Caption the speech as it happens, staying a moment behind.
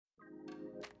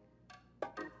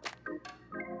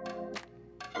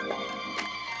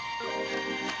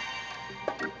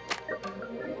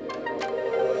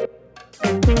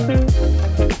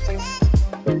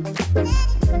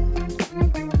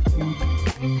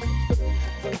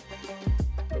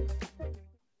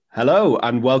Hello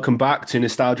and welcome back to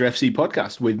Nostalgia FC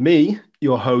podcast with me,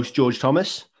 your host George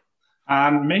Thomas.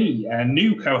 And me, a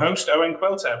new co-host, Owen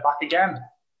Quilter, back again.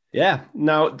 Yeah,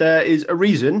 now there is a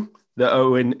reason that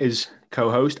Owen is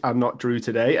co-host and not Drew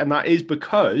today, and that is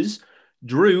because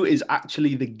Drew is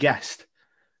actually the guest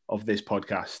of this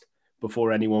podcast.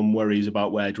 Before anyone worries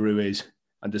about where Drew is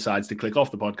and decides to click off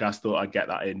the podcast, thought I'd get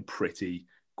that in pretty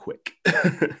quick.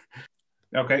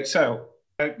 Okay, so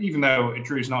even though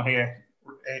Drew's not here,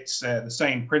 it's the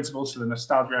same principles to the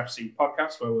Nostalgia FC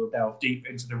podcast, where we'll delve deep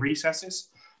into the recesses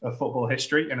of football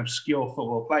history and obscure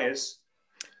football players.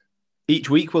 Each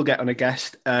week we'll get on a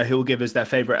guest who will give us their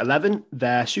favourite 11,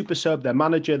 their super sub, their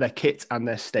manager, their kit and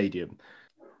their stadium.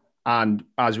 And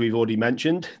as we've already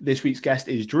mentioned, this week's guest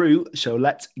is Drew, so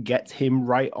let's get him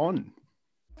right on.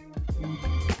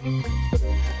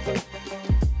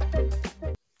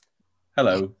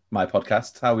 Hello, my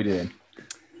podcast. How are we doing?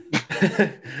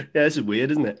 Yeah, this is weird,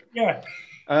 isn't it? Yeah.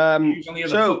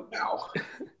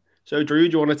 So Drew,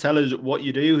 do you want to tell us what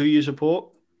you do, who you support?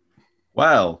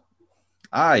 Well,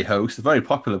 I host a very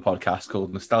popular podcast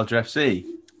called Nostalgia FC.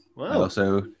 Wow. I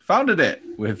also founded it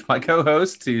with my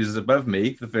co-host, who's above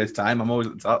me for the first time. I'm always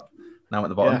at the top, now I'm at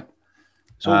the bottom. Yeah.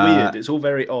 It's all weird. It's all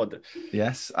very odd.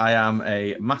 Yes, I am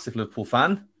a massive Liverpool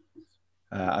fan,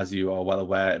 as you are well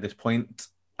aware at this point,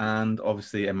 and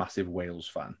obviously a massive Wales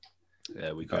fan.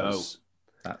 There we go.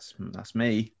 That's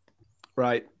me.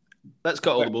 Right. Let's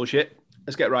cut all the bullshit.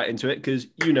 Let's get right into it because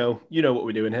you know what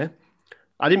we're doing here.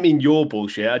 I didn't mean your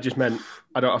bullshit. I just meant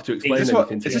I don't have to explain anything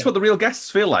to you. Is this what the real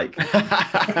guests feel like?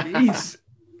 Jeez.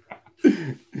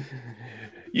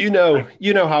 You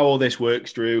know how all this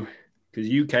works, Drew, because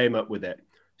you came up with it.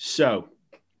 So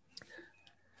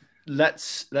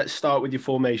let's start with your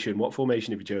formation. What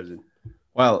formation have you chosen?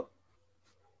 Well,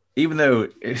 even though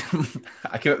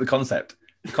I came up with the concept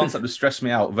has stressed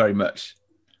me out very much.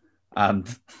 And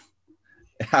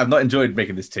I've not enjoyed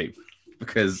making this team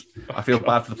because I feel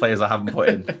bad for the players I haven't put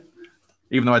in,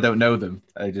 even though I don't know them.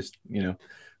 I just,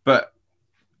 But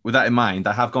with that in mind,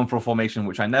 I have gone for a formation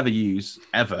which I never use,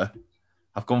 ever.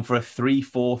 I've gone for a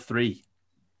 3-4-3.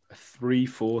 A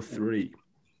 3-4-3.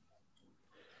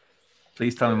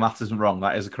 Please tell me maths isn't wrong.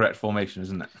 That is a correct formation,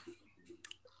 isn't it?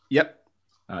 Yep.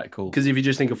 All right, cool. Because if you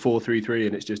just think of 4-3-3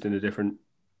 and it's just in a different...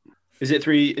 Is it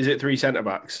three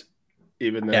centre-backs?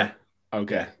 Even though... Yeah.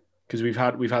 Okay. Because we've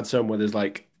had some where there's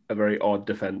like a very odd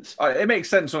defence. It makes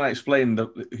sense when I explain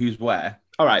who's where.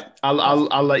 All right.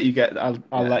 I'll let you get... I'll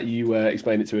let you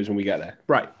explain it to us when we get there.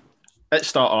 Right. Let's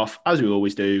start off, as we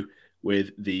always do,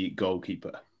 with the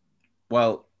goalkeeper.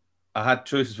 Well, I had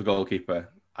choices for goalkeeper.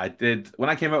 I did... When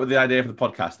I came up with the idea for the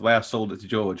podcast, the way I sold it to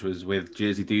George was with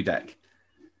Jerzy Dudek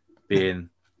being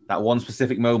that one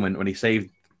specific moment when he saved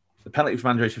the penalty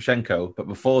from Andrei Shevchenko, but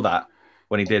before that,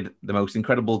 when he did the most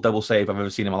incredible double save I've ever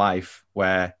seen in my life,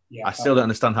 where I still don't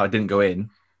understand how it didn't go in.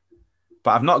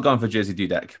 But I've not gone for Jerzy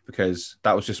Dudek because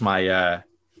that was just my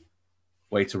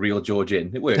way to reel George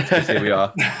in. It worked, because here we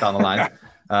are down the line.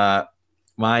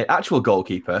 My actual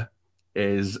goalkeeper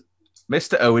is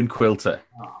Mr. Owen Quilter.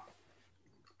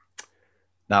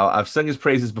 Now, I've sung his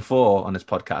praises before on this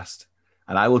podcast,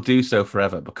 and I will do so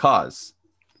forever because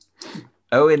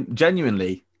Owen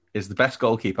genuinely is the best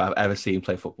goalkeeper I've ever seen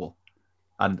play football.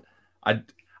 And I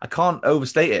can't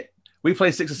overstate it. We play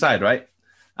 6-a-side, right?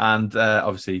 And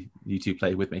obviously, you two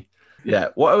play with me. Yeah,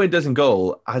 what Owen does in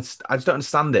goal, I just don't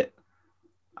understand it.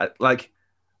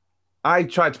 I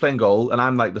tried to play in goal, and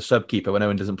I'm like the sub keeper. When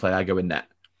Owen doesn't play, I go in net.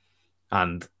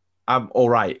 And I'm all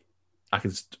right. I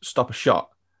can stop a shot.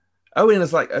 Owen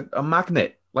is like a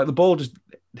magnet. Like the ball just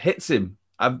hits him.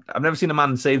 I've never seen a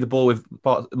man save the ball with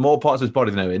more parts of his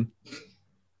body than Owen.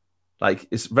 Like,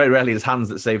 it's very rarely his hands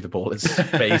that save the ball. It's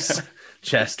face,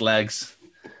 chest, legs.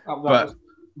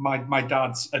 My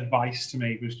dad's advice to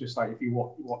me was just like, if you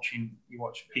watch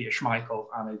Peter Schmeichel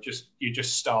and you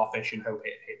just starfish and hope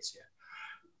it hits you.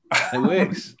 It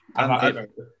works.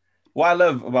 What I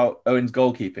love about Owen's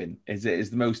goalkeeping is it is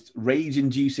the most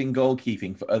rage-inducing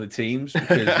goalkeeping for other teams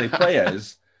because they play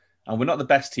us, and we're not the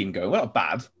best team going. We're not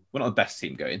bad. We're not the best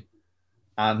team going.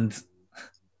 And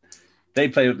they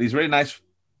play these really nice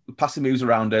passing moves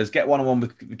around us, get one-on-one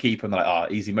with the keeper, and they're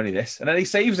like, easy money this. And then he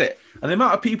saves it. And the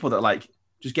amount of people that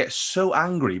just get so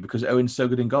angry because Owen's so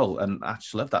good in goal. And I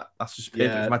just love that. That's just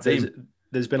perfect for my team.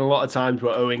 There's been a lot of times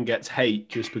where Owen gets hate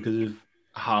just because of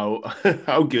how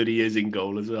good he is in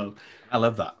goal as well. I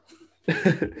love that.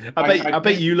 I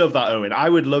bet you love that, Owen. I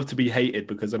would love to be hated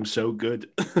because I'm so good.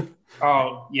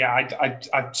 Oh yeah,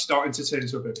 I'm starting to turn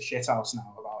into a bit of a shithouse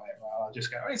now about it. Well, I'll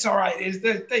just go, it's all right.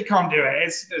 They can't do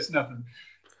it. There's nothing.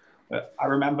 But I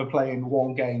remember playing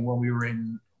one game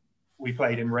when we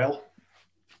played in Rill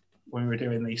when we were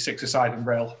doing the six-a-side in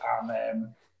Rill, and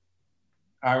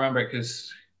I remember it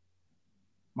because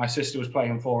my sister was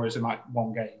playing for us in like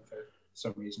one game for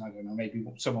some reason. I don't know. Maybe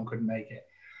someone couldn't make it,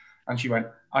 and she went,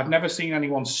 "I've never seen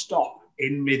anyone stop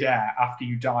in midair after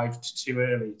you dived too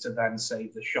early to then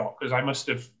save the shot, because I must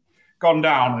have gone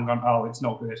down and gone, oh, it's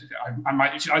not good.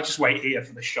 I just wait here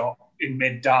for the shot in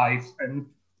mid dive and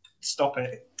stop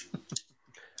it."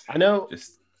 I know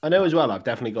as well, I've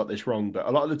definitely got this wrong, but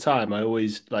a lot of the time I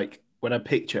always, like, when I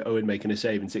picture Owen making a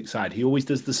save in six-side, he always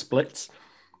does the splits.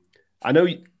 I know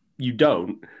you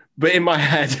don't, but in my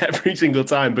head, every single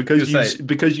time, because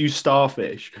you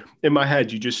starfish, in my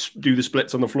head, you just do the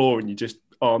splits on the floor and you just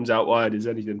arms out wide as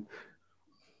anything.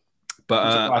 But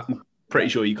I'm pretty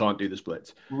sure you can't do the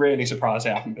splits. Really surprised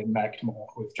I haven't been megged more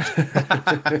with just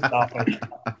starfish.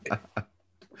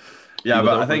 Yeah,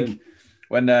 but I think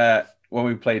when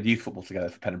we played youth football together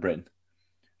for Pen and Bryn,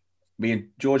 me and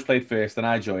George played first, then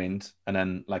I joined, and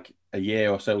then like a year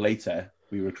or so later,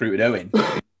 we recruited Owen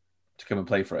to come and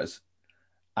play for us.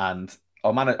 And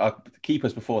our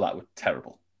keepers before that were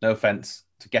terrible. No offense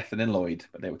to Gethin and Lloyd,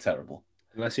 but they were terrible.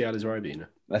 Unless he had his Ribena.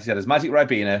 Unless he had his magic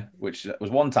Ribena, which was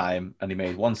one time, and he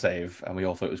made one save, and we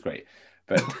all thought it was great.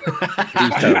 But he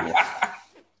was terrible.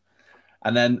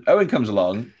 And then Owen comes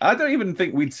along. I don't even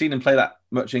think we'd seen him play that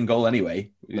much in goal anyway.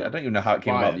 I don't even know how it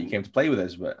came about that he came to play with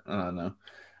us, but I don't know.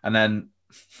 And then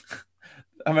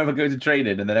I remember going to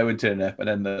training, and then Owen turned up, and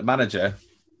then the manager,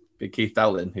 Big Keith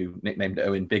Dowling, who nicknamed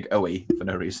Owen Big Owie for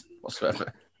no reason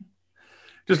whatsoever,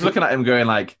 just looking at him going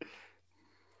like,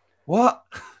 what?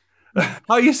 How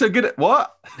are you so good at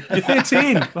what? You're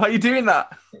 13. How are you doing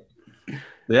that?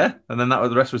 Yeah, and then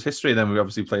the rest was history. Then we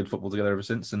obviously played football together ever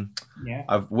since, and yeah,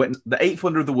 I've witnessed the eighth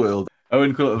wonder of the world,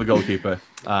 Owen Coulter, the goalkeeper,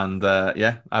 and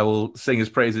I will sing his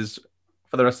praises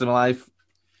for the rest of my life.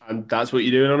 And that's what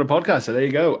you're doing on a podcast. So there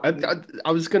you go.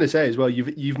 I was going to say as well,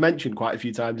 you've mentioned quite a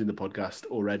few times in the podcast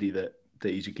already that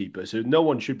he's a keeper, so no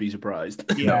one should be surprised.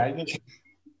 Yeah, no.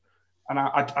 And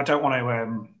I don't want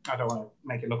to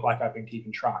make it look like I've been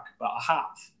keeping track, but I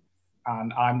have,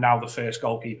 and I'm now the first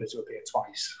goalkeeper to appear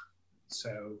twice.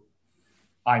 So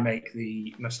I make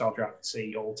the Nostalgia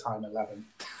FC all-time 11.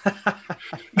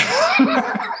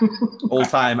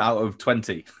 All-time out of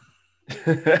 20.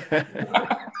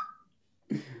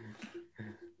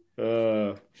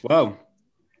 Well,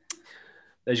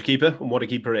 there's your keeper, and what a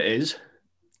keeper it is.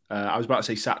 I was about to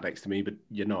say sat next to me, but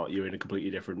you're not. You're in a completely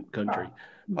different country.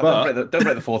 But don't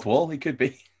break the fourth wall. He could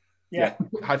be. Yeah.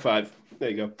 High five. There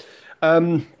you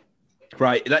go.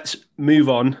 Right, let's move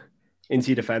on into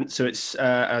your defence. So it's,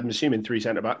 I'm assuming 3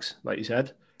 centre-backs, like you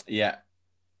said. Yeah.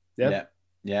 So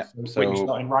we're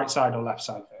starting right side or left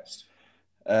side first?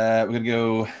 We're going to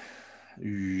go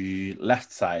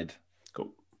left side.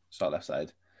 Cool. Start left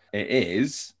side. It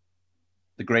is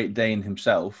the Great Dane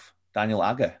himself, Daniel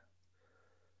Agger.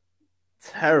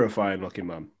 Terrifying looking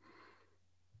man.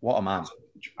 What a man.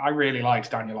 I really liked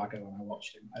Daniel Agger when I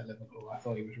watched him at Liverpool. I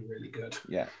thought he was really good.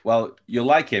 Yeah. Well, you'll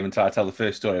like him until I tell the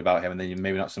first story about him, and then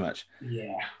maybe not so much.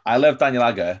 Yeah. I love Daniel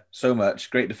Agger so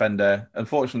much. Great defender.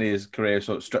 Unfortunately, his career was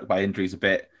sort of struck by injuries a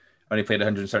bit. Only played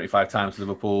 175 times for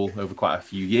Liverpool over quite a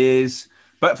few years,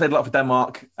 but played a lot for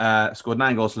Denmark, scored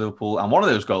 9 goals for Liverpool, and one of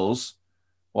those goals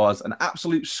was an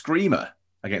absolute screamer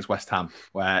against West Ham,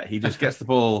 where he just gets the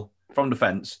ball from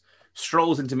defence,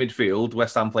 strolls into midfield.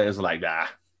 West Ham players are like,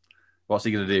 what's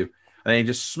he going to do? And then he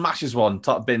just smashes one,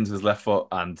 top bins with his left foot,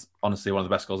 and honestly, one of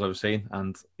the best goals I've ever seen.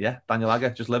 And yeah, Daniel Agger,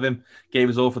 just love him. Gave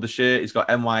his all for the shirt. He's got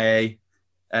MYA,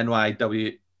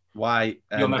 NYWY, WA.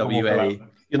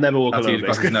 You'll never walk alone.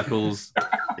 Across his knuckles.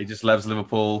 He just loves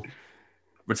Liverpool.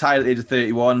 Retired at the age of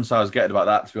 31, so I was gutted about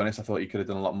that, to be honest. I thought he could have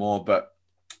done a lot more, but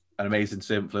an amazing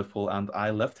servant for Liverpool, and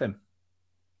I loved him.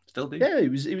 Still do. Yeah, he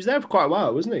was there for quite a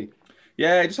while, wasn't he?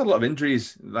 Yeah, he just had a lot of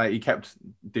injuries. Like, he kept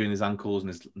doing his ankles and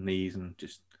his knees, and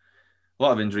just a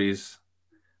lot of injuries.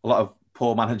 A lot of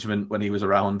poor management when he was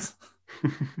around.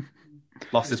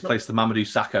 Lost his place to Mamadou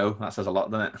Sakho. That says a lot,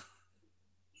 doesn't it?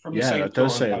 From that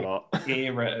does say a lot.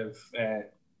 Era of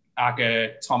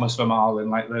Agger, Thomas Vermaelen,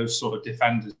 like those sort of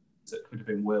defenders that could have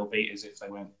been world beaters if they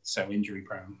weren't so injury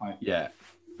prone. Yeah,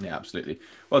 absolutely.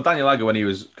 Well, Daniel Agger, when he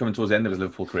was coming towards the end of his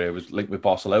Liverpool career, was linked with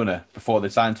Barcelona before they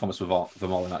signed Thomas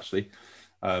Vermaelen, actually.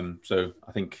 So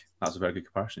I think that's a very good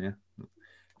comparison, yeah.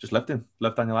 Just loved him.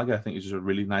 Loved Daniel Agger. I think he's just a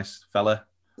really nice fella.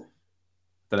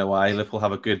 Don't know why Liverpool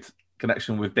have a good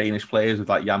connection with Danish players with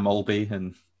like Jan Molby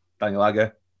and Daniel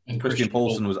Agger. And Christian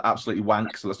Poulsen was absolutely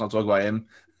wank, so let's not talk about him.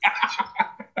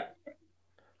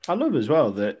 I love as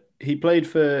well that he played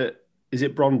for, is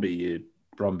it Brøndby?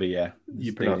 Brøndby, yeah.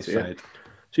 You pronounce it, Danish yeah. side.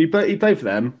 So he played for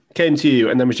them, came to you,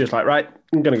 and then was just like, right,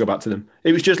 I'm going to go back to them.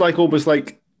 It was just like almost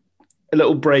like a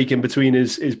little break in between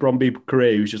his Brøndby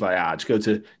career. He was just like, just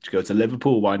go to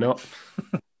Liverpool, why not?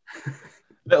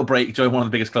 Little break, join one of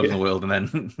the biggest clubs in the world, and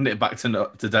then nip back to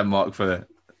Denmark for the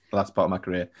last part of my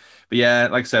career. But yeah,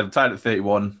 like I said, I'm tired at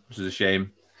 31, which is a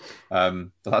shame. That's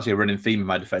actually a running theme in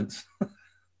my defence.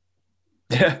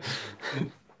 Yeah.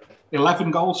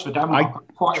 11 goals for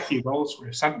Denmark. Quite a few goals for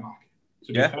a centre-back.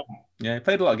 Yeah. Yeah, he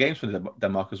played a lot of games for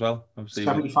Denmark as well. Obviously,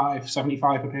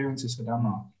 75 appearances for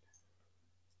Denmark.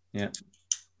 Yeah,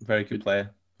 very good player.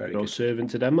 Very good. Serving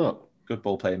to Denmark. Good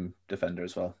ball playing defender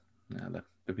as well. Yeah,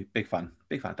 big fan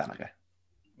of Denmark.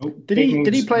 Oh,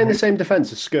 Did he play in the same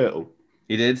defence as Skirtle?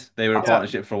 He did. They were a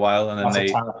partnership for a while, and then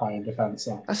That's a terrifying defence.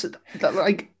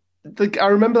 I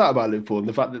remember that about Liverpool, and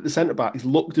the fact that the centre backs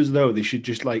looked as though they should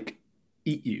just like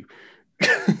eat you.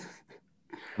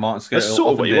 Martin Skirtle. That's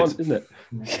sort of what you want, isn't it?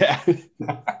 Yeah.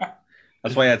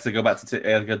 That's why he had to go back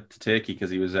to Turkey, because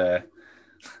he was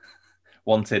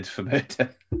wanted for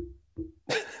murder.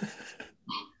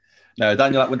 No,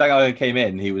 when Daniel came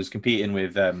in, he was competing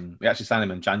with. We actually signed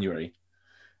him in January,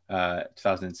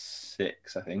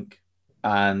 2006, I think,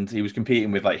 and he was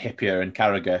competing with like Hippier and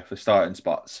Carragher for starting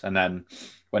spots. And then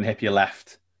when Hippier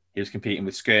left, he was competing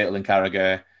with Skirtle and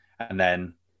Carragher, and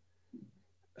then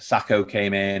Sacco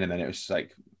came in, and then it was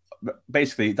like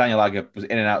basically Daniel Agger was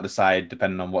in and out of the side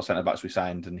depending on what centre backs we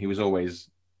signed, and he was always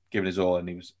giving his all, and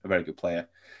he was a very good player.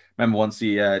 Remember once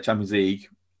the Champions League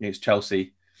against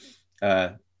Chelsea,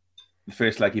 the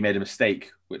first leg he made a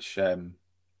mistake, which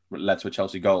led to a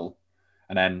Chelsea goal,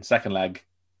 and then second leg,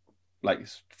 like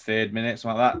third minute,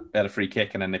 something like that, they had a free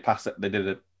kick, and then they passed it. They did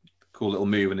a cool little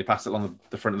move, and they passed it along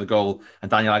the front of the goal,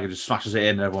 and Daniel Agger just smashes it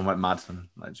in, and everyone went mad. And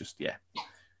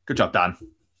good job, Dan.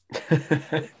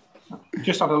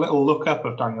 Just had a little look up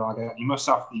of Daniel Agger. He must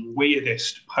have the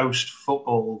weirdest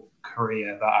post-football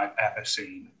career that I've ever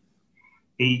seen.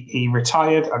 He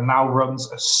retired and now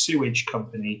runs a sewage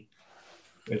company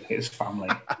with his family.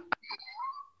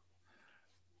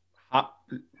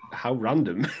 How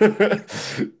random.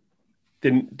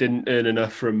 Didn't earn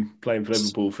enough from playing for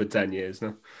Liverpool for 10 years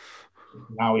now.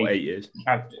 Now he 8 years.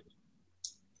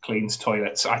 Cleans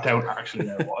toilets. I don't actually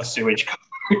know what a sewage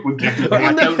company would do.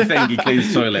 I don't think he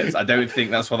cleans toilets. I don't think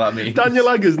that's what that means. Daniel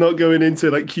Agger's not going into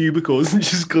like cubicles and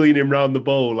just cleaning around the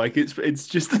bowl. Like it's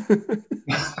just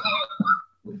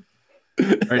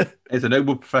It's a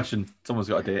noble profession. Someone's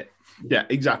got to do it. Yeah,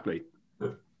 exactly.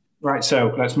 Right,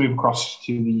 so let's move across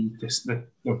to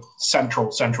the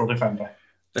central defender.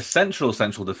 The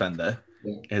central defender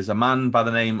is a man by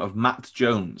the name of Matt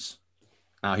Jones.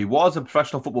 Now, he was a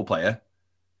professional football player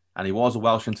and he was a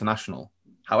Welsh international.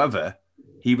 However,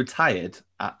 he retired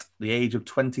at the age of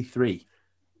 23.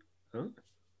 Huh?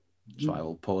 So I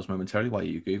will pause momentarily while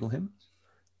you Google him.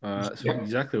 That's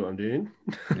exactly what I'm doing.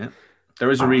 Yeah. There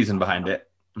is a reason behind it.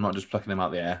 I'm not just plucking him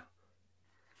out the air.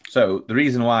 So the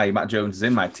reason why Matt Jones is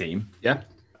in my team,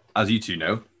 as you two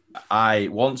know, I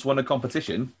once won a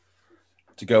competition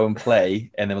to go and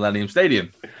play in the Millennium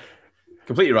Stadium.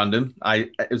 Completely random.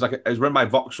 It was run by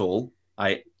Vauxhall.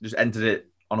 I just entered it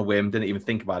on a whim, didn't even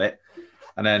think about it.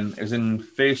 And then it was in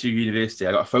first year university.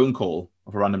 I got a phone call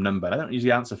of a random number. I don't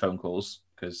usually answer phone calls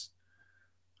because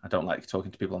I don't like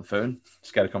talking to people on the phone.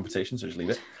 Scared of confrontation, so just leave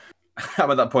it.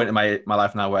 I'm at that point in my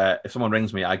life now where if someone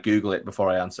rings me, I Google it before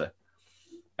I answer.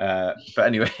 But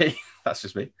anyway, that's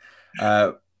just me.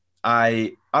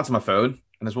 I answered my phone,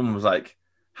 and this woman was like,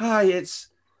 "Hi, it's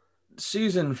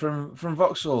Susan from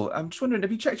Vauxhall. I'm just wondering,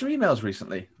 have you checked your emails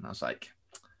recently?" And I was like,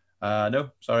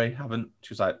 "No, sorry, haven't."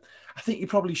 She was like, "I think you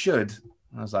probably should."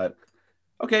 And I was like,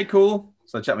 "Okay, cool."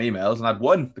 So I checked my emails, and I'd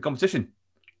won the competition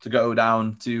to go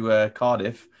down to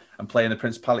Cardiff and play in the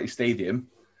Principality Stadium.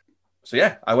 So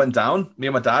yeah, I went down. Me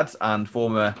and my dad and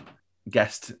former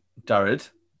guest Darrad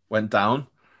went down,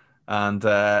 and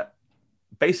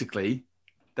basically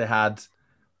they had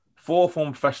 4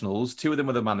 former professionals. 2 of them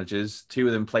were the managers. 2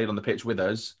 of them played on the pitch with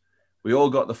us. We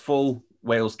all got the full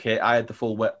Wales kit. I had the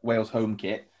full Wales home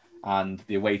kit, and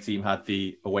the away team had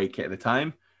the away kit at the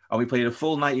time. And we played a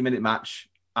full 90-minute match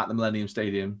at the Millennium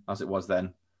Stadium, as it was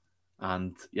then.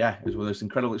 And yeah, it was one of those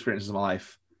incredible experiences of my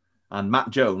life. And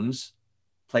Matt Jones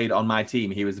played on my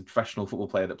team. He was a professional football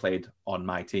player that played on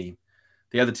my team.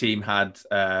 The other team had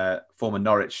former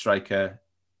Norwich striker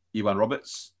Iwan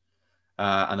Roberts,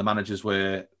 and the managers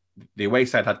were, the away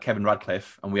side had Kevin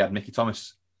Radcliffe, and we had Mickey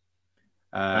Thomas.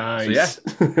 So yeah,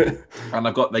 and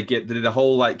they did a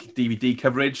whole like DVD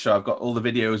coverage. So I've got all the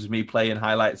videos of me playing,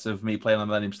 highlights of me playing on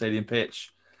the Millennium Stadium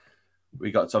pitch.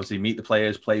 We got to obviously meet the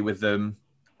players, play with them.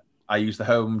 I used the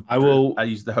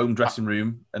home dressing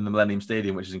room in the Millennium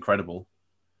Stadium, which is incredible.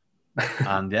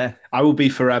 And yeah, I will be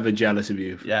forever jealous of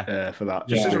you. For that.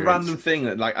 Just as a random thing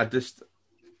that like I just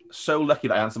so lucky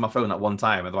that I answered my phone at one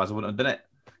time. Otherwise, I wouldn't have done it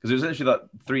because it was literally like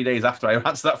 3 days after I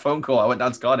answered that phone call, I went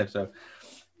down to Cardiff. So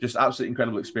just absolutely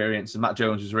incredible experience. And Matt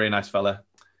Jones was a really nice fella.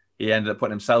 He ended up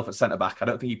putting himself at centre back. I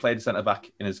don't think he played centre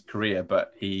back in his career,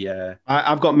 but he.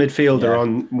 I've got midfielder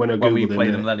on when we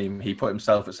played the Millennium. He put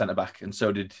himself at centre back, and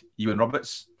so did Ewan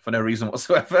Roberts for no reason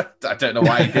whatsoever. I don't know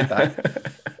why he did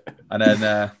that. And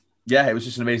then it was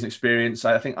just an amazing experience.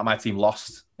 I think my team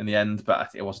lost in the end,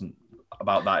 but it wasn't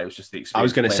about that. It was just the experience. I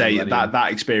was going to say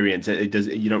that experience. It does.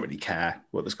 You don't really care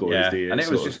what the score is, do you? And it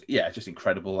was just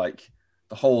incredible. Like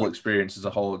the whole experience as a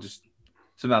whole, just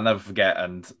something I'll never forget,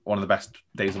 and one of the best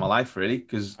days of my life, really.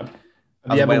 Because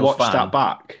have you ever watched that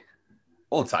back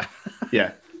all the time?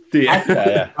 Yeah.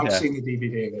 I've seen the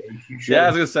DVD of it. Sure? Yeah, I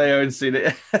was going to say I haven't seen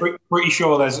it. Pretty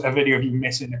sure there's a video of you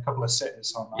missing a couple of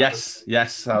sitters on that.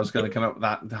 Yes. I was going to come up with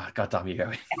that. Oh, God damn you,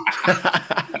 going.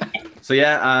 So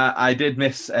I did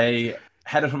miss a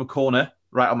header from a corner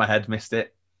right on my head. Missed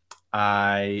it.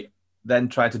 I then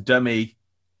tried to dummy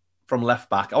from left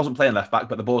back. I wasn't playing left back,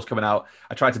 but the ball's coming out.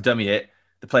 I tried to dummy it.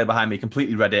 The player behind me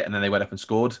completely read it, and then they went up and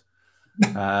scored.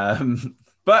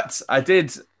 But I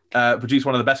did produce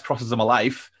one of the best crosses of my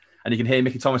life. And you can hear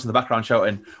Mickey Thomas in the background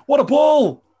shouting, "What a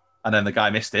ball!" And then the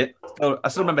guy missed it. So I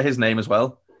still remember his name as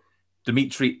well.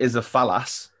 Dimitri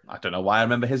Izafallas. I don't know why I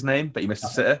remember his name, but he missed a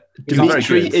sitter.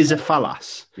 Dimitri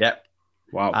Izafallas. Yep.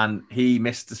 Wow. And he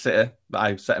missed the sitter that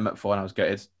I set him up for, and I was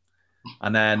gutted.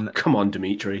 And then... Come on,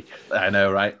 Dimitri. I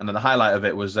know, right? And then the highlight of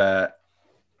it was... and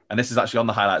this is actually on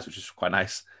the highlights, which is quite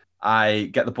nice. I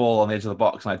get the ball on the edge of the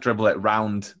box, and I dribble it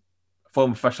round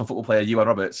former professional football player Ewan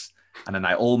Roberts, and then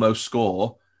I almost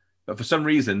score. But for some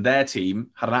reason, their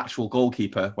team had an actual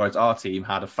goalkeeper, whereas our team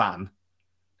had a fan.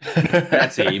 Their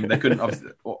team, they couldn't...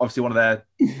 Obviously, one of their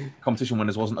competition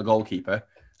winners wasn't a goalkeeper,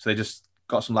 so they just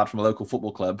got some lad from a local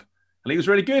football club, and he was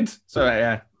really good. So,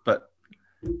 yeah, but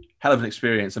hell of an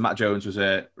experience. And Matt Jones was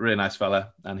a really nice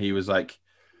fella, and he was, like,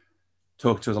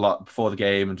 talking to us a lot before the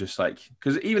game, and just, like...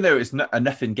 Because even though it's a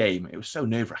nothing game, it was so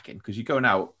nerve-wracking, because you're going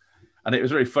out, and it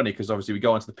was really funny, because obviously we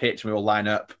go onto the pitch, and we all line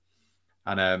up,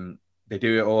 and... they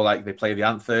do it all, like they play the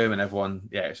anthem and everyone,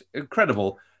 it's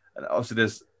incredible. And obviously,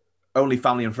 there's only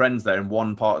family and friends there in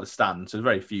one part of the stand, so there's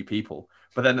very few people.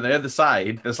 But then on the other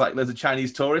side, there's loads of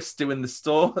Chinese tourists doing the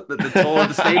tour of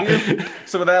the stadium.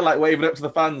 Some of them waving up to the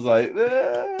fans, like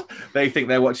they think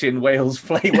they're watching Wales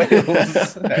play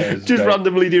Wales. Just great.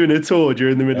 Randomly doing a tour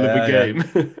during the middle of a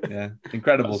game. Yeah,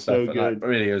 incredible stuff. So good. That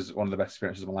really was one of the best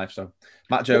experiences of my life. So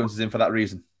Matt Jones is in for that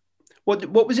reason.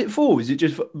 What was it for? Was it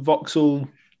just Vauxhall?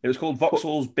 It was called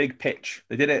Vauxhall's Big Pitch.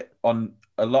 They did it on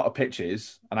a lot of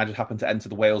pitches, and I just happened to enter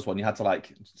the Wales one. You had to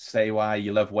say why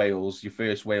you love Wales, your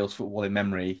first Wales football in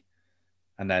memory,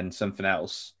 and then something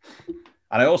else.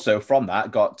 And I also, from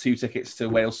that, got 2 tickets to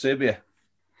Wales-Serbia.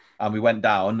 And we went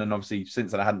down, and obviously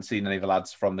since then I hadn't seen any of the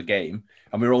lads from the game,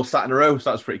 and we were all sat in a row, so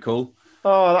that was pretty cool.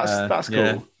 Oh, that's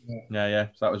cool. Yeah.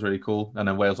 So that was really cool. And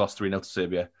then Wales lost 3-0 to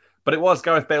Serbia. But it was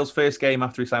Gareth Bale's first game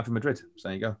after he signed for Madrid. So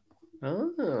there you go.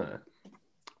 Ah.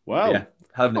 Wow. Yeah,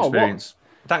 hell of an experience.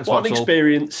 Thanks, what an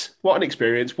experience. What an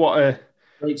experience. What a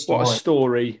story. What a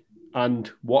story.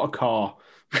 And what a car.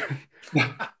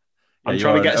 I'm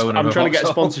trying to get a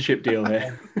sponsorship deal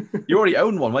here. You already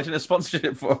own one. Why didn't you a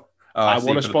sponsorship for? Oh, I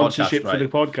want a sponsorship for the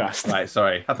podcast. Right,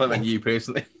 sorry. I thought it meant you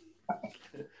personally.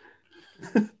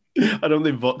 I don't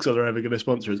think Vauxhall are ever going to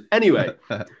sponsor us. Anyway,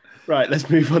 right, let's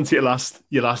move on to your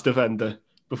last defender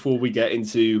before we get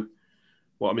into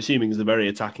what I'm assuming is the very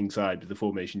attacking side with the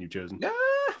formation you've chosen. No.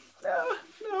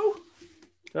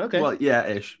 Okay. Well, yeah,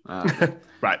 ish.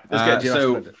 Right, let's get to your last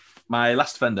defender. My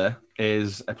last defender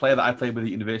is a player that I played with at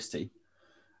university.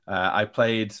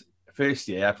 First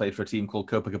year, I played for a team called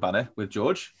Copacabana with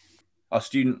George. Our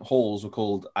student halls were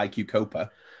called IQ Copa.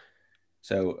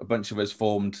 So a bunch of us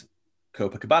formed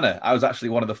Copacabana. I was actually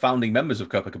one of the founding members of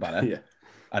Copacabana. Yeah.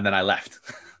 And then I left.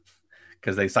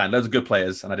 Because they signed loads of good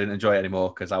players and I didn't enjoy it anymore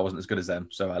because I wasn't as good as them.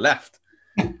 So I left.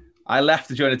 I left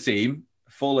to join a team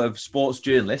full of sports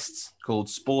journalists called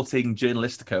Sporting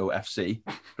Journalistico FC.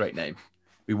 Great name.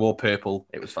 We wore purple.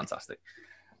 It was fantastic.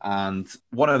 And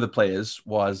one of the players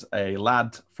was a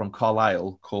lad from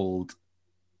Carlisle called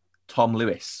Tom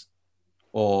Lewis.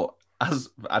 Or,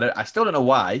 I still don't know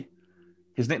why,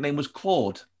 his nickname was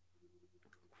Claude.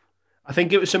 I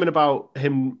think it was something about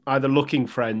him either looking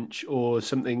French or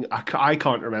something. I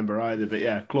can't remember either, but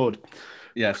yeah, Claude.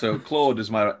 Yeah, so Claude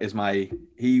is my.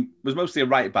 He was mostly a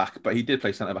right back, but he did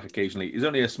play centre back occasionally. He's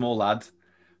only a small lad,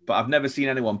 but I've never seen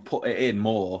anyone put it in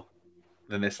more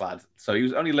than this lad. So he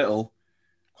was only little,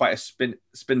 quite a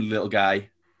spindly little guy,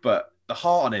 but the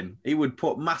heart on him, he would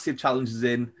put massive challenges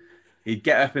in. He'd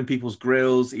get up in people's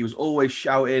grills. He was always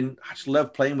shouting. I just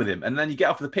love playing with him. And then you get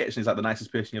off the pitch and he's like the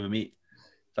nicest person you ever meet.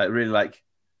 It's like really like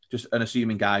just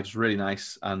unassuming guy, just really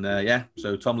nice. And yeah,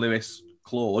 so Tom Lewis,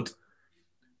 Claude,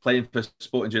 playing for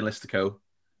Sporting Journalistico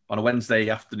on a Wednesday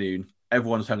afternoon.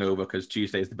 Everyone's hungover because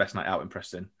Tuesday is the best night out in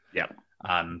Preston. Yeah.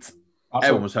 And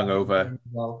everyone was hungover.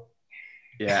 Well,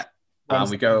 yeah. And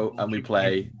we go and we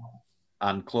play.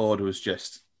 And Claude was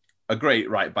just a great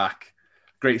right back.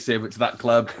 Great servant to that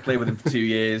club. Played with him for 2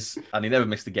 years, and he never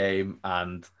missed a game.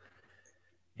 And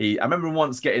I remember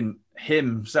once getting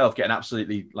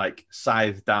absolutely like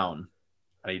scythed down,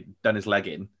 and he'd done his leg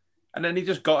in, and then he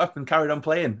just got up and carried on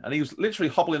playing. And he was literally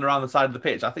hobbling around the side of the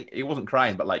pitch. I think he wasn't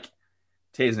crying, but like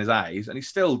tears in his eyes, and he's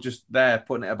still just there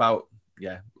putting it about.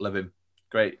 Yeah, love him.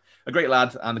 A great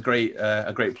lad, and a great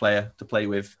player to play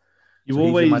with. You so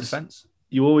always he's in my defense.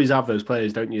 You always have those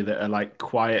players, don't you, that are like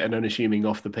quiet and unassuming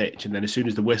off the pitch, and then as soon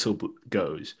as the whistle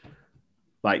goes,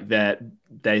 like they're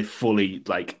fully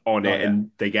like on it,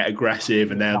 and they get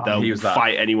aggressive, and they'll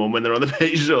fight anyone when they're on the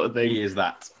pitch, sort of thing. He is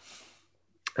that.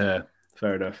 Fair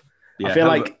enough. Yeah,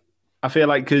 I feel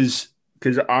like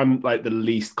because I'm like the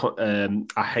least. I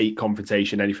hate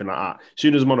confrontation, anything like that. As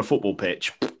soon as I'm on a football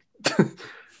pitch,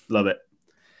 love it.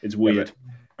 It's weird.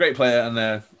 Yeah, great player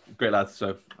and great lad.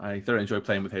 So I thoroughly enjoy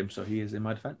playing with him. So he is in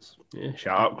my defence. Yeah,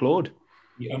 shout out Claude.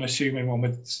 The unassuming one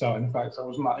with starting the fact I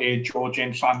wasn't that here, George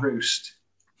James Van Roost.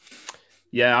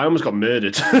 Yeah, I almost got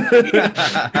murdered. That's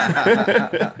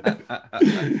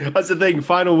the thing.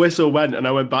 Final whistle went, and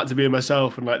I went back to being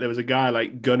myself, and like there was a guy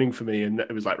like gunning for me, and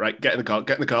it was like, right, get in the car.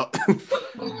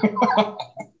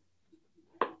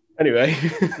 Anyway,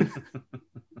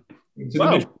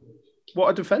 wow, what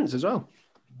a defence as well.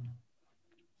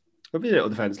 Lovely little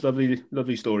defence,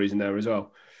 lovely stories in there as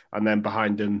well. And then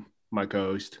behind them, my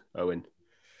co-host Owen.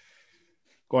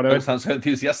 Go on, Owen. Don't sound so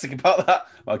enthusiastic about that.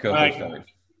 My co-host Owen.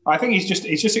 I think he's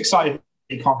just excited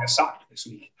he can't get sacked this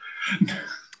week. Yeah.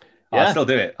 I'll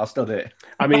still do it.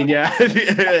 I mean, yeah,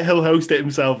 he'll host it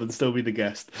himself and still be the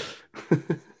guest.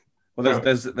 Well,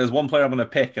 there's one player I'm going to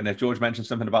pick, and if George mentions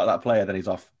something about that player, then he's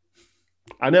off.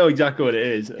 I know exactly what it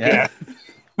is. Yeah.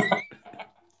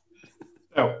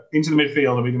 So, into the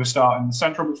midfield, are we going to start in the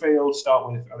central midfield?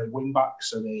 Are they wing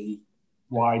backs? Are they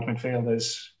wide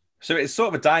midfielders? So it's sort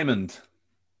of a diamond,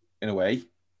 in a way.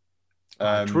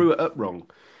 Drew it up wrong.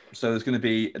 So there's going to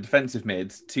be a defensive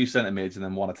mid, 2 centre mids, and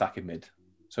then 1 attacking mid.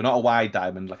 So not a wide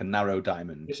diamond, like a narrow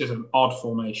diamond. This is an odd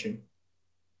formation.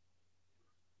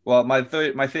 Well, my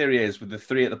theory is with the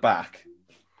 3 at the back,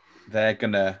 they're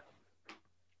going to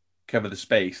cover the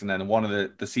space, and then one of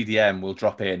the CDM will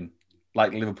drop in,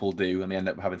 like Liverpool do, and they end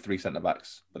up having 3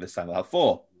 centre-backs, but this time they'll have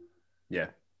 4. Yeah.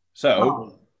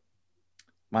 So,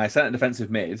 my centre defensive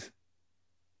mid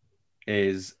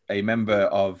is a member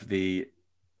of the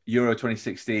Euro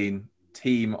 2016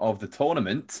 team of the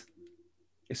tournament.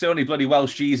 It's only bloody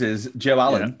Welsh Jesus, Joe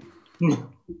Allen. Yeah.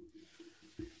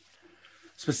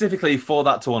 Specifically for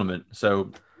that tournament.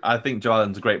 So, I think Joe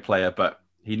Allen's a great player, but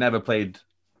he never played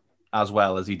as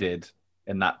well as he did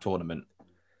in that tournament.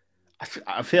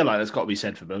 I feel like that's got to be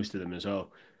said for most of them as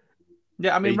well.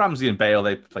 Yeah, I mean, Ramsey and Bale,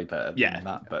 they played better than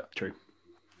that, but true.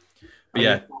 But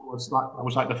yeah. That was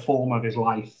like the form of his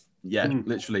life. Yeah,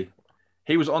 literally.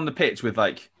 He was on the pitch with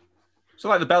like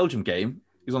the Belgium game.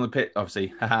 He was on the pitch,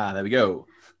 obviously. Haha, there we go.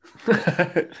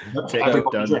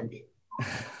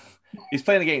 He's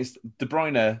playing against De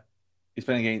Bruyne. He's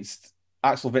playing against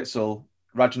Axel Witsel,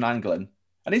 Rajan Anglin,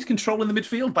 and he's controlling the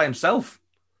midfield by himself.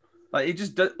 Like he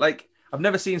just I've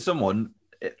never seen someone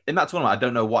in that tournament. I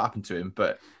don't know what happened to him,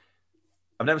 but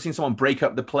I've never seen someone break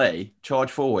up the play, charge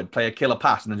forward, play a killer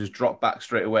pass, and then just drop back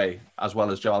straight away, as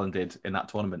well as Joe Allen did in that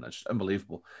tournament. That's just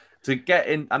unbelievable. To get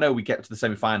in, I know we get to the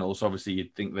semi-finals, so obviously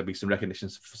you'd think there'd be some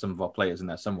recognitions for some of our players in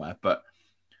there somewhere, but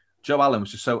Joe Allen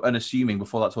was just so unassuming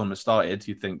before that tournament started.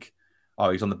 You'd think, oh,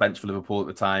 he's on the bench for Liverpool at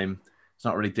the time. He's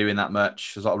not really doing that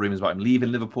much. There's a lot of rumours about him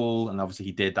leaving Liverpool, and obviously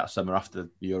he did that summer after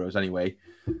the Euros anyway.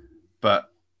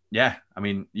 But yeah, I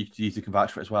mean, you can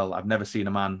vouch for it as well. I've never seen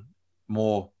a man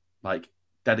more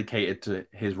dedicated to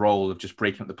his role of just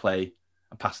breaking up the play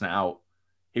and passing it out.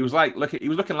 He was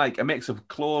looking like a mix of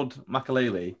Claude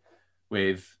Makelele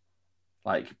with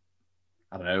I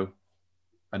don't know,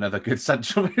 Another good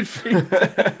central midfield.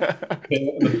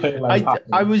 The Pirlo pattern.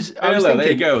 I was Pirlo, there you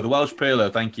thinking go. The Welsh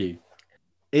Pirlo, thank you.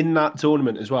 in that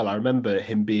tournament as well. I remember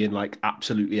him being like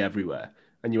absolutely everywhere,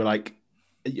 and you were like,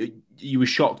 you were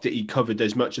shocked that he covered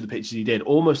as much of the pitch as he did,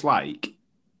 almost like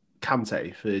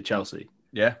Kante for Chelsea.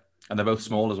 Yeah, and they're both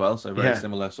small as well, so very Yeah.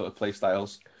 similar sort of play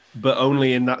styles. But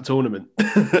only in that tournament.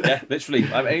 Yeah, literally.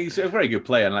 I mean, he's a very good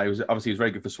player, and he was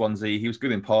very good for Swansea. He was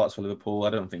good in parts for Liverpool. I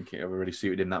don't think it ever really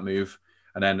suited him, that move.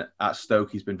 And then at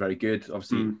Stoke, he's been very good.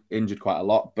 Obviously, injured quite a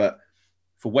lot, but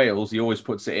for Wales, he always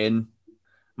puts it in.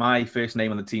 My first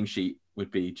name on the team sheet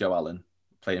would be Joe Allen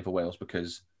playing for Wales,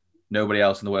 because nobody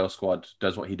else in the Wales squad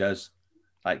does what he does.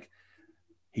 Like,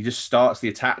 he just starts the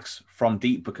attacks from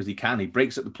deep because he can. He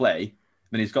breaks up the play,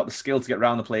 then he's got the skill to get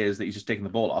around the players that he's just taking the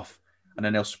ball off, and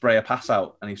then he'll spray a pass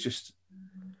out. And he's just,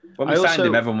 when we signed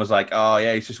him, everyone was like, oh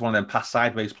yeah, he's just one of them pass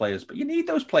sideways players. But you need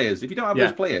those players. If you don't have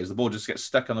those players, the ball just gets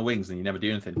stuck on the wings and you never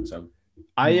do anything. So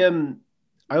I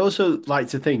also like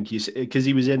to think, because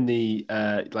he was in the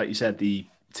like you said, the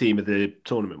team of the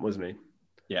tournament, wasn't he?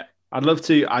 Yeah. I'd love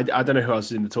to. I don't know who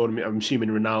else was in the tournament. I'm assuming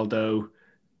Ronaldo.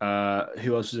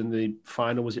 Who else was in the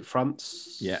final? Was it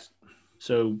France? Yeah.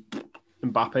 So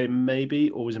Mbappe maybe,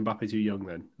 or was Mbappe too young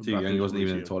then? Too young. He wasn't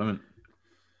even in the tournament.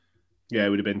 Yeah, it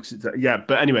would have been. Yeah,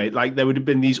 but anyway, like there would have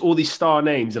been all these star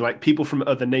names, and like people from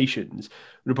other nations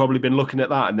would have probably been looking at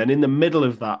that. And then in the middle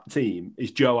of that team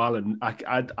is Joe Allen.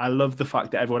 I love the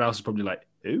fact that everyone else is probably like,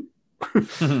 who?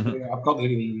 Yeah, I've got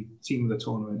the team of the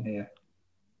tournament here.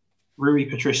 Rui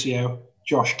Patricio,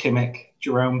 Josh Kimmich,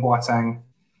 Jerome Boateng,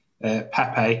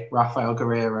 Pepe, Rafael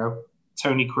Guerrero,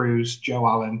 Tony Cruz, Joe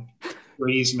Allen,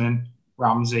 Griezmann,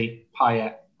 Ramsey,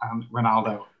 Payet, and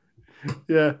Ronaldo.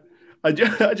 Yeah. I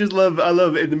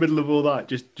love in the middle of all that,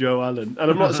 just Joe Allen. And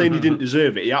I'm not saying he didn't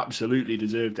deserve it. He absolutely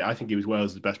deserved it. I think he was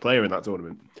Wales' best player in that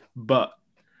tournament. But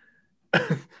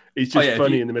it's just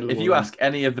funny in the middle of all that. If you ask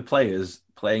any of the players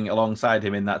playing alongside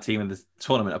him in that team in the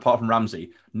tournament, apart from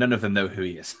Ramsey, none of them know who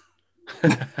he is.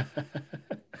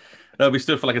 They'll be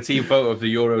stood for like a team photo of the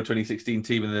Euro 2016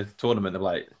 team in the tournament. They're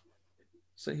like,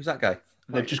 so who's that guy?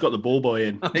 They've just got the ball boy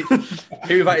in.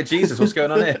 Who invited Jesus? What's going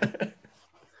on here?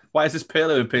 Why is this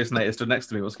Pirlo impersonator stood next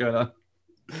to me? What's going on?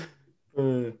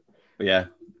 But yeah,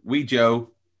 wee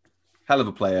Joe, hell of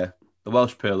a player. The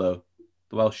Welsh Pirlo,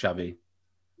 the Welsh Xavi.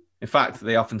 In fact,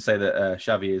 they often say that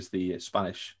Xavi is the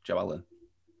Spanish Joe Allen.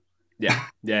 Yeah,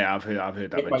 I've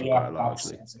heard that mentioned quite a lot,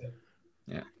 actually.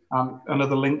 Yeah.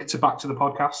 Another link back to the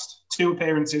podcast. 2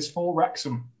 appearances for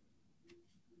Wrexham.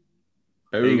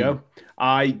 There you go.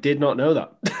 I did not know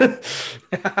that.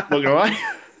 Not gonna lie.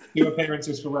 2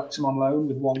 appearances for Wrexham on loan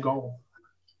with 1 goal.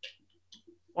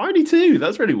 Why only 2?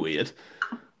 That's really weird.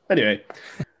 Anyway,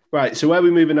 right. So where are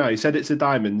we moving now? You said it's a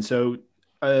diamond. So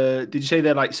did you say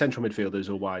they're like central midfielders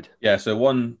or wide? Yeah. So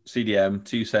 1 CDM,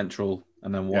 2 central,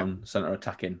 and then 1 centre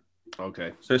attacking.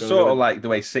 Okay. So it's sort of like the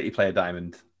way City play a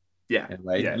diamond. Yeah. In a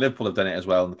way. Yeah. Liverpool have done it as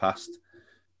well in the past.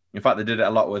 In fact, they did it a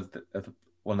lot with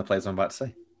one of the players I'm about to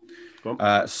say.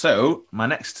 So my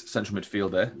next central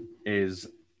midfielder is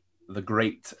the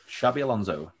great Xabi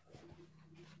Alonso.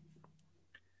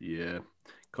 Yeah.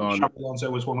 Xabi Alonso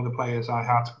was one of the players I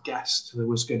had guessed that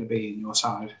was going to be in your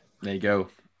side. There you go.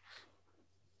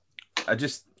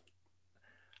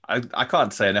 I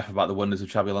can't say enough about the wonders of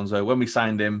Xabi Alonso. When we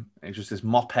signed him, he was just this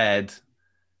mop-head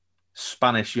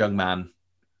Spanish young man.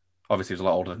 Obviously, he was a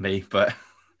lot older than me, but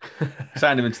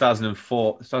signed him in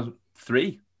 2004.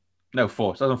 2003? No,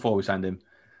 2004 we signed him.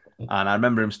 And I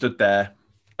remember him stood there,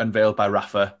 unveiled by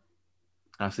Rafa.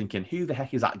 And I was thinking, who the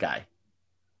heck is that guy?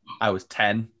 I was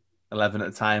 10, 11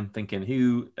 at the time, thinking,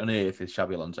 who on earth is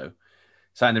Xabi Alonso?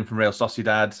 Signed him from Real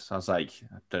Sociedad. So I was like,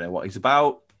 I don't know what he's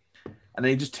about. And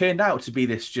then he just turned out to be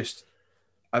this just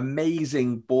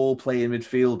amazing ball-playing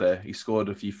midfielder. He scored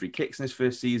a few free kicks in his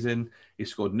first season. He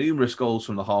scored numerous goals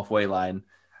from the halfway line.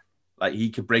 Like, he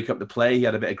could break up the play. He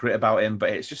had a bit of grit about him, but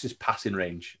it's just his passing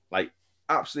range. Like,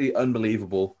 absolutely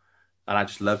unbelievable. And I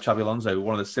just love Xabi Alonso,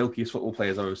 one of the silkiest football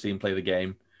players I've ever seen play the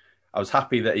game. I was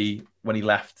happy that when he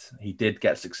left, he did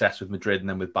get success with Madrid and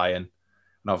then with Bayern, and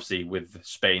obviously with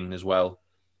Spain as well.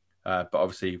 But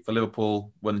obviously for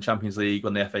Liverpool, won the Champions League,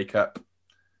 won the FA Cup,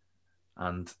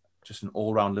 and just an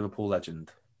all-round Liverpool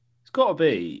legend. It's got to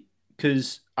be,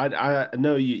 because I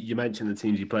know you mentioned the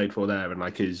teams he played for there, and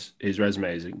like his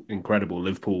resume is incredible.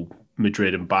 Liverpool,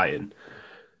 Madrid, and Bayern.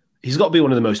 He's got to be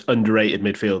one of the most underrated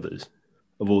midfielders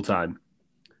of all time,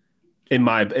 in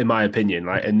my opinion.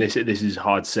 Like, and this is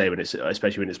hard to say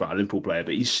especially when it's about a Liverpool player,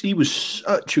 but he was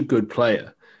such a good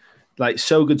player, like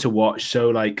so good to watch, so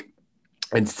like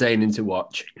entertaining to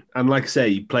watch. And like I say,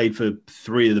 he played for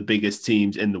 3 of the biggest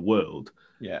teams in the world.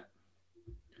 Yeah.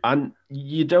 And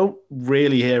you don't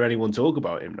really hear anyone talk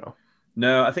about him now.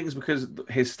 No, I think it's because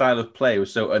his style of play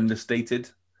was so understated.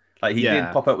 Like he Yeah.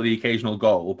 did pop up with the occasional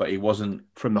goal, but he wasn't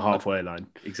From the halfway line.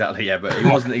 exactly. Yeah, but he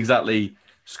wasn't exactly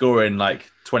scoring like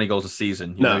 20 goals a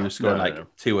season. You know, he was scoring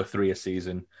 2 or 3 a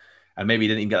season, and maybe he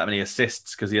didn't even get that many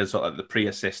assists because he had sort of like the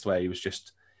pre-assist where he was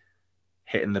just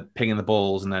pinging the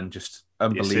balls and then just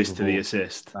unbelievable. The assist to the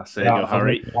assist. That's it. Go,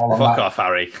 Harry. Fuck off,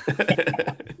 Harry.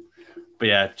 But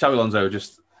yeah, Xabi Alonso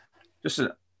just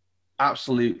an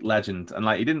absolute legend, and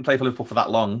like he didn't play for Liverpool for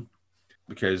that long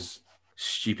because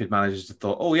stupid managers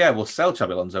thought, oh yeah, we'll sell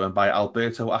Xabi Alonso and buy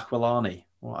Alberto Aquilani.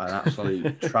 What an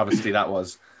absolute travesty that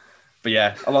was. But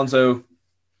yeah, Alonso,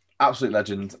 absolute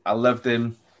legend. I loved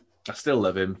him. I still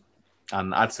love him.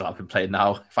 And I'd still have him playing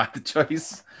now if I had the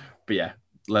choice. But yeah,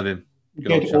 love him. He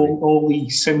did all the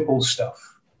simple stuff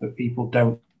that people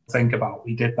don't think about.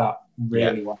 He did that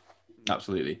really well.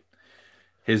 Absolutely.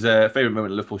 His favourite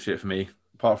moment in Liverpool shit for me,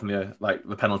 apart from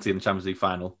the penalty in the Champions League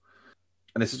final,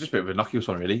 and this is just a bit of a innocuous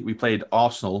one, really. We played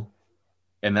Arsenal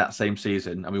in that same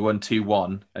season, and we won 2-1,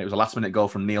 and it was a last-minute goal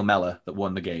from Neil Mellor that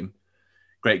won the game.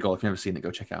 Great goal. If you've never seen it,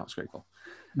 go check it out. It's a great goal.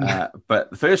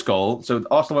 But the first goal, so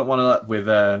Arsenal went 1-0 up with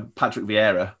Patrick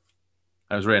Vieira.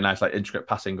 It was a really nice, like, intricate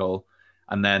passing goal.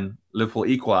 And then Liverpool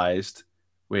equalised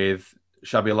with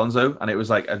Xabi Alonso, and it was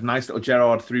like a nice little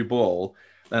Gerrard through ball.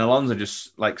 Then Alonso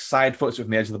just like side foots it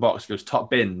from the edge of the box, goes top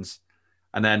bins.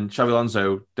 And then Xabi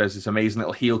Alonso does this amazing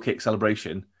little heel kick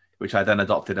celebration, which I then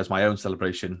adopted as my own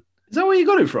celebration. Is that where you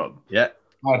got it from? Yeah.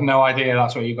 I had no idea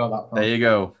that's where you got that from. There you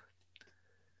go.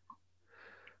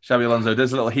 Xabi Alonso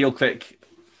does a little heel click,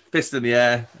 fist in the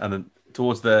air, and then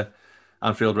towards the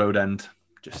Anfield Road end.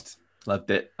 Just loved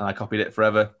it, and I copied it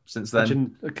forever since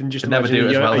then. I can just never do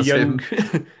it as well as him.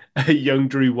 A young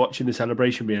Drew watching the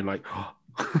celebration being like, oh.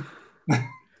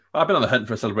 I've been on the hunt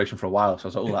for a celebration for a while, so I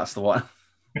was like, oh, that's the one.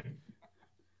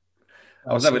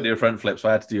 I was never doing a front flip, so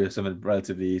I had to do something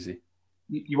relatively easy.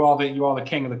 You are the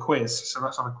king of the quiz, so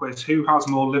let's have a quiz. Who has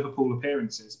more Liverpool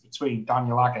appearances between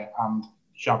Daniel Agger and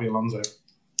Xabi Alonso?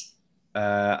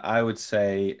 I would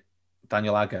say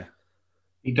Daniel Agger.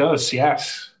 He does,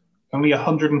 yes. Only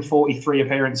 143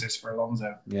 appearances for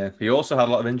Alonso. Yeah, he also had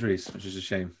a lot of injuries, which is a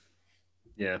shame.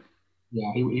 Yeah.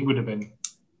 Yeah, he would have been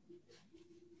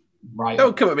right.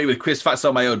 Don't come at me with quiz facts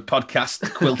on my own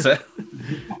podcast, Quilter.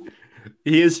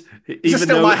 He is even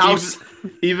though my house.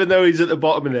 Even though he's at the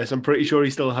bottom of this, I'm pretty sure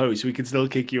he's still host. We can still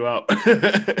kick you out.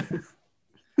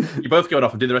 You're both going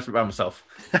off and doing the rest of it by myself.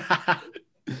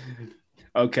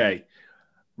 Okay,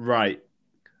 right.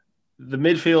 The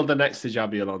midfielder next to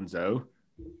Xabi Alonso,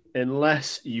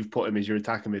 unless you've put him as your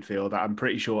attacking midfielder, I'm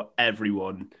pretty sure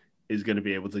everyone is going to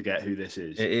be able to get who this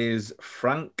is. It is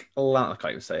Frank I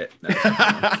can't even say it. No.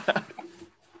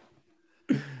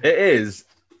 It is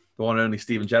the one and only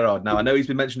Steven Gerrard. Now, I know he's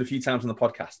been mentioned a few times on the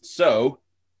podcast, so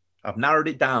I've narrowed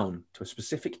it down to a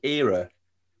specific era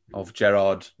of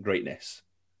Gerrard greatness.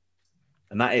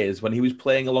 And that is when he was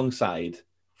playing alongside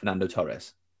Fernando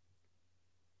Torres.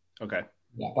 Okay.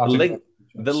 Yeah,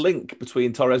 the link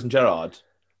between Torres and Gerrard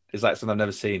is like something I've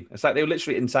never seen. It's like they were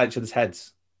literally inside each other's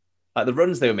heads. Like the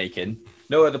runs they were making,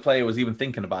 no other player was even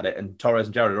thinking about it, and Torres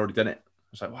and Gerrard had already done it. I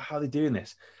was like, wow, how are they doing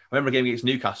this? I remember a game against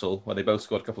Newcastle where they both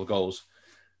scored a couple of goals,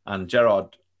 and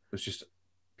Gerrard was just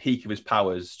peak of his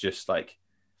powers, just like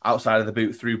outside of the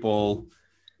boot, through ball.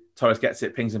 Torres gets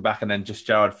it, pings him back, and then just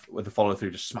Gerrard with the follow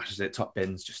through just smashes it, top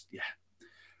bins. Just, yeah.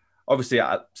 Obviously,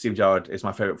 Steven Gerrard is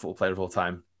my favourite football player of all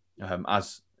time,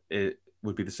 as it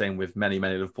would be the same with many,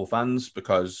 many Liverpool fans,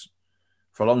 because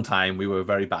for a long time we were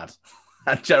very bad.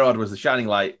 And Gerrard was the shining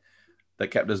light that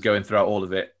kept us going throughout all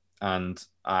of it. And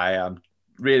I am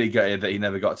really gutted that he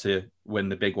never got to win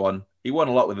the big one. He won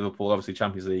a lot with Liverpool, obviously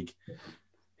Champions League.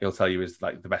 He'll tell you is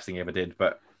like the best thing he ever did,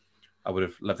 but I would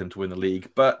have loved him to win the league.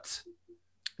 But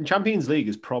Champions League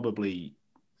is probably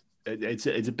it's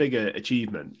a bigger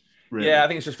achievement. Really. Yeah, I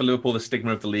think it's just for Liverpool, the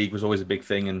stigma of the league was always a big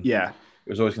thing, and yeah, it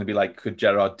was always going to be like, could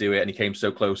Gerrard do it? And he came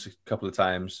so close a couple of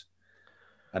times,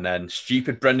 and then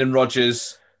stupid Brendan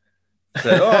Rodgers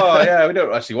said, "Oh yeah, we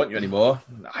don't actually want you anymore.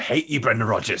 I hate you, Brendan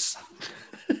Rodgers."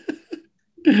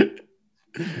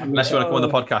 Unless you want to come on the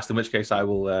podcast, in which case I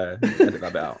will edit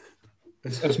that bit out.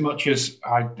 As much as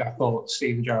I thought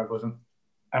Steven Gerrard was an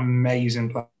amazing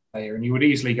player, and he would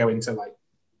easily go into like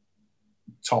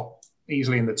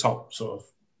easily in the top sort of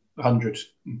 100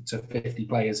 to 50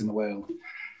 players in the world.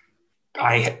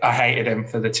 I hated him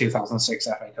for the 2006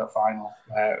 FA Cup final.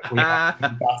 We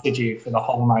battered you for the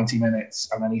whole 90 minutes,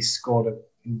 and then he scored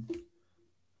an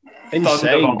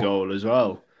insane goal as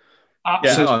well.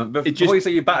 Absolutely. Yeah, hang on. Before you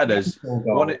say you battered us,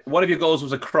 one of your goals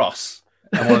was a cross,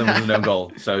 and one of them was an own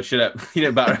goal. So shut up. You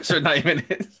didn't batter us for 90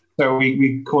 minutes. So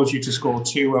we caused you to score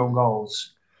 2 own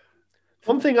goals.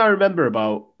 One thing I remember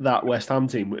about that West Ham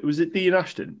team, was it Dean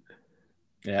Ashton?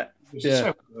 Yeah. It was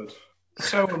so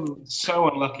good. So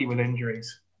unlucky with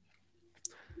injuries.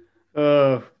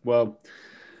 Well,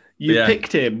 you've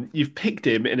picked him. You've picked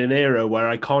him in an era where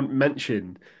I can't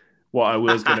mention what I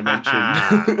was going to mention.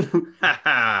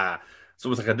 It's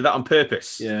almost like I did that on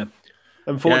purpose. Yeah.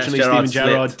 Unfortunately, Yes, Steven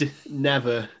Gerrard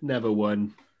Gerrard never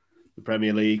won the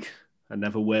Premier League and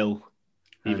never will.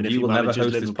 Even if you will never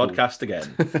host this podcast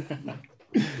again.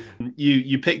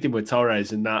 You picked him with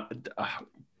Torres, and that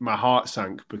my heart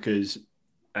sank because,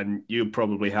 and you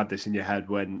probably had this in your head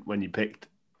when you picked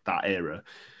that era,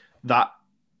 that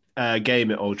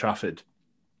game at Old Trafford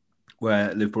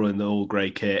where Liverpool in the all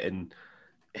grey kit and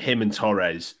him and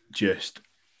Torres just,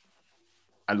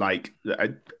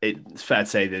 it's fair to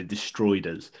say they destroyed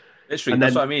us. Literally,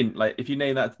 that's what I mean. Like, if you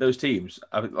name those teams,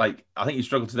 I think you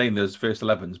struggle to name those first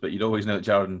 11s, but you'd always know that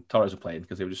Gerrard and Torres were playing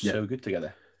because they were just so good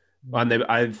together. And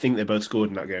I think they both scored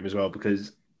in that game as well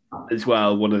because, as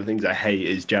well, one of the things I hate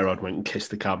is Gerrard went and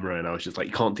kissed the camera, and I was just like,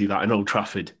 you can't do that in Old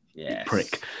Trafford, you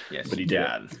prick. Yes, but he did.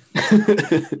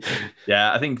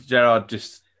 Yeah, I think Gerrard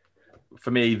just,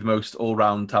 for me, the most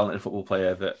all-round talented football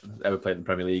player that ever played in the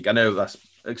Premier League. I know that's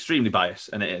extremely biased,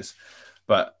 and it is,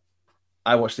 but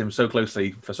I watched him so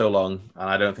closely for so long, and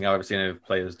I don't think I've ever seen any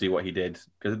players do what he did.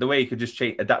 Because the way he could just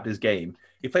adapt his game,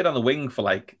 he played on the wing for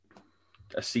like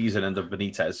a season under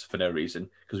Benitez for no reason,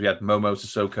 because we had Momo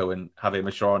Sissoko and Javier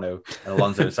Mascherano and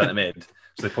Alonso in centre mid,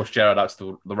 so they pushed Gerrard out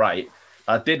to the right.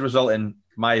 That did result in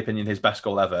my opinion, his best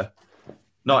goal ever.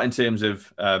 Not in terms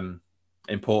of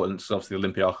importance, obviously the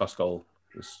Olympiacos goal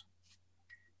was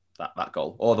that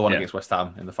goal, or the one against West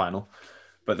Ham in the final.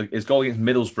 But his goal against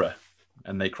Middlesbrough,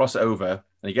 and they cross it over,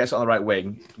 and he gets it on the right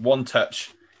wing, one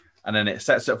touch, and then it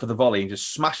sets up for the volley and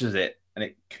just smashes it, and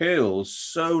it curls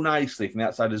so nicely from the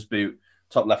outside of his boot,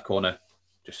 top left corner.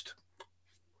 Just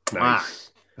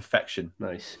nice. Perfection.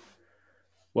 Nice.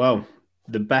 Well,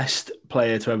 the best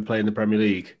player to ever play in the Premier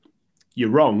League. You're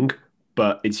wrong,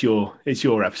 but it's your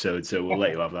episode, so we'll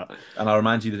let you have that. And I'll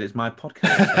remind you that it's my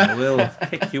podcast, and I will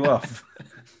kick you off.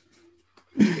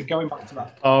 Going back to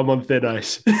that. Oh, I'm on thin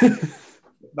ice.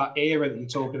 That era that you're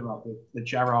talking about, the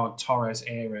Gerrard Torres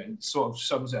era, it sort of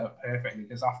sums it up perfectly,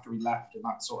 because after he left in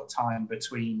that sort of time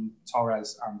between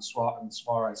Torres and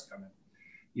Suarez coming,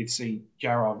 you'd see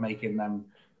Gerrard making them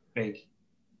big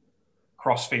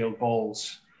crossfield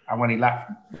balls. And when he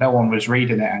left, no one was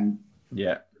reading it, and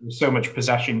there was so much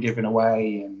possession given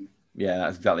away, and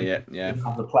that's exactly it. Yeah, didn't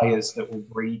have the players that would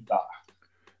read that.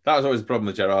 That was always the problem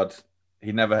with Gerrard.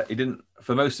 He didn't,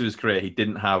 for most of his career, he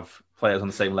didn't have players on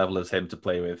the same level as him to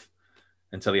play with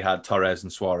until he had Torres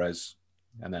and Suarez.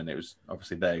 And then it was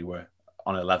obviously they were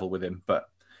on a level with him. But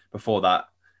before that,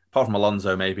 apart from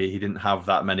Alonso, maybe he didn't have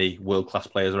that many world-class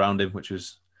players around him, which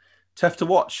was tough to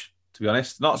watch, to be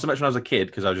honest. Not so much when I was a kid,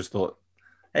 because I just thought,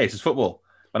 hey, it's just football.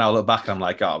 When I look back, I'm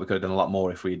like, we could have done a lot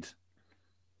more if we'd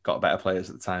got better players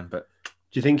at the time. But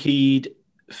do you think he'd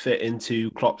fit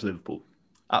into Klopp's Liverpool?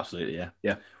 Absolutely, yeah.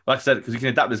 Yeah. Like I said, because he can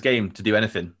adapt his game to do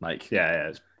anything. Like,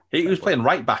 he was playing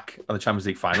right back on the Champions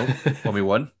League final when we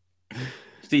won.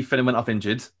 Steve Finnan went off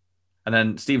injured, and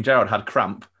then Steven Gerrard had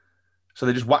cramp, so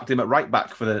they just whacked him at right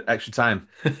back for the extra time.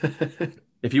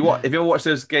 If you ever watch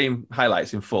those game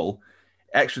highlights in full,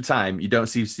 extra time, you don't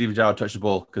see Steven Gerrard touch the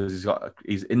ball because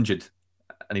he's injured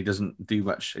and he doesn't do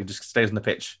much. He just stays on the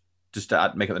pitch just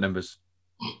to make up the numbers.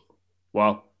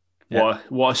 Wow. Yeah.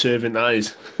 What a servant that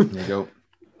is. There you go.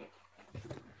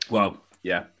 Well,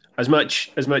 yeah. As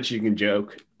much as you can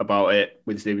joke about it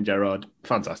with Steven Gerrard,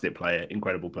 fantastic player,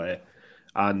 incredible player.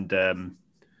 And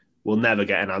we'll never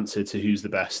get an answer to who's the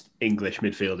best English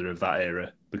midfielder of that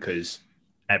era because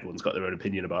everyone's got their own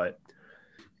opinion about it.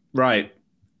 Right.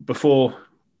 Before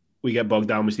we get bogged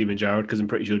down with Steven Gerrard, because I'm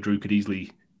pretty sure Drew could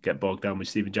easily get bogged down with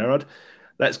Steven Gerrard,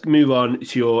 let's move on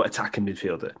to your attacking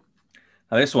midfielder.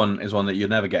 Now, this one is one that you'll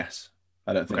never guess,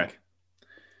 I don't think.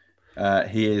 Okay.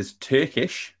 He is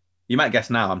Turkish. You might guess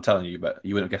now, I'm telling you, but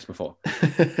you wouldn't have guessed before.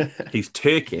 He's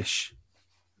Turkish,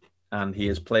 and he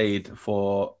has played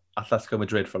for Atletico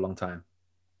Madrid for a long time.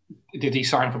 Did he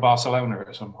sign for Barcelona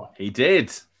at some point? He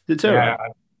did.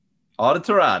 Arda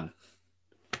Turan.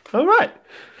 All right.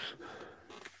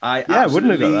 I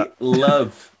absolutely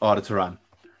love Arda Turan.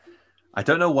 I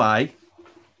don't know why,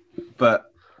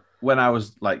 but when I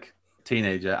was like a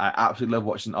teenager, I absolutely loved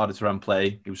watching Arda Turan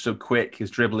play. He was so quick,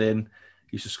 his dribbling,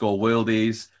 he used to score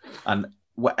worldies, and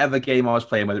whatever game I was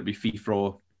playing, whether it be FIFA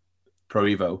or Pro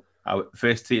Evo,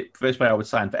 first player I would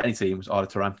sign for any team was Arda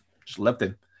Turan. Just loved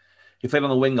him. He played on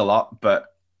the wing a lot,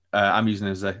 but I'm using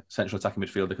him as a central attacking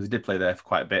midfielder because he did play there for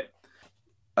quite a bit.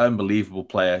 Unbelievable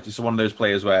player. Just one of those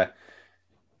players where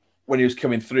when he was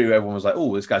coming through, everyone was like,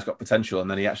 oh, this guy's got potential. And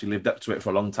then he actually lived up to it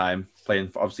for a long time,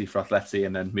 playing obviously for Atleti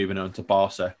and then moving on to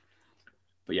Barca.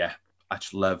 But yeah, I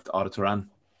just loved Arda Turan.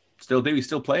 Still do. He's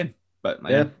still playing. But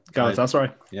man,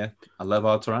 Galatasaray. I love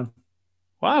Arda Turan.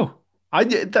 Wow.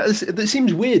 That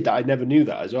seems weird that I never knew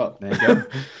that as well. There you go.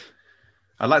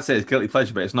 I'd like to say it's guilty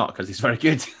pleasure, but it's not because he's very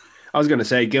good. I was going to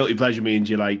say guilty pleasure means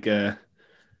you're like you're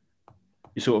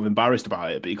sort of embarrassed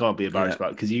about it, but you can't be embarrassed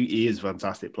about it because he is a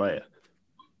fantastic player.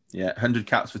 Yeah, 100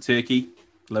 caps for Turkey.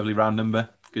 Lovely round number.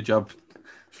 Good job.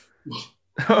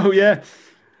 Oh yeah,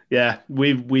 yeah.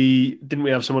 We didn't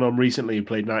we have someone on recently who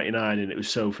played 99, and it was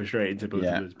so frustrating to both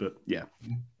of us. But yeah,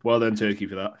 well done Turkey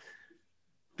for that.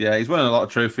 Yeah, he's won a lot of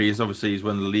trophies. Obviously, he's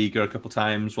won the Liga a couple of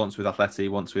times. Once with Atleti,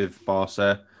 once with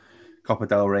Barca. Copa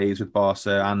del Rey's with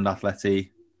Barca and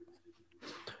Atleti.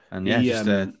 And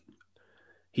yeah,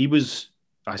 he was.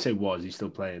 I say was. He's still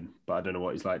playing, but I don't know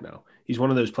what he's like now. He's one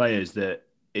of those players that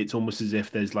it's almost as if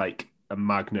there's like a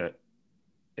magnet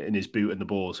in his boot and the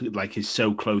balls. Like he's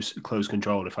so close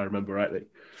control, if I remember rightly.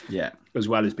 Yeah. As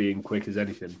well as being quick as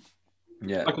anything.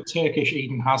 Yeah. Like a Turkish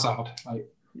Eden Hazard.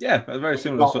 Yeah, a very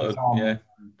similar sort of. Yeah.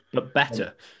 But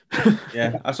better.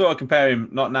 Yeah, I sort of compare him,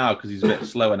 not now because he's a bit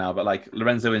slower now, but like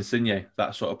Lorenzo Insigne,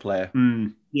 that sort of player.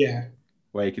 Yeah.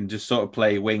 Where he can just sort of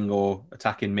play wing or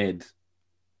attack in mid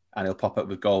and he'll pop up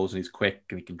with goals and he's quick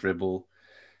and he can dribble.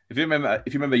 If you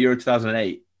remember Euro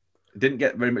 2008, it didn't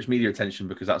get very much media attention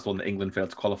because that's the one that England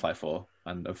failed to qualify for.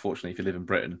 And unfortunately, if you live in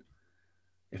Britain,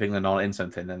 if England aren't in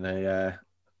something, then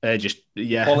they just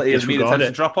quality of media tends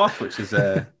to drop off, which is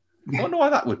I wonder why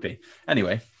that would be.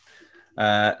 Anyway,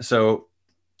 so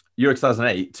Euro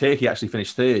 2008, Turkey actually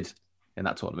finished third in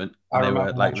that tournament. And they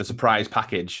were like the surprise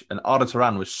package. And Arda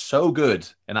Turan was so good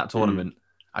in that tournament.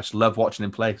 I just love watching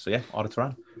him play. So yeah, Arda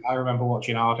Turan. I remember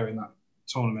watching Arda in that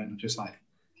tournament and just like,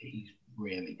 he's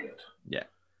really good. Yeah.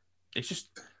 It's just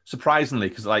surprisingly,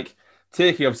 because like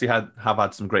Turkey obviously have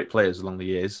had some great players along the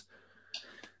years,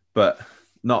 but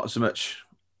not so much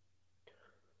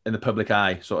in the public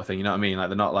eye sort of thing. You know what I mean? Like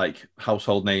they're not like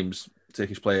household names,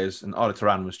 Turkish players. And Arda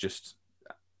Turan was just,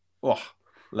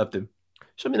 loved him.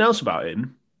 Something else about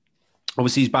him.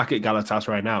 Obviously, he's back at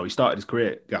Galatasaray now. He started his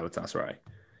career at Galatasaray.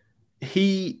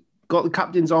 He got the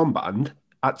captain's armband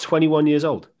at 21 years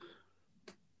old.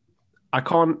 I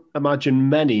can't imagine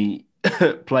many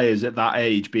players at that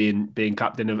age being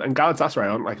captain of, and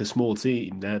Galatasaray aren't like a small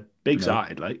team; they're big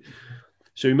side. Like,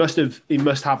 so he must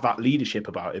have that leadership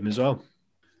about him as well.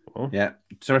 Oh. Yeah,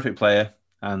 terrific player,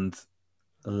 and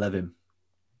I love him.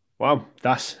 Wow,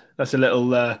 that's a little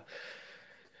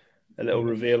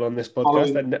reveal on this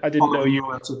podcast. I didn't know you.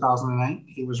 2008,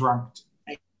 he was ranked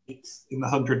 8th in the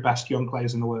 100 best young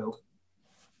players in the world.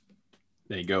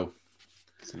 There you go.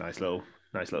 It's a nice little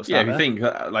start. Yeah, if you think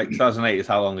like 2008 is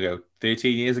how long ago?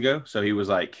 13 years ago. So he was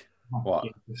like what?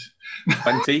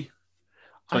 20,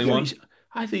 21.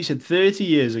 I thought you said 30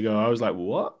 years ago. I was like,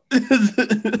 what?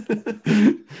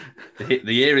 The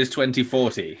year is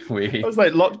 2040. I was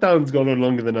like, lockdown's gone on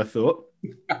longer than I thought.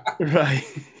 Right.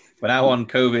 We're now on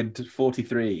COVID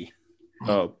 43.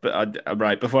 Oh, but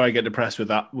right. Before I get depressed with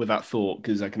that thought,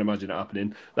 because I can imagine it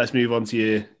happening, let's move on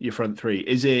to your front three.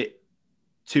 Is it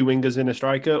 2 wingers and a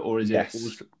striker, or is it?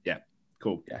 Yeah,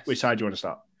 cool. Yes. Which side do you want to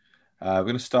start? We're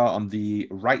going to start on the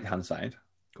right-hand side.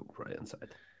 Cool, right-hand side.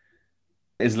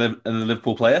 Is a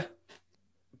Liverpool player,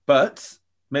 but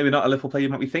maybe not a Liverpool player you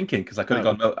might be thinking, because I could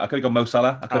have gone Mo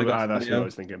Salah. I could have gone. That's what I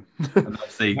was thinking.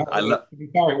 Obviously,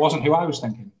 it wasn't who I was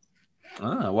thinking.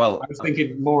 Well, I was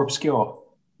thinking more obscure.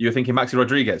 You were thinking Maxi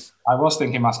Rodriguez? I was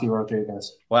thinking Maxi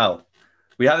Rodriguez. Well,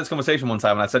 we had this conversation one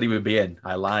time and I said he would be in.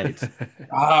 I lied.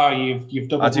 You've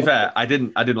doubled. To be fair, I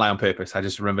didn't lie on purpose. I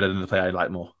just remembered another player I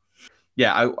liked more.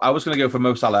 Yeah, I was going to go for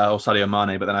Mo Salah or Sadio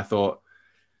Mane, but then I thought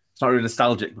it's not really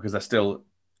nostalgic because they're still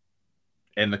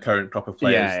in the current crop of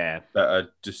players that are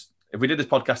just... If we did this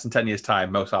podcast in 10 years'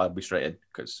 time, Mo Salah would be straight in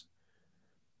because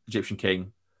Egyptian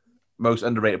king, most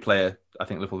underrated player I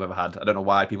think Liverpool have ever had. I don't know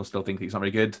why people still think he's not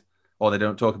very good, or they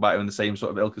don't talk about him in the same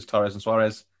sort of ilk as Torres and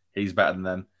Suarez. He's better than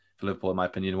them for Liverpool, in my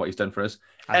opinion, what he's done for us.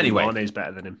 Anyway, Mane's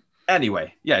better than him.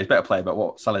 Anyway, yeah, he's a better player, but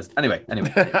what Salah's... Anyway.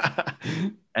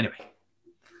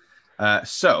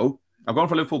 So I've gone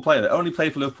for a Liverpool player that only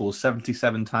played for Liverpool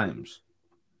 77 times.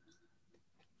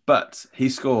 But he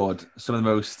scored some of the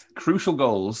most crucial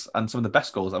goals and some of the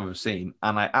best goals I've ever seen,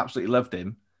 and I absolutely loved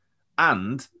him.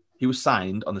 And he was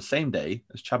signed on the same day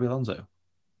as Xabi Alonso.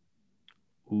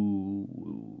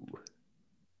 Ooh.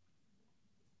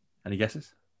 Any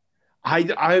guesses?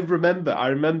 I remember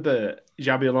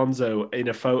Xabi Alonso in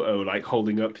a photo, like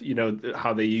holding up,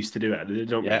 how they used to do it. They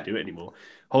don't really do it anymore.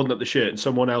 Holding up the shirt, and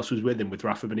someone else was with him with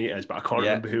Rafa Benitez, but I can't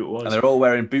remember who it was. And they're all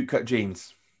wearing bootcut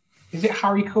jeans. Is it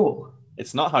Harry Kuehl?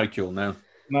 It's not Harry Kuehl, no.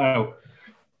 No.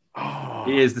 Oh.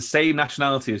 He is the same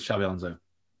nationality as Xabi Alonso.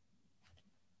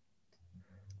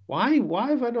 Why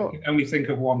have I not? I can only think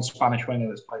of one Spanish winger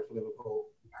that's played for Liverpool.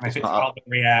 And if it's Albert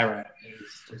Riera,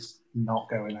 it's just not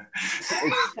going there.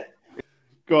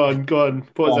 Go on.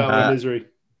 Put us out of misery.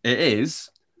 It is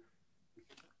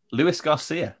Luis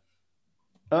Garcia.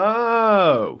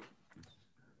 Oh.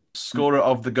 Scorer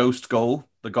of the ghost goal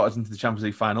that got us into the Champions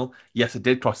League final. Yes, it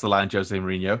did cross the line, Jose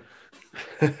Mourinho.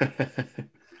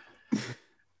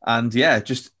 And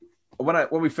just when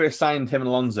we first signed him and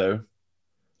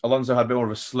Alonso had a bit more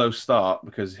of a slow start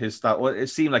because his style. Well, it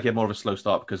seemed like he had more of a slow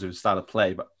start because of his style of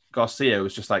play. But Garcia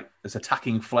was just like this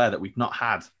attacking flair that we've not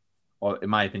had, or in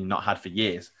my opinion, not had for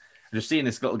years. And just seeing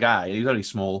this little guy, he's only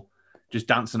small, just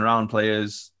dancing around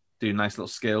players, doing nice little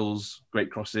skills, great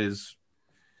crosses.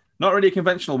 Not really a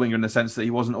conventional winger in the sense that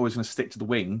he wasn't always going to stick to the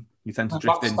wing. He tends to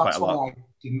drift in quite a lot. I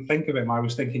didn't think of him. I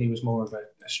was thinking he was more of a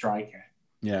striker.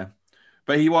 Yeah,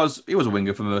 but he was a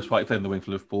winger for the most part. He played in the wing for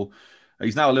Liverpool.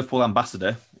 He's now a Liverpool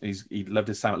ambassador. He loved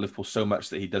his time at Liverpool so much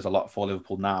that he does a lot for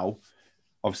Liverpool now.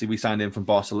 Obviously, we signed him from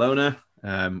Barcelona,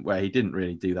 where he didn't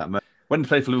really do that much. When he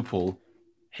played for Liverpool,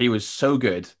 he was so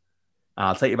good. And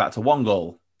I'll take you back to one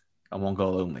goal and one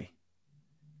goal only.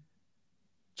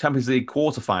 Champions League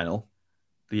quarter-final,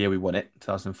 the year we won it,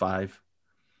 2005.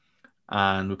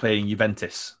 And we're playing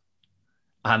Juventus.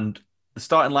 And the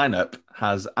starting lineup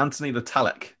has Anthony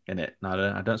Letalek in it.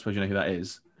 Now, I don't suppose you know who that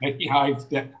is.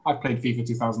 Yeah, I've played FIFA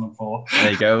 2004.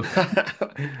 There you go.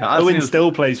 Owen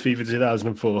still plays FIFA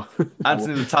 2004.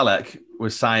 Anthony Letalek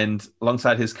was signed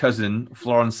alongside his cousin,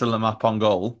 Florent Silema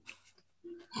Pongol.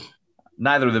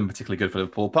 Neither of them particularly good for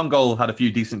Liverpool. Pongol had a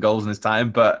few decent goals in his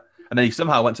time, and then he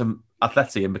somehow went to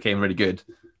Atleti and became really good.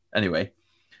 Anyway,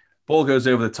 ball goes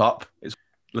over the top.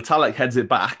 Letalek heads it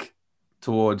back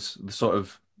towards the sort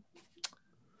of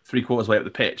 3/4 way up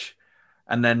the pitch.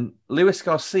 And then Luis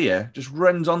Garcia just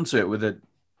runs onto it with a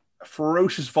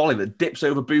ferocious volley that dips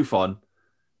over Buffon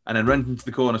and then runs into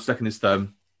the corner, stuck in his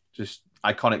thumb. Just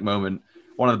iconic moment.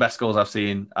 One of the best goals I've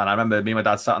seen. And I remember me and my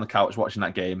dad sat on the couch watching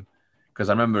that game because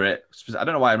I remember it. I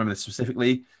don't know why I remember this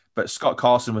specifically, but Scott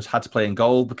Carson had to play in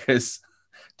goal because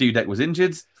Dudek was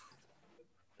injured.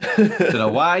 Don't know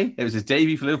why. It was his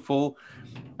debut for Liverpool.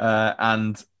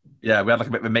 And yeah, we had like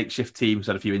a bit of a makeshift team because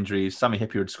had a few injuries. Sammy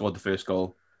Hippier had scored the first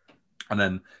goal. And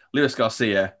then Luis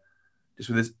Garcia, just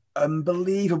with his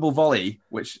unbelievable volley,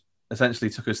 which essentially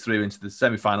took us through into the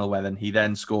semi-final, where then he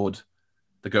scored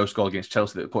the ghost goal against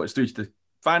Chelsea that put us through to the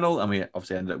final, and we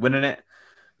obviously ended up winning it.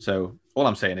 So all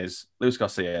I'm saying is Luis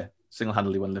Garcia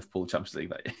single-handedly won Liverpool Champions League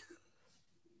that year.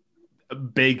 A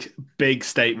big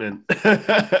statement.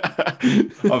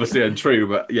 Obviously untrue,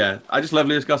 but yeah, I just love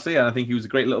Luis Garcia, and I think he was a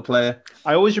great little player.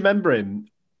 I always remember him,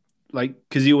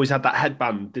 because he always had that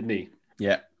headband, didn't he?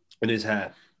 Yeah. In his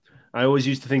hair. I always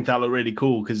used to think that looked really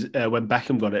cool because when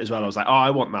Beckham got it as well, I was like, oh, I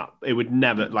want that. It would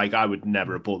never, I would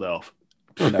never have pulled it off.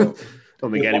 No.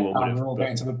 Don't think anyone would have. We're all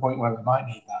getting to the point where we might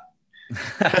need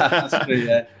that. That's true,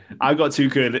 yeah. I got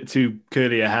too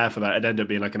curly a hair for that. It'd end up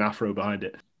being like an afro behind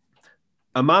it.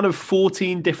 A man of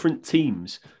 14 different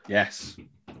teams. Yes.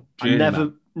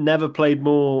 I never played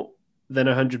more than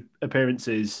 100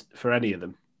 appearances for any of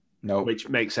them. No. Which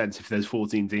makes sense if there's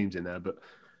 14 teams in there, but...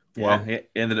 Yeah, wow. He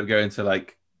ended up going to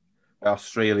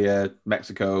Australia,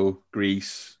 Mexico,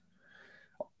 Greece,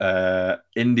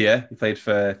 India. He played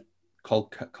for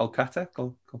Kolkata.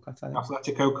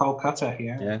 Atletico Kolkata,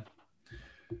 yeah. Yeah.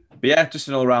 But yeah, just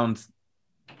an all-round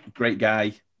great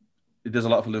guy. He does a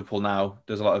lot for Liverpool now.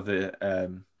 Does a lot of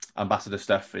the ambassador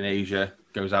stuff in Asia.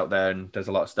 Goes out there and does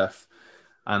a lot of stuff.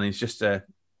 And he's just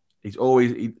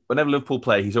whenever Liverpool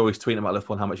play, he's always tweeting about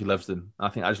Liverpool and how much he loves them. And I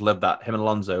think I just love that. Him and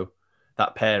Alonso,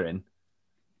 that pairing.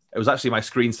 It was actually my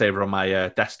screensaver on my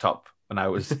desktop when I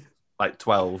was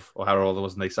 12 or however old I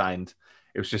was when they signed.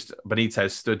 It was just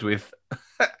Benitez stood with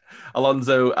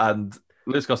Alonso and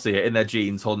Luis Garcia in their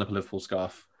jeans holding up a Liverpool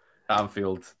scarf at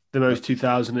Anfield. The most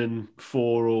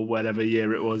 2004 or whatever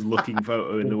year it was looking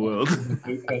photo in the world.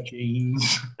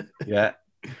 Jeans. Yeah.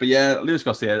 But yeah, Luis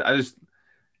Garcia,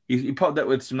 he popped up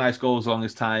with some nice goals along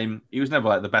his time. He was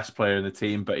never the best player in the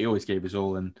team, but he always gave his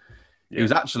all. And he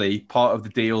was actually part of the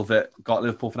deal that got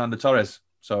Liverpool Fernando Torres.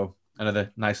 So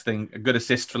another nice thing, a good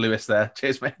assist for Luis there.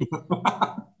 Cheers, mate.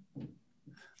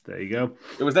 There you go.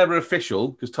 It was never official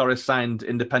because Torres signed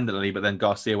independently, but then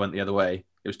Garcia went the other way.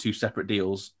 It was two separate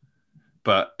deals,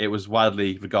 but it was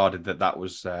widely regarded that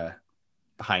was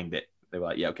behind it. They were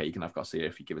like, yeah, okay, you can have Garcia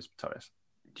if you give us Torres.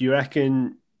 Do you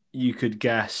reckon you could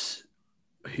guess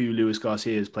who Luis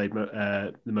Garcia has played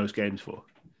the most games for?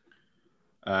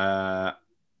 Well,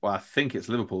 I think it's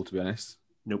Liverpool, to be honest.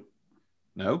 Nope.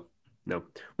 No? No.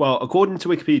 Well, according to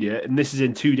Wikipedia, and this is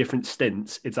in 2 different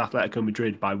stints, it's Atletico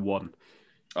Madrid by 1.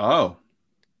 Oh.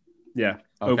 Yeah.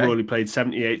 Okay. Overall, he played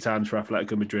 78 times for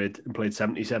Atletico Madrid and played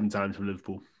 77 times for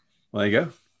Liverpool. Well, there you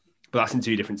go. But that's in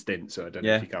 2 different stints, so I don't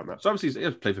know if you count that. So obviously,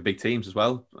 he's played for big teams as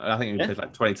well. I think he played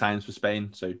like 20 times for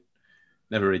Spain, so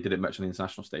never really did it much on the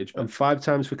international stage. But... And 5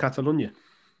 times for Catalonia.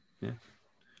 Yeah.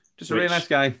 Just a really nice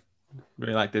guy.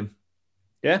 Really liked him.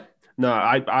 Yeah. No,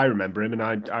 I remember him, and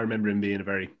I remember him being a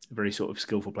very sort of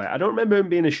skillful player. I don't remember him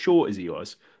being as short as he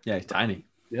was. Yeah, he's tiny.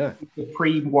 Yeah. The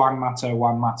pre-Juan Mata.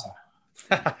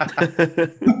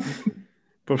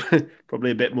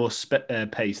 Probably a bit more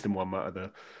pace than Juan Mata, though.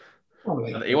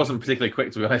 Probably. He wasn't particularly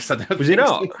quick, to be honest. Was he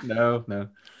not? No.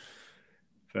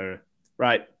 Fair.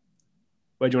 Right.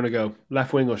 Where do you want to go?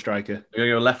 Left wing or striker? We're going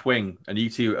to go left wing, and you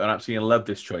two are absolutely going to love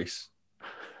this choice.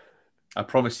 I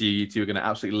promise you two are going to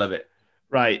absolutely love it.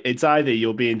 Right. It's either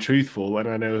you're being truthful and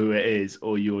I know who it is,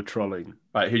 or you're trolling.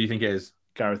 Right, who do you think it is?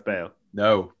 Gareth Bale.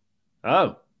 No.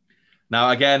 Oh. Now,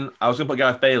 again, I was going to put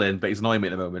Gareth Bale in, but he's annoying me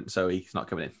at the moment, so he's not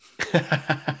coming in.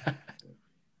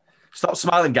 Stop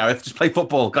smiling, Gareth. Just play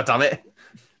football. God damn it.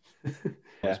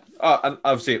 Yeah. Oh, and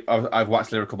obviously, I've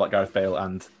waxed lyrical about Gareth Bale,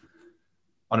 and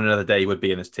on another day, he would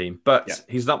be in this team. But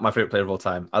he's not my favourite player of all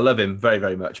time. I love him very,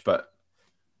 very much, but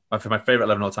for my favourite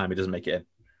 11 of all time, he doesn't make it in.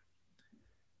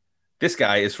 This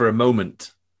guy is for a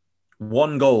moment.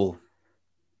 1 goal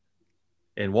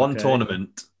in one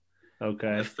tournament.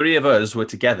 Okay. The 3 of us were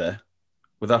together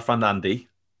with our friend Andy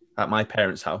at my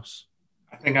parents' house.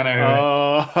 I think I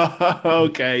know. Oh,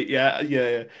 okay.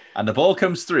 Yeah. And the ball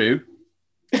comes through.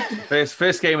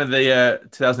 First game of the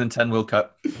 2010 World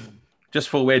Cup. Just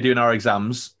before we're doing our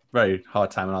exams. Very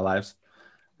hard time in our lives.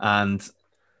 And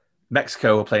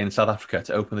Mexico were playing South Africa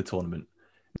to open the tournament.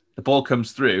 The ball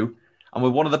comes through. And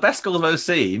with one of the best goals I've ever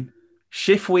seen,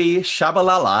 Shifwi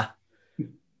Shabalala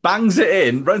bangs it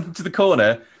in, runs into the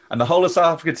corner, and the whole of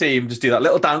South Africa team just do that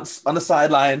little dance on the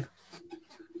sideline.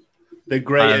 The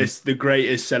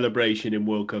greatest celebration in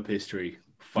World Cup history.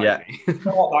 Finally. Yeah. You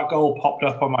know what? That goal popped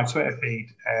up on my Twitter feed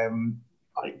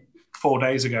like 4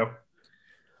 days ago.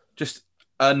 Just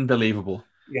unbelievable.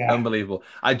 Yeah. Unbelievable.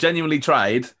 I genuinely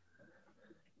tried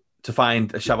to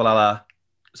find a Shabalala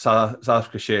South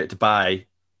Africa shirt to buy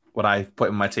when I put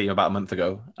in my team about a month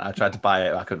ago. I tried to buy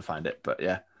it, I couldn't find it, but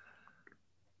yeah.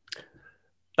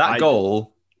 That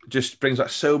goal just brings back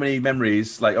so many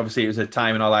memories. Like, obviously, it was a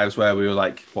time in our lives where we were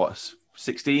like,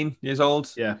 16 years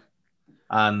old? Yeah.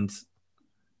 And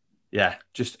yeah,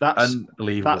 that's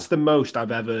unbelievable. That's the most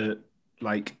I've ever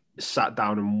like sat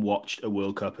down and watched a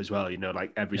World Cup as well. You know,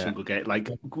 like every single game. Like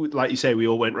you say, we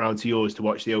all went round to yours to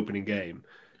watch the opening game.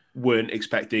 Weren't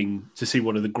expecting to see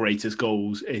one of the greatest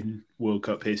goals in World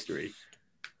Cup history.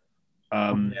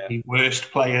 The worst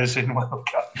players in World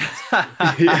Cup.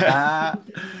 Yeah.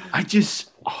 It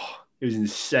was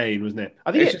insane, wasn't it?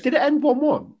 I think did it end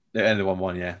 1-1? It ended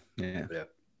 1-1, yeah.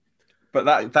 But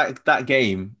that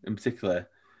game in particular,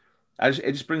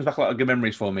 it just brings back a lot of good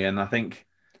memories for me, and I think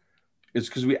it's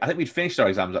because I think we'd finished our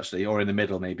exams actually, or in the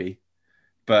middle maybe.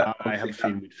 But I have a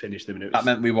feeling we'd finished them, and that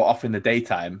meant we were off in the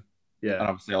daytime. Yeah, and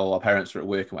obviously all our parents were at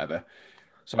work and whatever.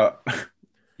 So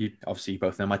you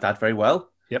both know my dad very well.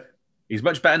 Yep, he's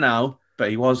much better now, but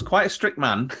he was quite a strict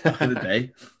man back in the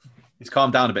day. He's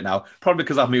calmed down a bit now, probably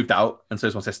because I've moved out, and so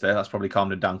is my sister. That's probably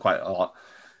calmed him down quite a lot.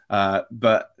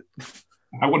 But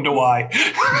I wonder why.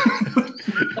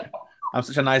 I'm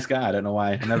such a nice guy. I don't know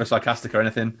why. I'm never sarcastic or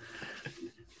anything.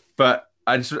 But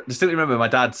I just distinctly remember my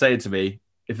dad saying to me,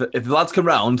 if the lads come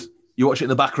round, you watch it in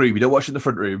the back room. You don't watch it in the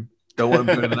front room. Don't want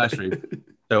them to go in the nice room.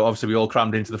 So obviously we all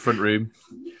crammed into the front room.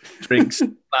 Drinks,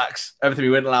 snacks, everything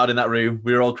we weren't allowed in that room.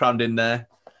 We were all crammed in there.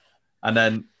 And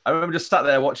then I remember just sat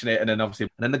there watching it, and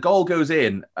then the goal goes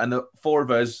in, and the 4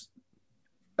 of us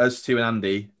 2 and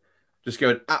Andy, just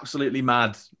going absolutely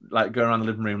mad, like going around the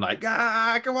living room, like,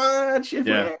 come on, Shifwi.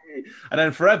 Yeah. And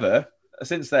then forever,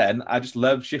 since then, I just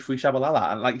loved Shifwi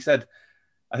Shabalala. And like you said,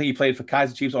 I think he played for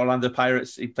Kaizer Chiefs, Orlando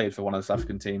Pirates. He played for one of the South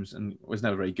African teams and was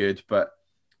never very good. But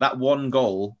that one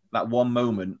goal, that one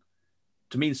moment,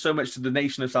 to mean so much to the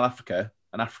nation of South Africa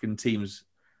and African teams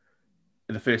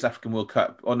in the first African World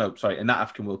Cup. In that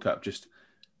African World Cup, just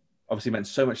obviously meant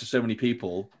so much to so many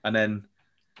people. And then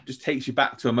just takes you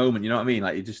back to a moment, you know what I mean?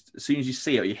 Like, you just, as soon as you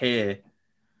see it, you hear,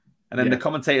 and then the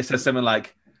commentator says something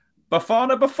like,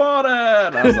 Bafana.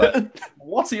 And I was like,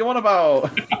 what are you on about?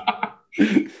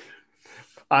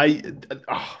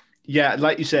 Yeah,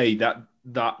 like you say,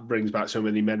 that brings back so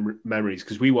many memories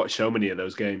because we watched so many of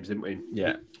those games, didn't we?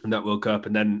 Yeah. And that World Cup,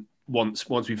 and then once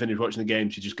we finished watching the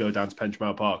games, you just go down to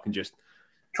Penchmile Park and just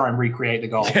try and recreate the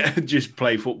goal. Yeah, just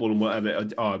play football and whatever.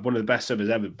 Oh, one of the best summers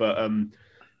ever. But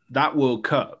that World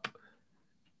Cup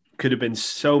could have been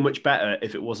so much better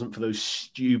if it wasn't for those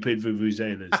stupid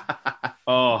vuvuzelas.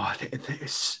 Oh,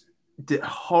 it's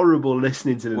horrible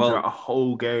listening to them throughout a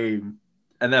whole game.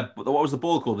 And then, what was the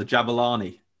ball called? The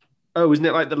Jabalani. Oh, wasn't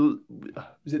it like the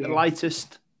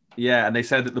lightest? Yeah, and they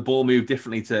said that the ball moved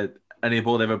differently to any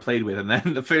ball they ever played with. And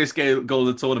then the first goal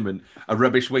of the tournament, a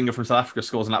rubbish winger from South Africa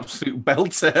scores an absolute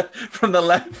belter from the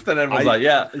left. And everyone's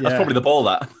that's probably the ball,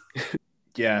 that.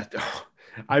 Yeah.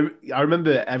 I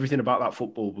remember everything about that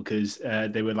football because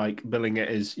they were like billing it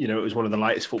as, it was one of the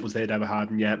lightest footballs they'd ever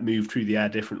had and yet moved through the air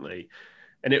differently.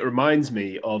 And it reminds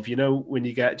me of, when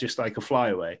you get just like a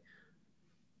flyaway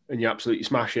and you absolutely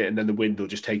smash it and then the wind will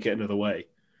just take it another way.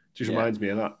 Just reminds me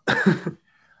of that.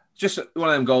 Just one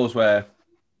of them goals where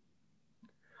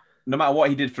no matter what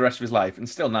he did for the rest of his life, and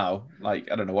still now, like,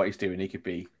 I don't know what he's doing. He could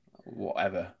be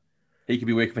whatever. He could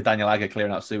be working for Daniel Agger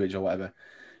clearing out sewage or whatever.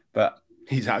 But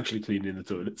he's actually cleaning the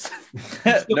toilets.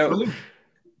 No,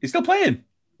 he's still playing.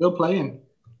 Still playing.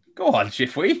 Go on,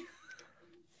 Shifwy.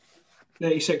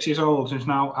 36 years old, is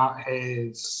now at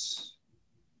his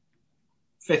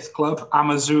 5th club,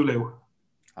 Amazulu.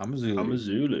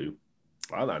 Amazulu.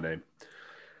 I like that name.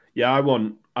 Yeah, I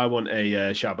want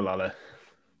a Shabalala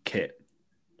kit,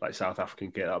 like South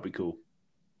African kit. That'd be cool.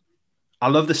 I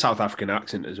love the South African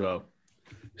accent as well.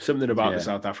 Something about the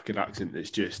South African accent that's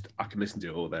just, I can listen to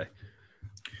it all day.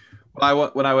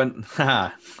 Well, when I went,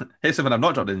 here's something I've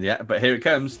not dropped in yet, but here it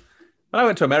comes. When I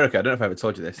went to America, I don't know if I ever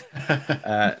told you this.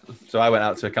 So I went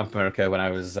out to Camp America when I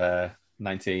was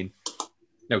 20.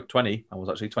 I was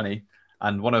actually 20.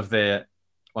 And one of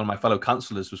my fellow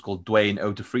councillors was called Dwayne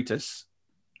O'Defritas,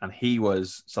 and he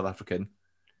was South African.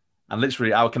 And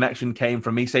literally, our connection came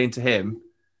from me saying to him,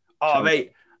 "Oh,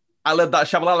 mate, I love that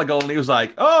Shabalala goal." And he was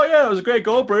like, "Oh, yeah, it was a great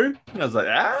goal, bro." And I was like,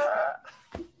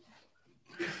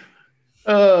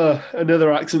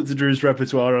 another accent to Drew's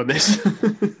repertoire on this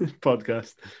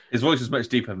podcast. His voice is much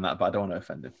deeper than that, but I don't want to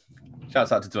offend him.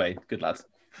 Shouts out to Dwayne. Good lad.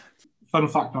 Fun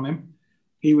fact on him.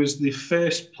 He was the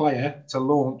first player to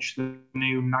launch the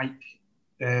new Nike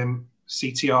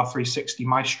CTR 360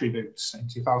 Maestri boots in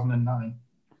 2009.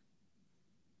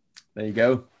 There you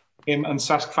go. Him and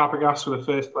Cesc Fabregas were the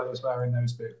first players wearing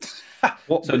those boots.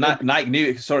 So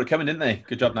Nike saw it coming, didn't they?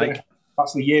 Good job, Nike. Yeah.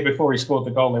 That's the year before he scored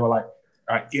the goal. They were like,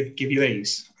 "All right, give you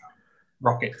these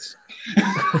rockets."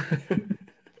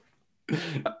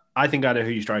 I think I know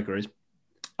who your striker is.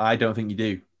 I don't think you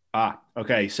do.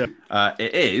 Okay. So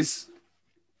it is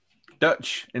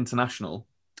Dutch international.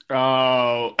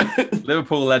 Oh,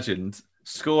 Liverpool legend,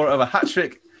 scorer of a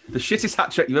hat-trick, the shittest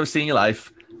hat-trick you've ever seen in your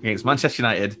life against Manchester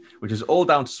United, which is all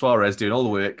down to Suarez doing all the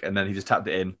work, and then he just tapped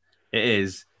it in. It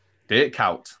is Dirk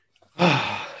Kuyt.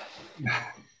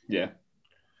 Yeah.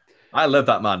 I love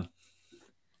that man.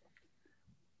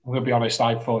 I'm going to be honest,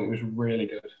 I thought it was really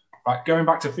good. Right, going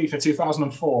back to FIFA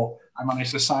 2004, I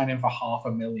managed to sign him for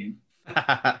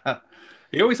 $500,000.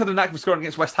 He always had a knack for scoring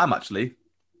against West Ham, actually.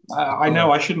 I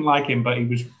know I shouldn't like him, but he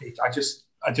was. I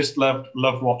just loved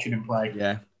watching him play.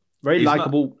 Yeah, very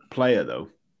likable player though.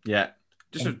 Yeah,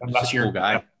 just a cool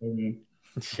guy.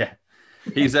 Yeah,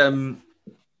 he's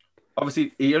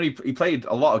obviously he played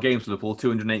a lot of games for Liverpool,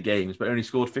 208 games, but only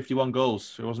scored 51 goals.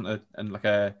 So he wasn't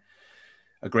a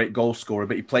great goal scorer,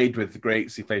 but he played with the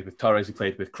greats. He played with Torres. He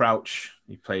played with Crouch.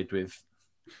 He played with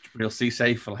Jibril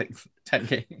Cisse for like 10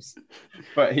 games.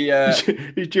 But he is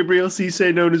Jibril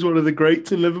Cisse known as one of the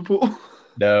greats in Liverpool?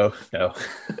 No.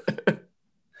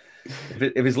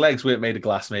 if his legs weren't made of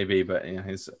glass, maybe. But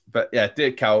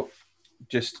Dirk Kuyt,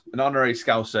 just an honorary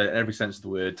Scouser in every sense of the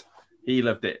word. He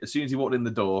loved it. As soon as he walked in the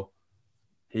door,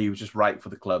 he was just right for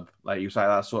the club. Like he was like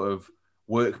that sort of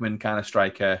workman kind of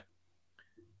striker.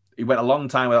 He went a long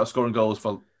time without scoring goals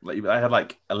for. I had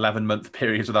like 11-month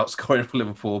periods without scoring for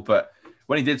Liverpool, but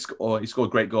when he did score, he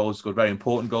scored great goals. Scored very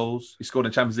important goals. He scored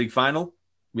in the Champions League final.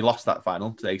 We lost that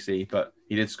final to AC, but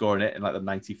he did score in it in like the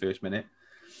 91st minute.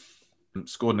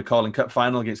 Scored in the Carling Cup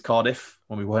final against Cardiff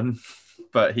when we won.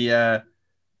 But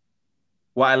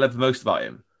what I loved the most about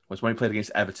him was when he played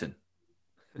against Everton.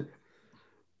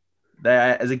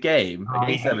 There, as a game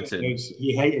against Everton,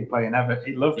 he hated playing Everton.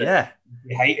 He loved it. Yeah,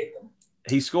 he hated them.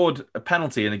 He scored a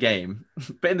penalty in the game,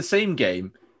 but in the same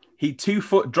game, he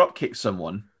 2-foot drop kicked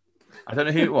someone. I don't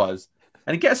know who it was,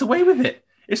 and he gets away with it.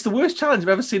 It's the worst challenge I've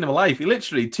ever seen in my life. He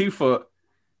literally 2-foot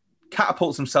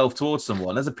catapults himself towards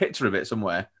someone. There's a picture of it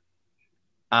somewhere.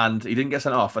 and he didn't get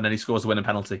sent off, and then he scores the winning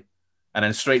penalty, and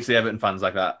then straight to the Everton fans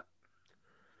like that.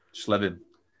 Just love him.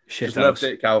 Just love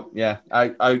Dirk Kuyt. Yeah,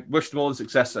 I wished him all the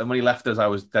success, and when he left us, I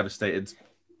was devastated.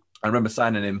 I remember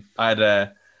signing him. I had I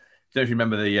don't know if you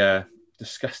remember the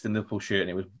disgusting Liverpool shirt, and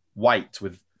it was white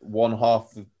with one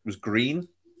half was green.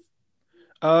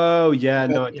 Oh yeah,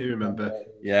 no, I do remember.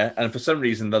 Yeah, and for some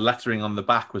reason the lettering on the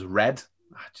back was red.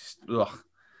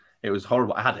 It was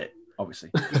horrible. I had it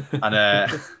obviously, and yeah,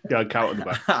 Kuyt on the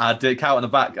back. I had Dirk Kuyt on the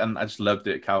back, and I just loved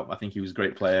Dirk Kuyt. I think he was a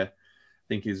great player. I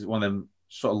think he's one of them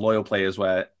sort of loyal players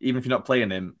where even if you're not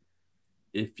playing him,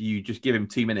 if you just give him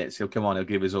 2 minutes, he'll come on, he'll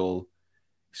give his all.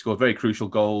 He scored very crucial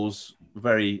goals,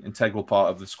 very integral part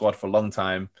of the squad for a long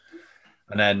time.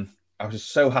 And then I was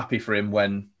just so happy for him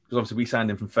because obviously we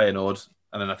signed him from Feyenoord,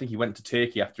 and then I think he went to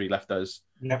Turkey after he left us.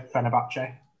 Left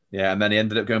Fenerbahce. Yeah, and then he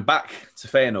ended up going back to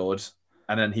Feyenoord,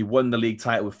 and then he won the league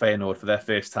title with Feyenoord for their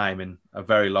first time in a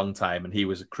very long time, and he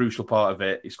was a crucial part of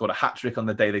it. He scored a hat-trick on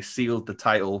the day they sealed the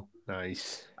title.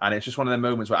 Nice. And it's just one of the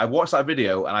moments where I watched that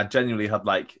video and I genuinely had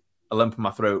like a lump in my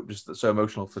throat, just so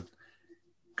emotional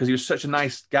because he was such a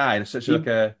nice guy and such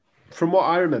a. From what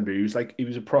I remember, he was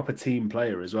a proper team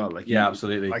player as well.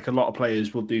 Absolutely. Like a lot of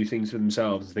players will do things for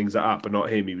themselves and things like that, but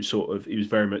not him. He was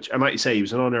very much, and like you say, he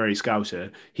was an honorary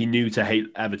Scouser. He knew to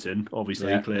hate Everton,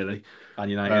 obviously, clearly,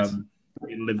 and United. I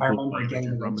remember a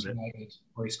game against United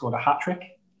where he scored a hat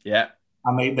trick. Yeah,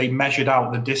 and they measured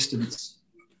out the distance.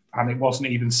 And it wasn't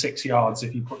even 6 yards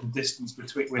if you put the distance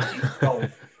between with each goal.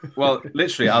 Well,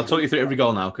 literally, I'll talk you through every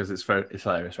goal now because it's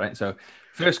hilarious, right? So,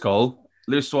 first goal,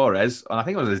 Luis Suarez, and I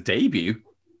think it was his debut,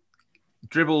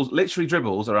 literally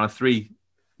dribbles around 3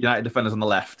 United defenders on the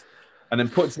left, and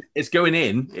then it's going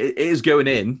in. It is going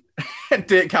in.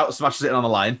 Dirk Kuyt smashes it on the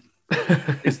line.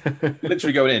 It's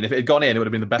literally going in. If it had gone in, it would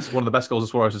have been one of the best goals of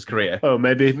Suarez's career. Oh,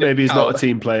 maybe he's not a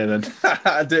team player then.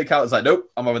 Dirk Kuyt was like,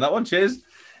 nope, I'm having that one. Cheers.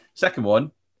 Second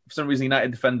one. For some reason,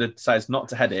 United defender decides not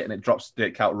to head it, and it drops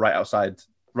Dirk Kuyt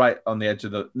right on the edge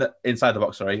of inside the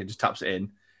box. Sorry, and just taps it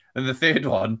in. And the third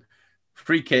one,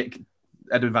 free kick,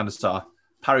 Edwin van der Sar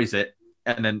parries it,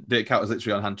 and then Dirk Kuyt was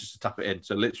literally on hand just to tap it in.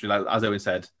 So literally, like, as Owen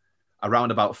said,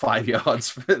 around about 5 yards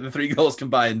for the 3 goals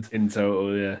combined in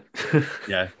total. Yeah,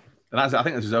 yeah. And I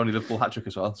think this was only Liverpool hat trick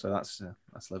as well. So that's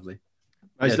lovely.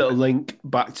 Nice little link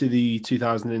back to the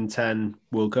 2010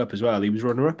 World Cup as well. He was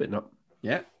runner up, not.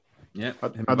 Yeah. Yeah, I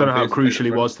don't know how crucial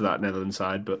he was to that Netherlands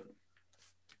side, but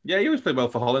yeah, he always played well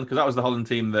for Holland because that was the Holland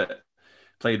team that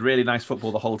played really nice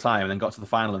football the whole time and then got to the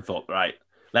final and thought, right,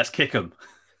 let's kick them.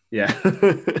 Yeah,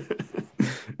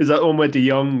 is that one where De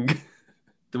Jong?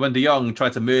 When De Jong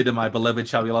tried to murder my beloved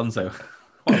Xabi Alonso,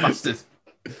 what a bastard!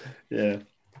 Yeah,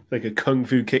 like a kung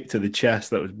fu kick to the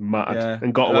chest that was mad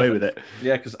and got away with it.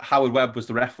 Yeah, because Howard Webb was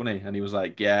the ref, wasn't he? And he was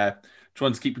like, yeah.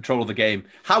 Trying to keep control of the game.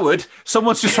 Howard,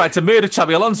 someone's just tried to murder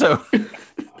Xabi Alonso.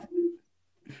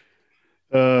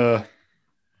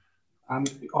 And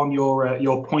on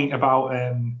your point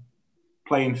about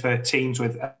playing for teams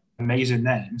with amazing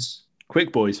names,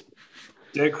 Quick Boys.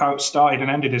 Dirk Kuyt started and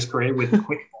ended his career with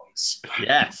Quick Boys.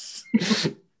 Yes.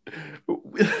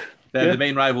 They're the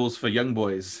main rivals for Young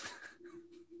Boys.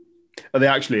 Are they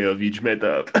actually? Or have you just made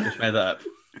that up? Just made that up.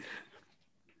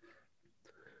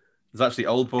 There's actually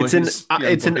Old Boys. It's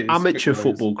an amateur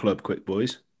football club, Quick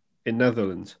Boys, in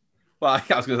Netherlands. Well, I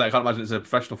was going to say, I can't imagine it's a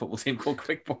professional football team called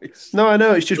Quick Boys. No, I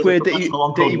know. It's just weird that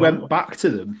he went back to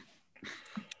them.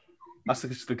 That's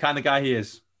the kind of guy he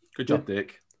is. Good job,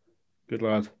 Dick. Good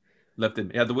lad. Loved him.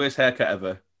 He had the worst haircut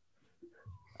ever.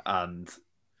 And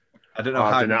I don't know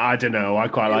I don't know. I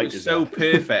quite liked it. It was so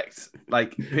perfect.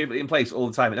 Like, perfectly in place all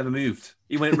the time. It never moved.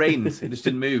 Even when it rained, it just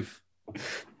didn't move.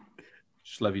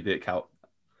 Just love you, Dirk Kuyt.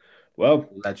 Well,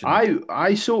 legend.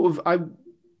 I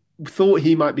thought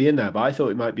he might be in there, but I thought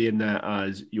he might be in there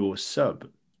as your sub,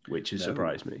 which has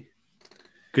surprised me.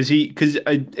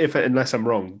 Unless I'm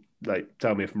wrong, like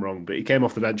tell me if I'm wrong, but he came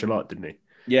off the bench a lot, didn't he?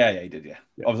 Yeah, he did. Yeah.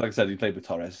 Obviously, like I said, he played with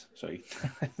Torres, so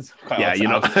you're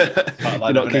not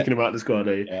kicking him out of the squad,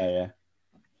 are you? Yeah.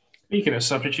 Speaking of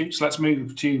substitutes, let's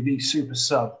move to the super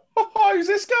sub. Oh, who's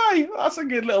this guy? That's a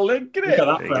good little link, isn't it?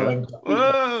 Look at that link.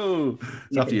 Whoa!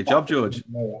 It's after your job, George.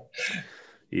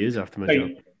 He is after my job.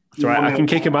 It's all right. I can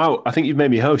kick him out. I think you've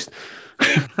made me host.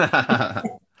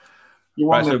 You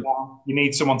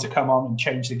need someone to come on and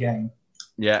change the game.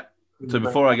 Yeah. So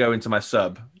before I go into my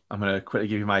sub, I'm going to quickly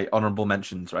give you my honourable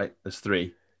mentions, right? There's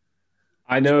 3.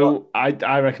 I know. I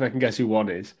reckon I can guess who one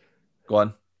is. Go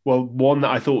on. Well, one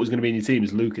that I thought was going to be in your team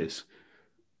is Lucas.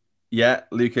 Yeah,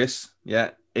 Lucas. Yeah.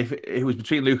 If it was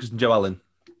between Lucas and Joe Allen.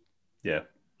 Yeah.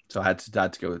 So I had to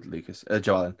go with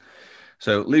Joe Allen.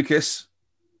 So Lucas,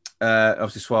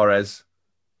 obviously Suarez,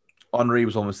 Henry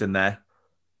was almost in there.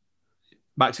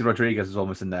 Maxi Rodriguez was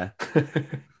almost in there. All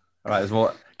right, there's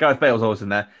more. Gareth Bale was always in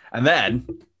there. And then,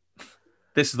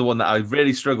 this is the one that I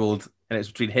really struggled, and it's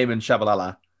between him and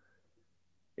Shabalala.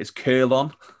 It's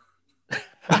Curlon.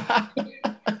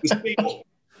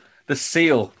 The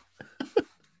seal.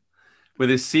 With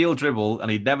his seal dribble,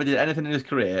 and he never did anything in his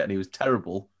career, and he was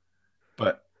terrible.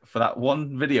 But for that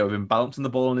one video of him bouncing the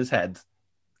ball on his head,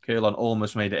 Curlon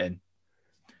almost made it in.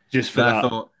 Just for then that. I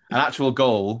thought, an actual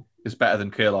goal is better than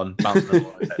Curlon bouncing the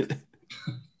ball on his head.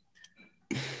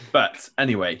 But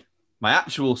anyway, my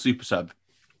actual super sub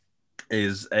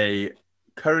is a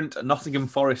current Nottingham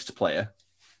Forest player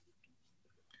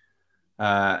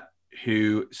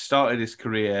who started his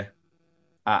career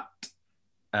at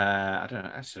I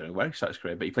don't know where he started his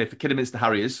career, but he played for Kidderminster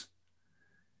Harriers,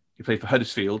 he played for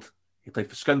Huddersfield, he played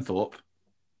for Scunthorpe,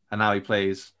 and now he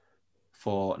plays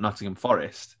for Nottingham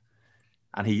Forest.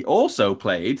 And he also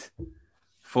played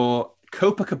for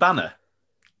Copacabana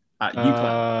at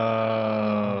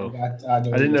UCLan. I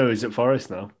didn't know he was at Forest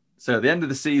now. So at the end of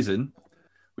the season,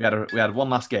 we had one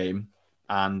last game,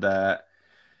 and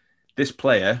this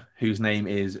player, whose name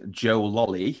is Joe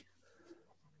Lolly,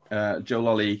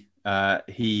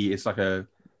 he is like a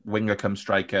winger come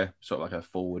striker, sort of like a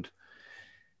forward.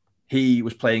 He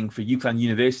was playing for UCLan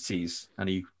Universities, and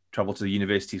he travelled to the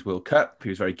Universities World Cup. He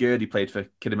was very good. He played for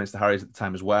Kidderminster Harriers at the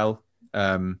time as well.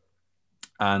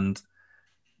 And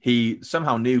he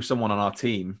somehow knew someone on our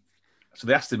team. So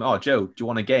they asked him, "Oh, Joe, do you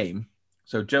want a game?"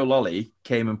 So Joe Lolly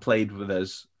came and played with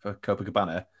us for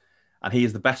Copacabana, and he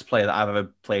is the best player that I've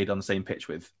ever played on the same pitch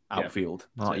with, outfield.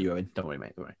 Yeah. Not you, Owen. Don't worry,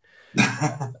 mate. Don't worry.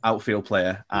 Outfield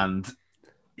player. And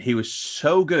he was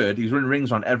so good. He was running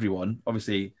rings around everyone.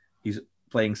 Obviously, he's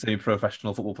playing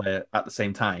semi-professional football player at the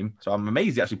same time. So I'm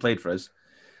amazed he actually played for us.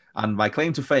 And my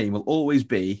claim to fame will always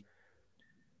be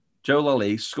Joe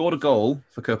Lolly scored a goal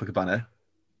for Copacabana,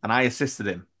 and I assisted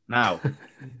him. Now,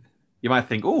 you might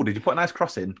think, oh, did you put a nice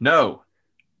cross in? No.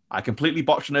 I completely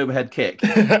botched an overhead kick. He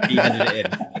headed it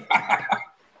in.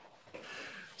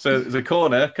 So the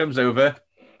corner comes over.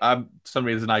 For some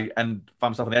reason, I find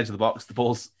myself on the edge of the box. The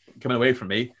ball's coming away from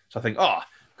me. So I think, I'm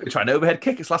going to try an overhead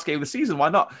kick. It's last game of the season. Why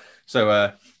not? So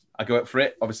I go up for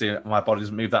it. Obviously, my body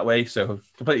doesn't move that way. So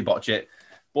completely botch it.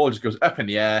 Ball just goes up in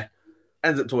the air,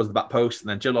 ends up towards the back post, and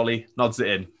then Joe Lolly nods it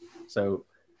in. So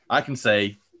I can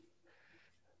say,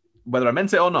 whether I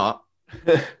meant it or not,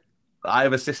 I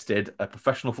have assisted a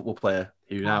professional football player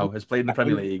who now has played in the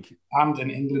Premier League. And an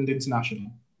England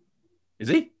international. Is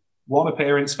he? One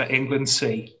appearance for England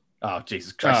C. Oh,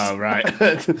 Jesus Christ. Oh, right.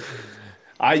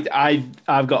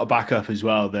 I've got a backup as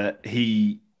well that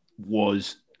he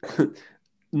was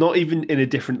not even in a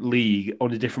different league,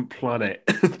 on a different planet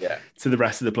to the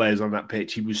rest of the players on that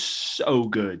pitch. He was so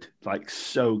good, like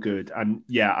so good. And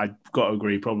yeah, I've got to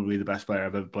agree, probably the best player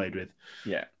I've ever played with.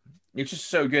 Yeah. He was just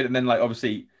so good. And then, like,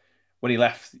 obviously, when he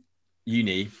left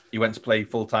uni, he went to play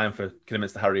full-time for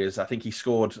Kidderminster Harriers. I think he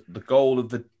scored the goal of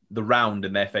the round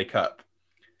in the FA Cup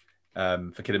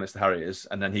for Kidderminster Harriers.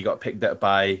 And then he got picked up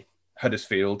by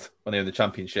Huddersfield when they were in the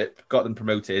Championship, got them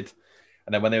promoted.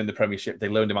 And then when they were in the Premiership, they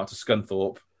loaned him out to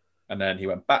Scunthorpe. And then he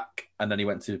went back, and then he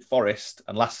went to Forest.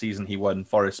 And last season, he won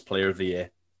Forest Player of the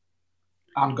Year.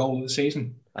 And goal of the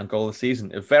season.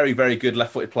 A very, very good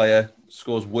left-footed player,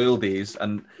 scores worldies.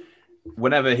 And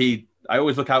whenever I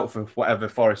always look out for whatever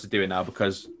Forest are doing now,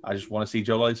 because I just want to see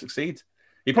Joe Lolly succeed.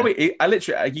 You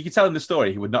could tell him the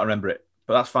story, he would not remember it,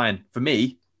 but that's fine. For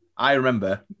me, I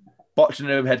remember botching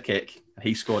an overhead kick, and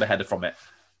he scored a header from it.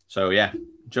 So yeah,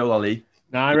 Joe Lolly.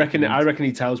 No, I reckon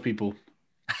he tells people.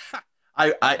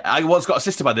 I once got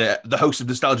assisted by the host of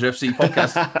Nostalgia FC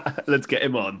podcast. Let's get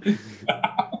him on.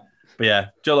 But yeah,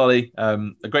 Joe Lolly, a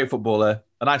great footballer,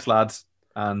 a nice lad,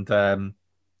 and I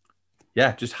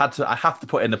have to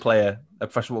put in a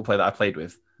professional football player that I played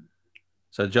with.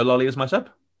 So Joe Lolly is my sub.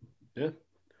 Yeah.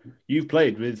 You've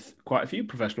played with quite a few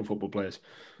professional football players.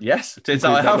 Yes, it turns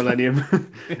out I have.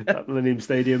 That Millennium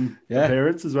Stadium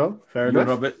appearance as well. Fair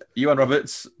enough. Ewan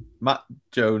Roberts, Matt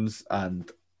Jones,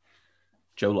 and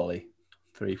Joe Lolly.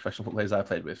 3 professional football players I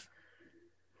played with.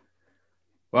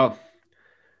 Well,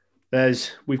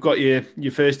 we've got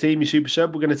your first team, your super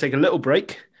sub. We're going to take a little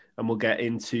break, and we'll get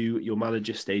into your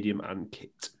manager, stadium, and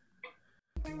kit.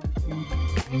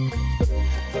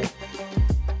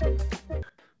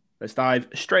 Let's dive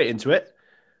straight into it.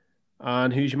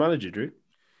 And who's your manager, Drew?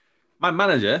 My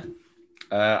manager,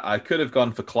 I could have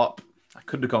gone for Klopp. I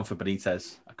could have gone for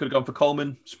Benitez. I could have gone for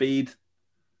Coleman, Speed.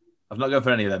 I've not gone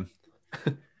for any of them.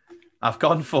 I've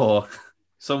gone for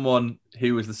someone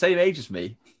who was the same age as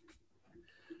me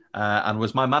and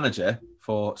was my manager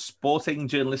for Sporting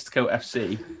Journalistico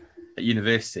FC at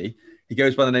university. He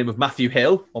goes by the name of Matthew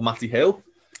Hill,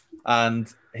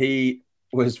 and he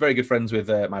was very good friends with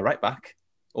my right back,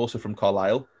 also from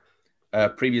Carlisle.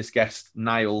 Previous guest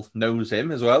Niall knows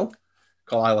him as well.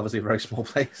 Carlisle, obviously a very small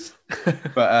place.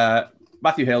 But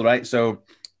Matthew Hill, right? So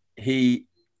he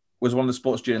was one of the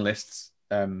sports journalists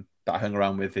that I hung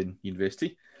around with in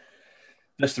university.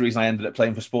 That's the reason I ended up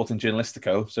playing for Sporting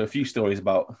Journalistico. So a few stories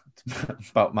about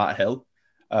Matt Hill.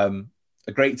 A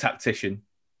great tactician,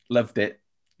 loved it.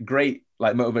 Great,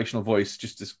 like, motivational voice,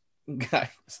 just this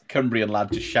Cumbrian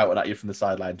lad just shouting at you from the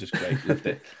sideline, just great, loved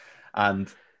it. And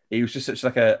he was just such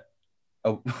like a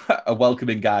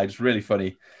welcoming guy, just really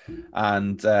funny.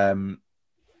 And so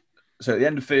at the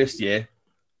end of first year,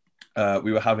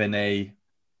 we were having a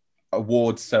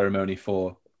awards ceremony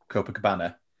for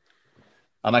Copacabana.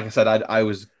 And like I said, I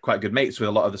was quite good mates with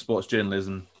a lot of the sports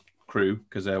journalism crew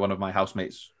because one of my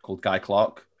housemates called Guy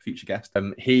Clark, future guest,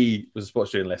 he was a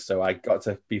sports journalist, so I got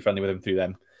to be friendly with him through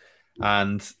them.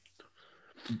 And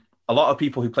a lot of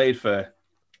people who played for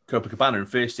Copacabana in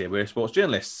first year were sports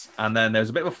journalists. And then there was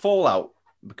a bit of a fallout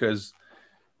because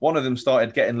one of them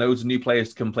started getting loads of new players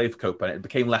to come play for Copa, and it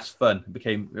became less fun.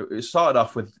 It started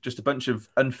off with just a bunch of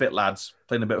unfit lads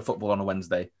playing a bit of football on a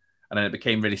Wednesday, and then it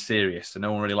became really serious, and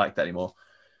no one really liked that anymore.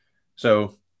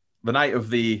 So the night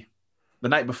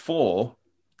before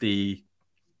the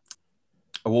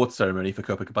award ceremony for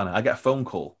Copacabana, I get a phone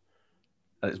call,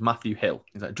 and it's Matthew Hill.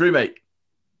 He's like, "Drew, mate,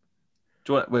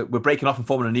 we're breaking off and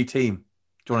forming a new team.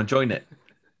 Do you want to join it?"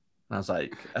 And I was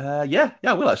like, yeah,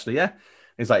 I will actually, yeah.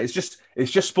 He's like, it's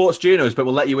just sports journos, but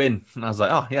we'll let you in. And I was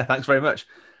like, oh yeah, thanks very much.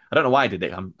 I don't know why I did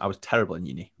it. I was terrible in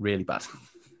uni, really bad.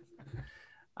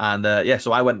 And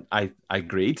so I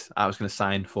agreed. I was going to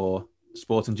sign for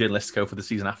Sporting Journalistico for the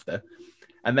season after.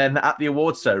 And then at the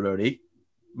awards ceremony,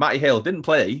 Matty Hill didn't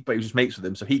play, but he was just mates with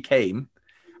him. So he came,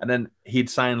 and then he'd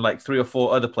signed like 3 or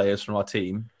 4 other players from our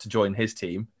team to join his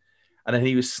team. And then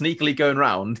he was sneakily going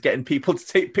around getting people to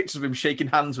take pictures of him shaking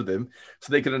hands with him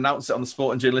so they could announce it on the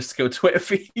Sporting Journalistico Twitter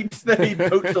feed. Then he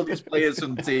poached all these players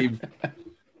from the team.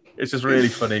 It's just really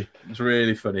funny. It's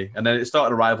really funny. And then it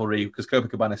started a rivalry because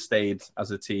Copacabana stayed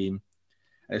as a team.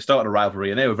 And it started a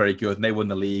rivalry, and they were very good, and they won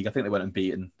the league. I think they went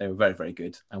unbeaten. They were very, very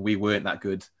good. And we weren't that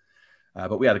good.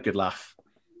 But we had a good laugh,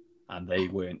 and they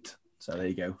weren't. So there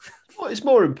you go. Well, it's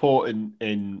more important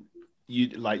in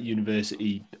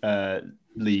university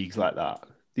leagues like that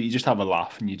you just have a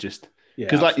laugh and you just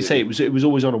because like you say it was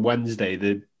always on a Wednesday,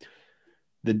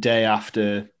 the day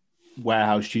after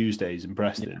Warehouse Tuesdays in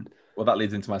Preston. Yeah. Well, that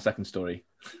leads into my second story.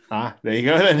 There you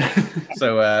go then.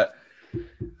 So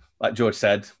like George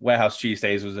said, Warehouse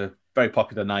Tuesdays was a very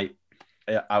popular night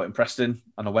out in Preston.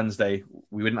 On a Wednesday,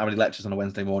 we wouldn't have any lectures on a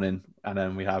Wednesday morning, and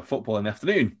then we have football in the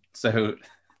afternoon. So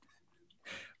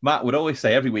Matt would always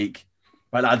say every week,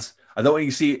 "Right, lads, I don't want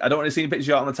to see any pictures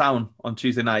out on the town on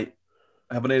Tuesday night.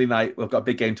 Have an early night. We've got a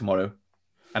big game tomorrow."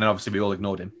 And then obviously we all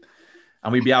ignored him.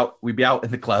 And we'd be out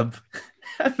in the club.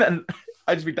 And then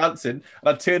I'd just be dancing. And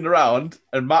I'd turn around,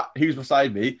 and Matt, who's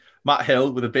beside me, Matt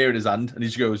Hill with a beer in his hand, and he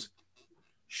just goes,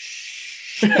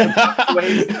 "Shh."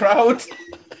 Waves the crowd.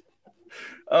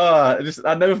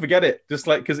 I'd never forget it. Just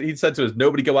like, because he'd said to us,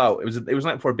 nobody go out. It was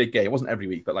night before a big game. It wasn't every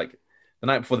week, but like the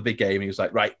night before the big game, he was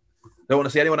like, "Right, don't want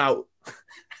to see anyone out."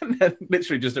 And then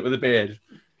literally just with a beard,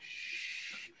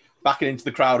 backing into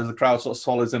the crowd as the crowd sort of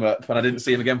swallows him up. And I didn't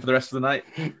see him again for the rest of the night.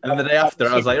 And then the day after,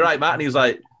 I was like, "Right, Matt." And he was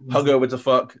like, hungover to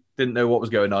fuck, didn't know what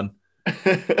was going on.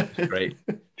 Great.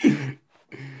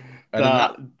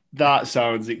 That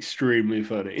sounds extremely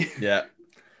funny. Yeah.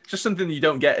 Just something you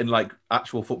don't get in like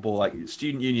actual football. Like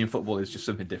student union football is just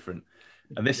something different.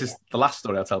 And this is the last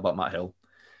story I'll tell about Matt Hill.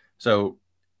 So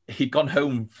he'd gone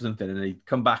home for something, and he'd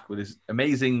come back with this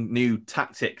amazing new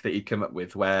tactic that he'd come up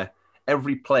with where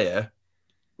every player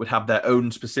would have their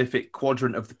own specific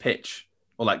quadrant of the pitch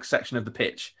or like section of the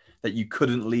pitch that you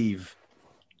couldn't leave.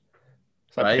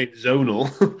 It's like right?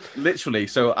 Zonal. Literally.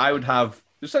 So I would have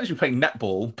essentially playing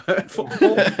netball, but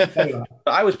football.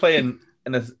 But I was playing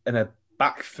in a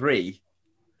back 3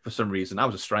 for some reason. I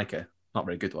was a striker, not a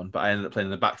very good one, but I ended up playing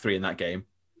in the back 3 in that game.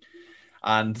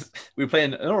 And we were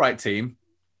playing an all right team,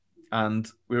 and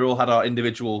we all had our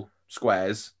individual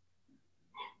squares.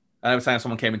 And every time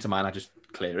someone came into mine, I just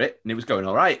clear it, and it was going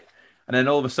all right. And then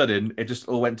all of a sudden, it just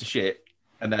all went to shit.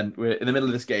 And then we're in the middle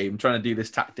of this game trying to do this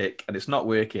tactic, and it's not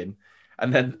working.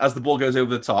 And then as the ball goes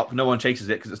over the top, no one chases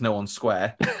it because it's no one's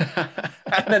square.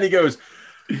 And then he goes,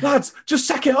 "Lads, just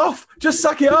sack it off. Just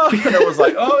sack it off." And I was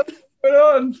like, "Oh, what's going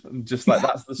on?" And just like,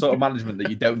 that's the sort of management that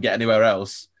you don't get anywhere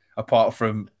else, apart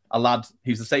from a lad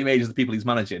who's the same age as the people he's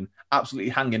managing, absolutely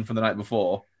hanging from the night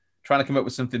before, trying to come up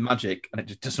with something magic, and it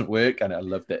just doesn't work. And I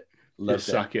loved it. Loved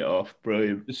Just sack it off.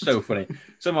 Brilliant. It's so funny.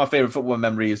 Some of my favorite football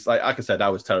memories, like I said, I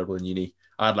was terrible in uni.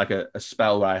 I had like a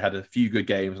spell where I had a few good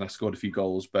games and I scored a few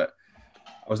goals, but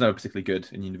I was never particularly good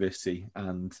in university.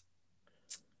 And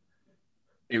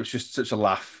it was just such a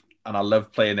laugh. And I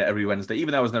loved playing it every Wednesday.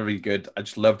 Even though I was never really good, I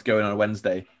just loved going on a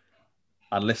Wednesday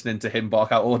and listening to him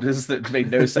bark out orders that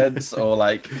made no sense, or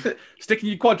like sticking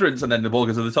you quadrants and then the ball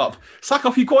goes to the top. Sack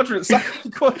off your quadrants, sack off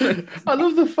your quadrants. I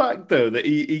love the fact though that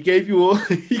he gave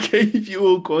you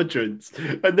all quadrants,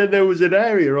 and then there was an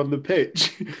area on the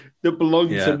pitch that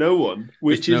belonged to no one,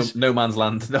 which is no man's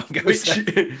land. No one goes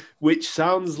there. Which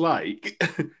sounds like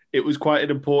it was quite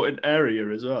an important area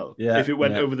as well. Yeah, if it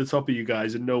went over the top of you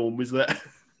guys and no one was there.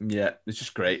 Yeah, it's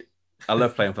just great. I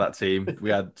love playing for that team. We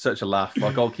had such a laugh.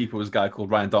 Our goalkeeper was a guy called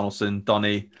Ryan Donaldson,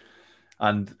 Donny,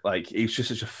 and like he's just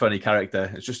such a funny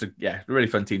character. It's just a really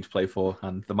fun team to play for,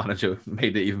 and the manager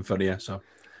made it even funnier. So,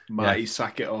 mighty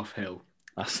sack it off, Hill.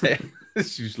 That's it.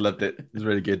 She just loved it. It was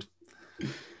really good,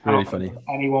 really funny.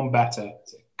 Anyone better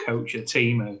to coach a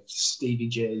team of Stevie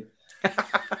G,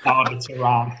 Arda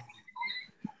Turan.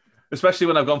 Especially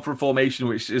when I've gone for a formation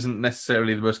which isn't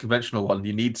necessarily the most conventional one.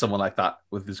 You need someone like that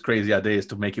with his crazy ideas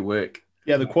to make it work.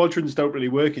 Yeah, the quadrants don't really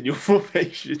work in your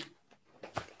formation.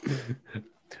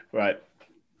 Right.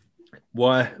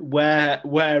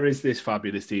 Where is this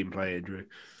fabulous team playing, Drew?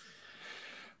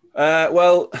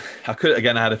 Well, I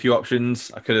had a few options.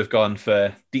 I could have gone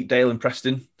for Deepdale in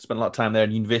Preston, spent a lot of time there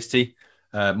in university.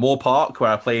 Moore Park,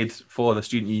 where I played for the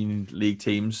Student Union League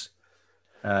teams,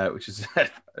 which is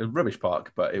a rubbish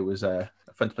park, but it was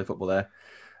fun to play football there.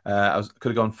 Could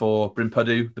have gone for Bryn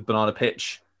Puddu, the banana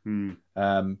pitch.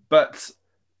 But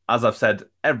as I've said,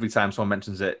 every time someone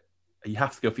mentions it, you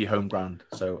have to go for your home ground.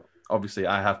 So obviously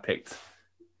I have picked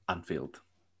Anfield.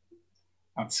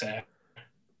 That's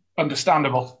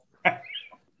understandable.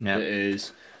 Yeah, it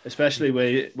is. Especially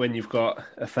when you've got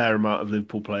a fair amount of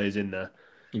Liverpool players in there.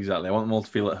 Exactly. I want them all to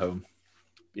feel at home.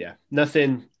 Yeah,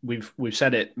 nothing. We've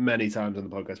said it many times on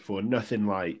the podcast before. Nothing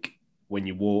like when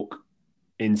you walk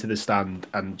into the stand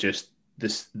and just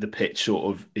the pitch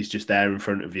sort of is just there in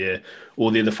front of you.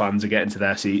 All the other fans are getting to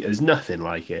their seat. There's nothing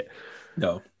like it.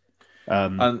 No.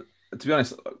 And to be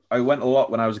honest, I went a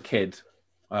lot when I was a kid.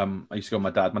 I used to go with my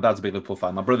dad. My dad's a big Liverpool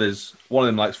fan. My brothers, one of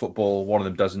them likes football, one of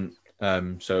them doesn't.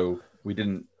 So we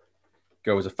didn't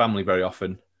go as a family very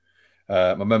often.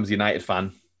 My mum's a United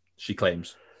fan. She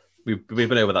claims. We've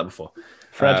been over that before.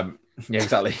 Fred. Yeah,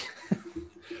 exactly.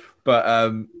 But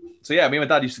so yeah, me and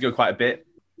my dad used to go quite a bit,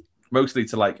 mostly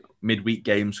to like midweek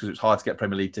games because it was hard to get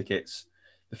Premier League tickets.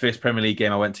 The first Premier League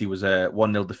game I went to was a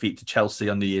 1-0 defeat to Chelsea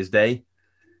on New Year's Day.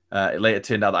 It later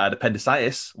turned out that I had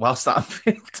appendicitis whilst at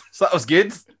Anfield, so that was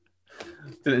good.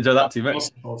 Didn't enjoy that too much.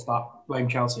 Blame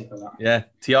Chelsea for that. Yeah,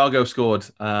 Thiago scored.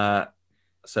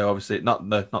 So obviously not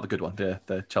the good one,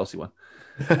 the Chelsea one.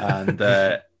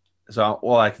 And so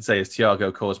all I can say is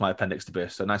Thiago caused my appendix to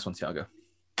burst. So nice one, Thiago.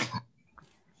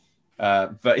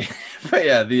 But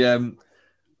yeah,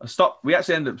 I stopped. We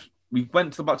actually ended up. We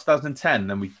went to about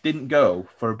 2010, and we didn't go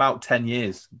for about 10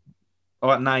 years,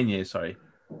 about 9 years. Sorry.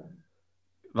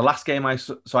 The last game I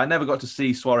never got to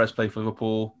see Suarez play for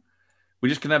Liverpool. We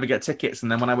just could never get tickets.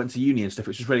 And then when I went to uni and stuff, it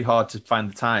was just really hard to find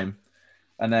the time.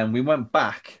 And then we went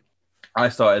back. A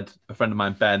friend of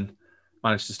mine, Ben,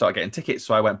 managed to start getting tickets.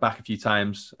 So I went back a few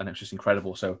times and it was just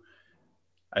incredible. So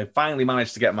I finally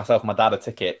managed to get myself and my dad a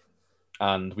ticket.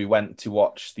 And we went to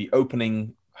watch the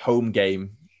opening home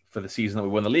game for the season that we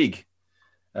won the league,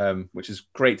 which is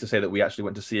great to say that we actually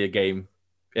went to see a game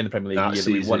in the Premier League the year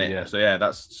that we won it. Yeah. So yeah,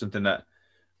 that's something that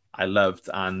I loved.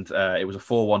 And it was a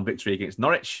 4-1 victory against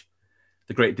Norwich.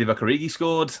 The great Divock Origi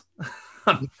scored.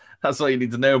 That's all you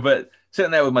need to know. But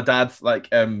sitting there with my dad, like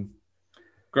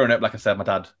growing up, like I said, me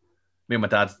and my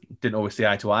dad didn't always see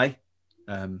eye to eye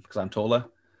because I'm taller.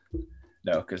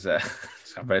 No, because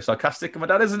I'm very sarcastic and my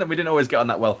dad isn't, and we didn't always get on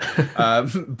that well.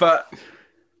 But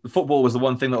the football was the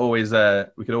one thing that always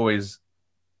we could always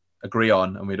agree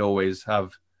on, and we'd always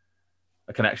have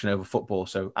a connection over football.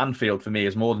 So Anfield for me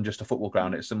is more than just a football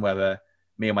ground. It's somewhere that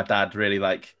me and my dad really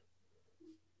like.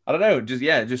 I don't know,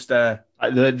 just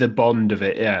the bond of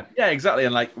it, yeah, exactly.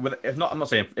 And like, I'm not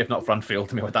saying if not for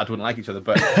Anfield, me and my dad wouldn't like each other,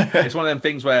 but it's one of them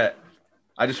things where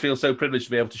I just feel so privileged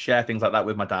to be able to share things like that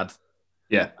with my dad.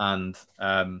 Yeah, and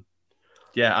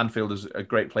Anfield is a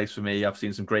great place for me. I've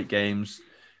seen some great games.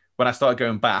 When I started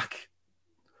going back,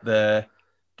 the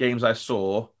games I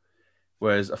saw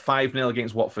was a 5-0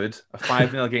 against Watford, a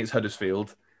 5-0 against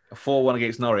Huddersfield, a 4-1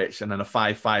 against Norwich, and then a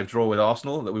 5-5 draw with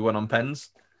Arsenal that we won on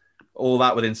pens. All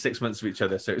that within 6 months of each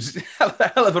other. So it was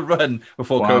a hell of a run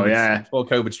before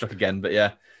COVID struck again. But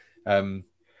yeah,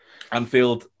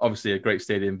 Anfield, obviously a great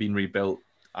stadium, been rebuilt.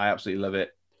 I absolutely love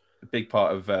it. A big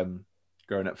part of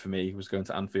growing up for me was going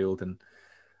to Anfield, and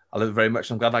I love it very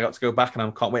much. I'm glad I got to go back, and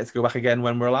I can't wait to go back again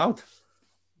when we're allowed.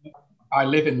 I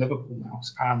live in Liverpool now,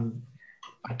 and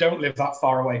I don't live that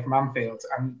far away from Anfield.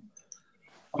 And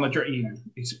on the,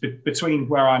 it's between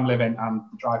where I'm living and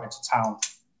driving to town.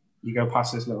 You go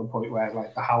past this little point where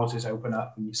like the houses open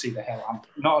up and you see the hill. And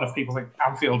not enough people think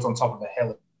Anfield's on top of the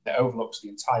hill. It overlooks the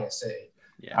entire city.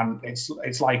 Yeah. And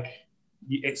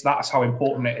that's how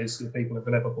important it is to the people of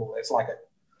Liverpool. It's like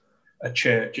a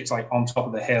church. It's like on top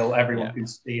of the hill. Everyone can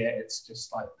see it. It's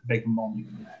just like a big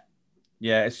monument there.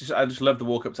 Yeah, I just love the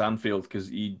walk up to Anfield because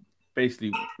you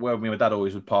basically, where me and my dad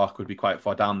always would park would be quite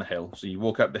far down the hill. So you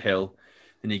walk up the hill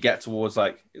and you get towards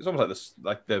it's almost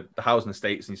like the housing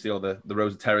estates, and you see all the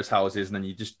rows of terrace houses, and then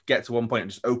you just get to one point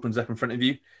and it just opens up in front of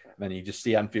you, and then you just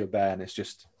see Anfield there, and it's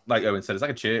just, like Owen said, it's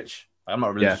like a church. I'm not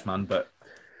a religious man, but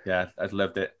yeah, I've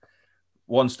loved it.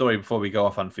 One story before we go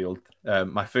off Anfield.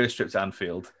 My first trip to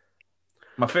Anfield,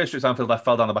 I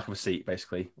fell down the back of a seat,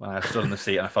 basically. When I stood on the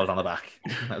seat and I fell down the back.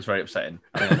 That was very upsetting.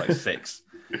 I think I was like 6.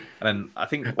 And then I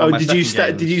think...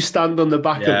 did you stand on the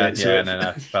back of it? Yeah, no,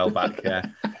 I fell back, yeah.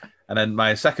 And then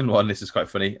my second one, this is quite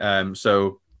funny.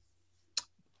 So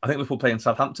I think Liverpool playing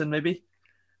Southampton, maybe?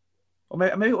 Or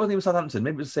maybe it wasn't even Southampton.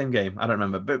 Maybe it was the same game. I don't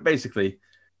remember. But basically,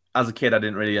 as a kid, I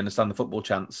didn't really understand the football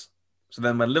chants. So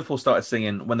then when Liverpool started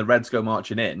singing "When the Reds Go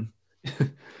Marching In,"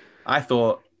 I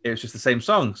thought it was just the same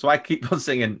song. So I keep on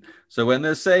singing, "So when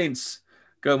the Saints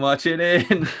go marching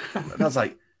in." And I was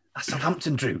like, that's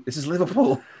Southampton, Drew. This is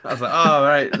Liverpool. I was like, oh,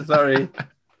 right, sorry.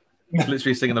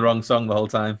 Literally singing the wrong song the whole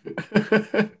time.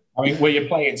 I mean, were you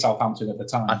playing Southampton at the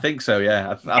time? I think so,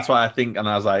 yeah. That's why I think. And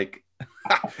I was like,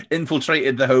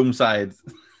 infiltrated the home side.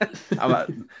 I'm a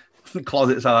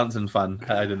closet Southampton fan.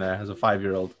 I don't know, as a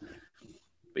 5-year-old.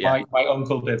 But yeah. My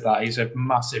uncle did that. He's a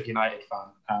massive United fan,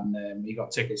 and he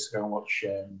got tickets to go and watch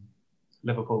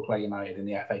Liverpool play United in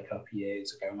the FA Cup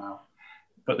years ago now.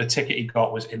 But the ticket he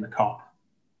got was in the Kop.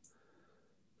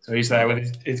 So he's there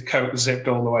with his coat zipped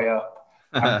all the way up.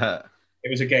 It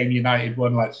was a game United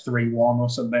won like 3-1 or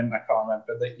something. I can't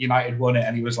remember. But United won it,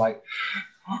 and he was like,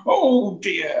 "Oh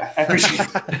dear!"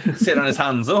 Sitting on his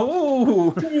hands.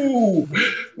 Oh, ooh,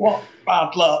 what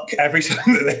bad luck! Every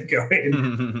time that they go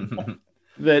in.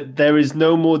 There is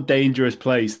no more dangerous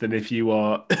place than if you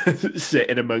are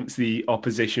sitting amongst the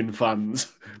opposition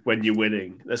fans when you're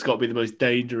winning. That's got to be the most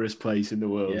dangerous place in the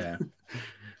world. Yeah.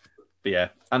 But yeah,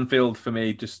 Anfield for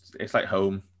me, it's like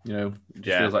home. You know, it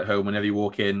just feels like home whenever you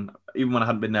walk in. Even when I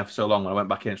hadn't been there for so long, when I went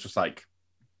back in, it's just like,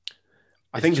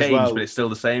 I think changed, as well, but it's still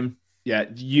the same. Yeah,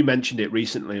 you mentioned it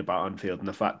recently about Anfield and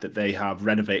the fact that they have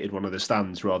renovated one of the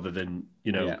stands rather than,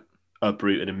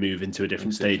 uproot and move into a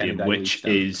different stadium, which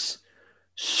is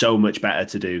so much better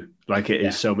to do. Like, it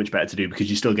is so much better to do because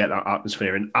you still get that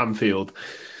atmosphere in Anfield.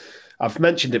 I've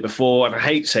mentioned it before, and I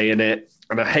hate saying it,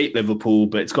 and I hate Liverpool,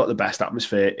 but it's got the best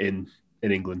atmosphere in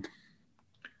England.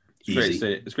 It's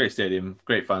a great stadium,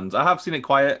 great fans. I have seen it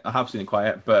quiet,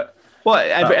 but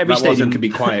every stadium can be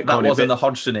quiet. That wasn't the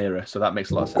Hodgson era, so that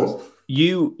makes a lot of sense.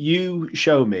 You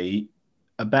show me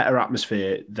a better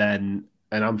atmosphere than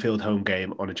an Anfield home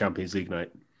game on a Champions League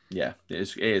night. Yeah,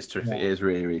 it is terrific. It is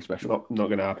really, really special. Not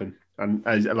going to happen. And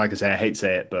like I say, I hate to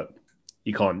say it, but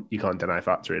you can't deny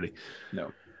facts, really.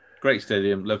 No, great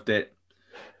stadium, loved it,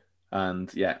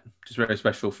 and yeah, just very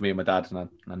special for me and my dad, and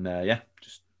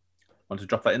just wanted to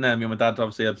drop that in there. Me and my dad,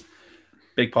 obviously, a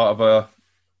big part of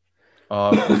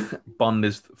our bond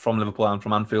is from Liverpool and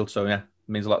from Anfield, so yeah, it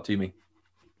means a lot to me.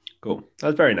 Cool,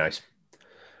 that's very nice.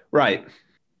 Right.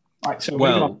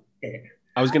 So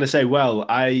I was going to say,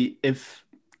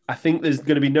 I think there's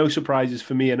going to be no surprises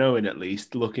for me and Owen, at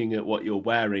least, looking at what you're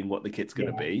wearing, what the kit's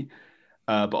going to be.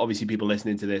 But obviously people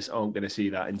listening to this aren't going to see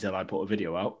that until I put a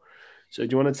video out. So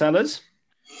do you want to tell us?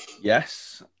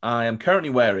 Yes, I am currently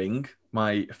wearing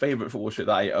my favourite football shirt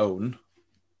that I own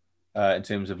in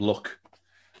terms of look.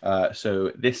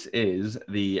 So this is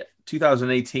the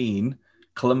 2018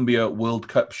 Colombia World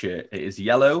Cup shirt. It is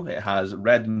yellow. It has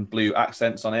red and blue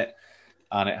accents on it,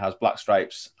 and it has black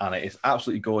stripes, and it is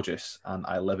absolutely gorgeous, and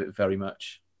I love it very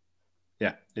much.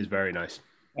 Yeah, it's very nice.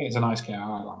 I think it's a nice kit. I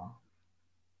like that one.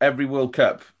 Every World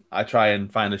Cup, I try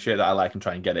and find a shirt that I like and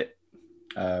try and get it.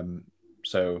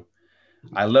 So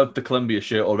I loved the Colombia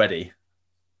shirt already,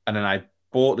 and then I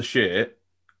bought the shirt,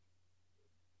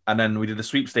 and then we did the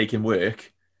sweepstake in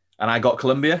work, and I got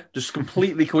Colombia. Just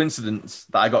completely coincidence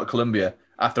that I got Colombia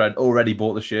after I'd already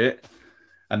bought the shirt.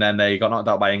 And then they got knocked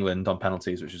out by England on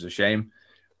penalties, which was a shame.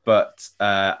 But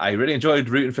I really enjoyed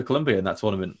rooting for Colombia in that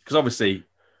tournament because obviously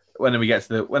when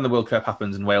the World Cup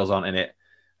happens and Wales aren't in it,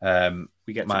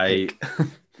 We get to my pick.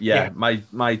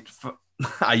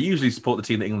 I usually support the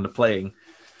team that England are playing,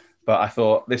 but I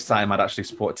thought this time I'd actually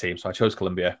support a team, so I chose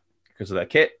Colombia because of their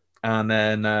kit, and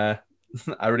then I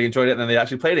really enjoyed it. And then they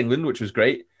actually played England, which was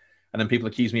great. And then people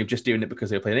accused me of just doing it because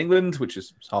they were playing England, which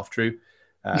is half true.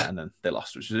 And then they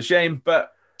lost, which is a shame.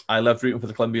 But I loved rooting for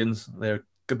the Colombians. They're a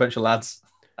good bunch of lads.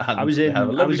 And I was in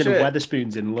a shirt.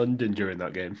 Weatherspoons in London during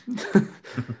that game.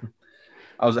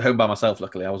 I was at home by myself,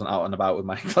 luckily. I wasn't out and about with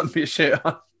my Colombia shirt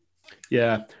on.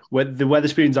 Yeah, when the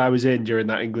Weatherspoons I was in during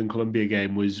that England-Colombia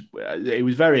game was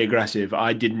very aggressive.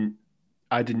 I didn't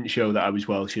show that I was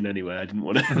Welsh in any way. I didn't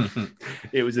want to.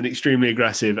 It was an extremely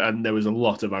aggressive, and there was a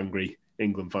lot of angry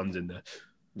England fans in there.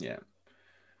 Yeah,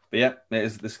 but yeah, it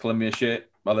is this Colombia shirt.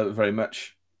 I love it very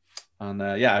much, and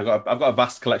I've got a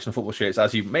vast collection of football shirts,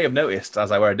 as you may have noticed,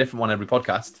 as I wear a different one every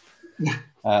podcast.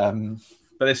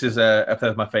 But this is a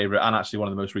third of my favourite, and actually one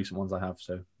of the most recent ones I have.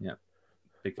 So yeah,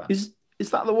 big fan. Is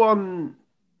that the one?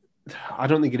 I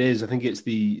don't think it is. I think it's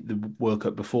the World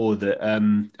Cup before that.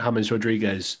 James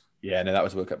Rodriguez. Yeah, no, that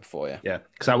was the World Cup before. Yeah,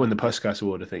 because that won the Puskas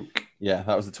Award, I think. Yeah,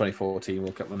 that was the 2014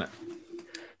 World Cup, wasn't it?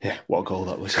 Yeah, what a goal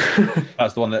that was.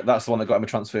 That's the one that got him a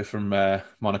transfer from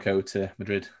Monaco to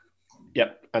Madrid.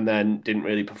 Yep, and then didn't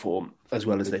really perform as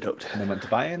well as they'd hoped. And then went to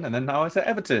Bayern, and then now it's at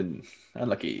Everton.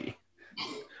 Unlucky.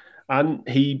 And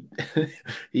he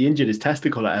injured his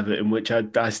testicle at Everton, which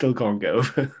I still can't get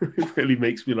over. It really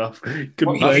makes me laugh.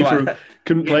 Couldn't play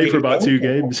for about 2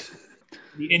 games.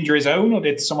 Did he injure his own, or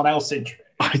did someone else injure it?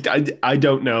 I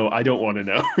don't know. I don't want to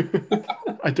know.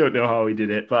 I don't know how he did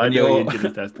it, but I know he injured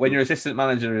his testicle. When your assistant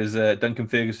manager is Duncan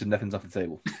Ferguson, nothing's off the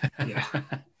table. Yeah,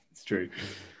 it's true.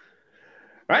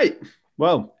 Right.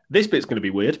 Well, this bit's going to be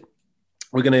weird.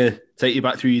 We're going to take you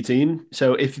back through your team.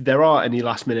 So if there are any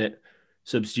last-minute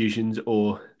substitutions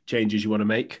or changes you want to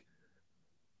make,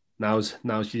 now's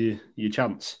your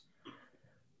chance.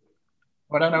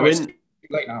 Well, I don't know. It's too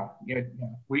late now. Yeah.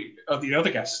 The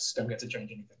other guests don't get to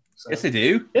change anything. So. Yes, they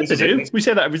do. Yes, they do. We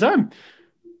say that every time.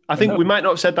 I think we might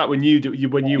not have said that when you were on.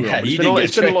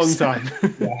 It's been a long time.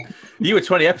 Yeah. You were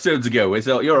 20 episodes ago. It's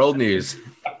your old news.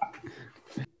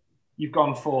 You've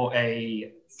gone for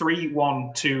a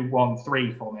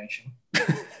 3-1-2-1-3 formation.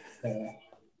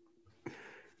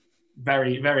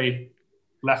 Very, very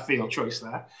left field choice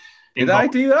there. Did I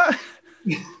do that?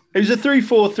 It was a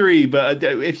 3-4-3, but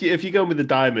if you're going with the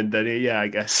diamond, then yeah, I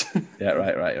guess. Yeah,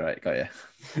 right. Got you.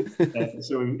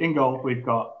 So in goal, we've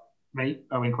got me,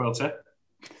 Owen Quilter.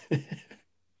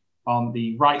 On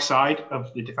the right side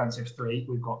of the defensive three,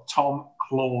 we've got Tom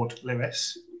Claude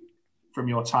Lewis from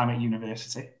your time at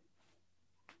university.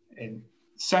 In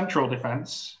central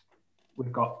defence,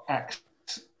 we've got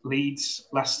ex-Leeds,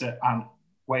 Leicester and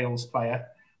Wales player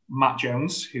Matt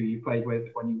Jones, who you played with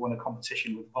when you won a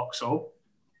competition with Vauxhall.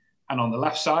 And on the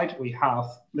left side, we have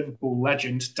Liverpool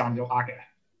legend Daniel Agger.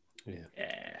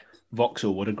 Yeah.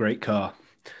 Vauxhall, what a great car.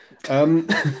 Holding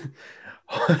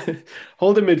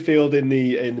midfield in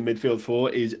the midfield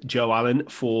 4 is Joe Allen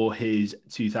for his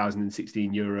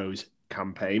 2016 Euros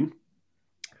campaign.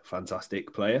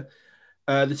 Fantastic player.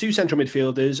 The 2 central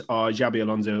midfielders are Xabi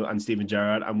Alonso and Steven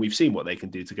Gerrard, and we've seen what they can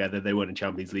do together. They won in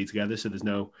Champions League together, so there's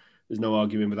no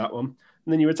arguing with that one.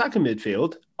 And then your attacking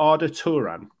midfield, Arda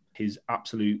Turan, his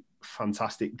absolute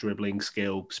fantastic dribbling,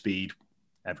 skill, speed,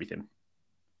 everything.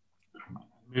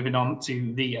 Moving on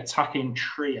to the attacking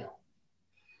trio.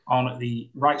 On the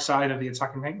right side of the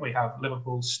attacking wing, we have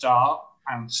Liverpool's star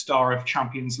and star of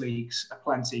Champions Leagues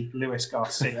aplenty, Luis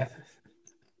Garcia.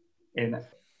 In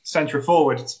centre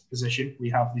forward position, we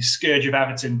have the scourge of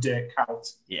Everton, Dirk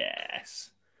Kuyt. Yes.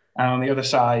 And on the other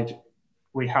side,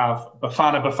 we have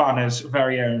Bafana's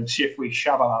very own Chifui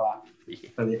Shabalala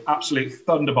for the absolute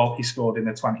thunderbolt he scored in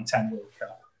the 2010 World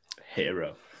Cup.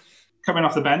 Hero. Coming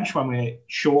off the bench when we're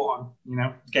short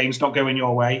on, games not going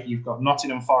your way, you've got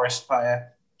Nottingham Forest player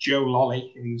Joe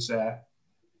Lolly, who's your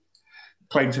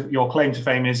claim to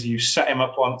fame is you set him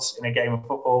up once in a game of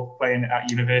football playing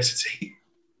at university.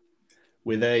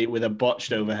 With a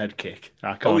botched overhead kick.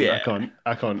 I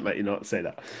can't let you not say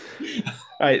that.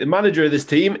 All right, the manager of this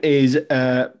team is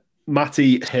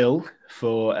Matty Hill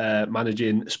for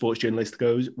managing Sports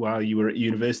Journalisticos while you were at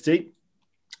university.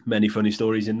 Many funny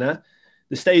stories in there.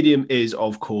 The stadium is,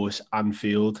 of course,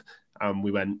 Anfield, and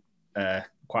we went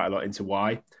quite a lot into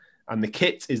why. And the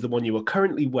kit is the one you are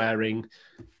currently wearing,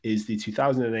 is the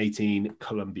 2018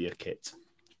 Colombia kit,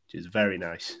 which is very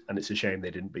nice. And it's a shame they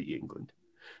didn't beat England.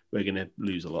 We're going to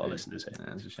lose a lot of listeners here.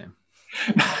 Yeah, it's a shame.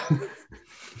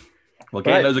 Well,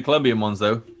 getting those are Colombian ones,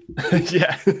 though.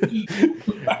 Yeah.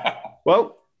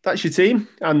 Well, that's your team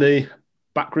and the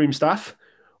backroom staff.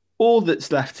 All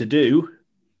that's left to do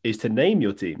is to name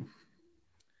your team.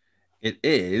 It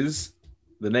is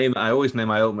the name that I always name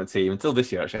my ultimate team. Until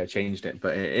this year, actually, I changed it.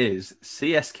 But it is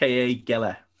CSKA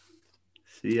Gela.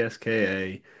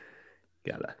 CSKA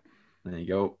Gela. There you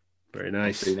go. Very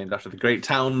nice. Obviously named after the great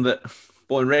town that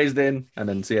born and raised in. And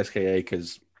then CSKA,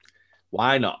 because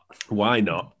why not? Why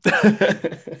not?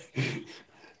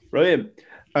 Brilliant.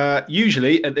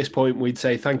 Usually at this point, we'd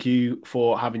say thank you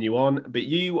for having you on, but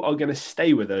you are going to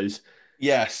stay with us.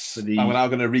 Yes, I'm now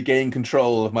going to regain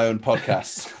control of my own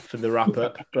podcast for the wrap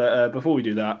up. But before we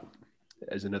do that,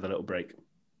 there's another little break.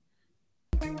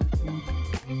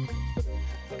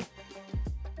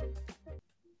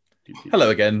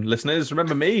 Hello again, listeners.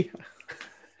 Remember me?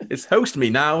 It's host me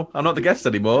now. I'm not the guest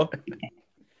anymore.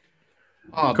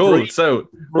 Oh, cool. So,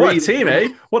 what a team, eh?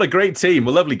 What a great team.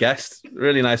 A lovely guest.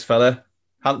 Really nice fella.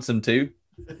 Handsome too.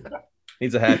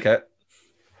 Needs a haircut.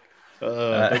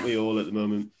 Don't we all at the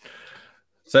moment?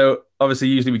 So, obviously,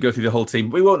 usually we go through the whole team.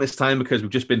 We won't this time because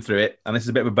we've just been through it. And this is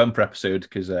a bit of a bumper episode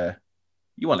because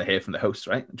you want to hear from the hosts,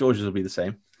 right? George's will be the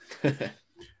same.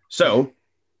 So,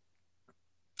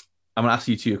 I'm going to ask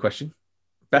you two a question.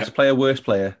 Best player, worst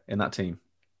player in that team?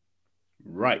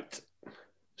 Right.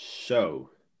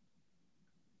 So,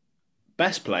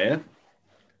 best player,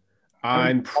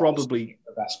 I'm probably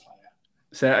the best player.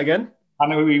 Say that again? I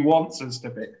know who he wants us to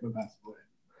pick the best player.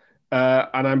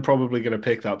 And I'm probably going to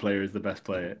pick that player as the best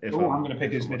player. I'm going to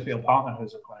pick his midfield partner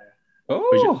as a player.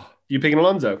 Oh, you picking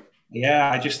Alonso? Yeah,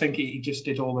 I just think he just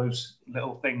did all those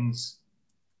little things.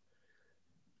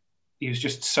 He was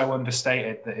just so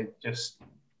understated that it just,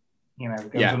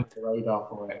 goes under the radar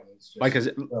for it. Like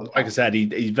I said,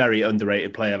 he's a very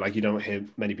underrated player. Like, you don't hear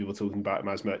many people talking about him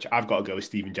as much. I've got to go with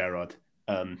Steven Gerrard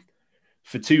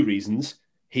for two reasons.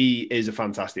 He is a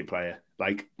fantastic player.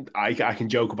 Like, I can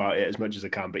joke about it as much as I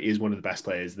can, but he is one of the best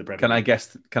players in the Premier League.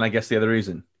 Can I guess the other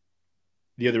reason?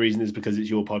 The other reason is because it's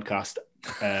your podcast.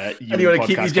 And you want to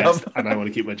keep your job, and I want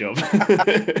to keep my job.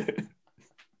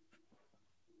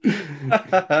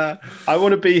 I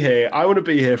want to be here. I want to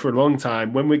be here for a long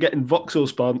time. When we're getting Vauxhall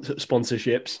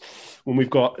sponsorships, when we've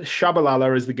got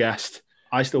Shabalala as the guest,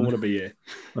 I still want to be here.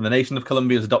 When the nation of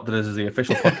Colombia has adopted us as the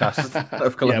official podcast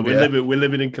of Colombia. Yeah, we're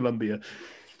living in Colombia.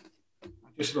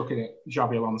 Just looking at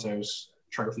Xabi Alonso's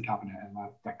trophy cabinet, and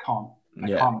that can't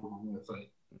be worth it.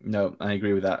 No, I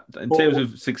agree with that. In terms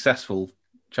of successful,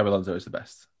 Xabi Alonso is the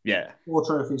best. Yeah. 4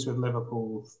 trophies with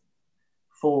Liverpool,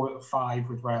 5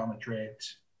 with Real Madrid,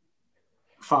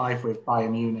 5 with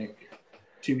Bayern Munich,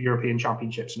 2 European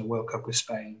Championships and a World Cup with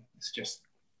Spain. It's just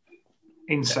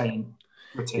insane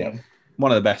return. Yeah.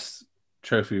 One of the best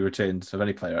trophy returns of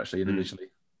any player, actually,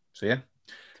 individually. So, yeah.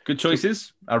 Good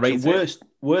choices. I rate it.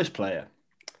 Worst player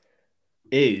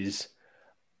is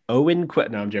Owen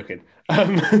No, I'm joking.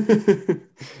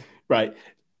 Right.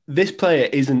 This player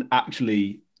isn't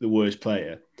actually the worst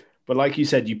player. But like you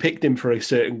said, you picked him for a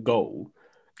certain goal.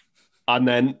 And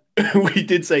then we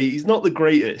did say he's not the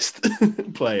greatest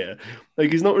player.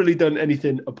 Like, he's not really done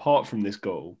anything apart from this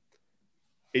goal.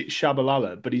 It's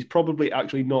Shabalala, but he's probably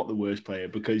actually not the worst player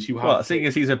because you have... Well, seeing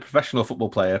as he's a professional football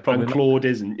player, probably and Claude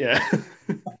isn't, yeah.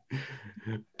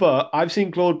 But I've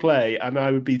seen Claude play, and I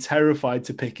would be terrified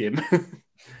to pick him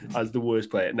as the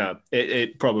worst player. No,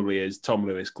 it probably is Tom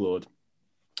Lewis, Claude.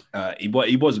 He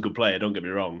was a good player, don't get me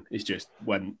wrong. It's just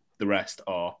when the rest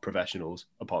are professionals,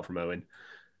 apart from Owen,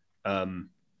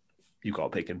 you've got to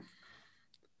pick him.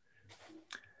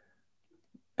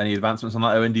 Any advancements on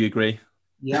that, Owen? Do you agree?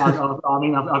 Yeah, I've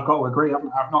got to agree.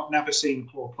 I've never seen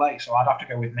Claude play, so I'd have to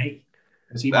go with me.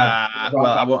 Well,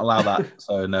 I won't allow that.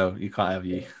 So no, you can't have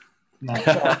you. No,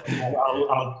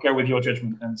 I'll go with your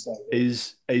judgment and say.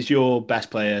 Is your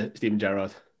best player Steven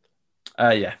Gerrard?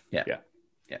 Yeah.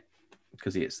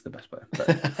 Because he is the best player. But...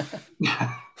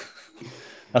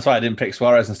 That's why I didn't pick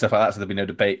Suarez and stuff like that, so there'd be no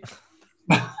debate.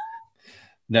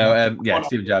 No,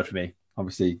 Steven Gerrard for me.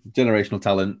 Obviously, generational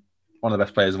talent, one of the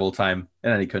best players of all time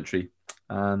in any country,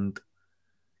 and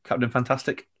Captain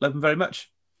Fantastic. Love him very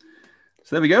much.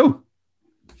 So there we go.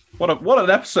 What an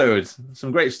episode.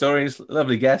 Some great stories.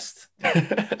 Lovely guest.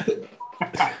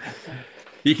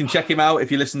 You can check him out if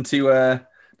you listen to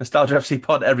Nostalgia FC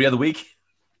Pod every other week.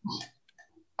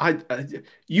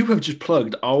 You have just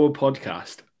plugged our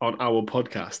podcast on our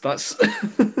podcast. That's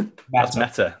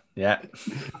meta. Yeah.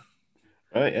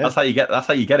 Right, yeah. That's how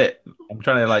you get it. I'm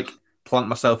trying to plant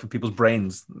myself in people's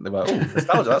brains. They're like, oh,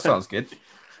 nostalgia, that sounds good.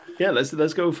 Yeah,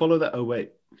 let's go follow that. Oh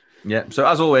wait. Yeah. So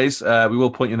as always, we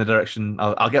will point you in the direction.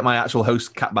 I'll get my actual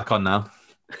host cap back on now.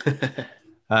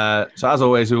 So as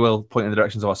always, we will point in the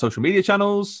directions of our social media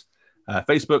channels: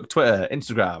 Facebook, Twitter,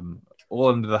 Instagram, all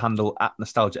under the handle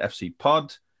 @Nostalgia FC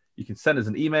Pod. You can send us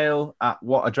an email at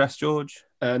what address, George?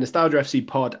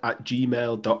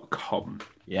 nostalgiafcpod@gmail.com.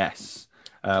 Yes.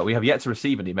 We have yet to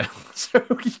receive an email, so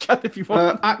you can if you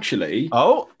want. Actually,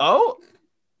 Oh,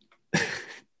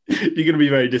 you're going to be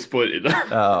very disappointed.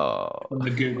 From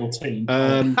the Google team.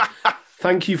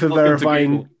 Thank you for Welcome to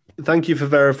verifying. Thank you for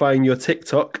verifying your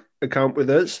TikTok account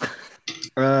with us.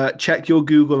 Check your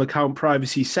Google account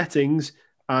privacy settings,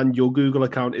 and your Google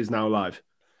account is now live.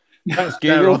 Thanks,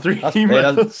 There Google. are 3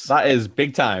 emails. That is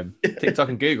big time. TikTok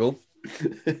and Google.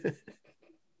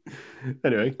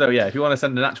 Anyway, So yeah, if you want to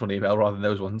send an actual email rather than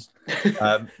those ones, check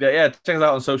us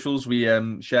out on socials. We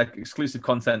share exclusive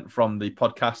content from the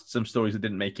podcast, some stories that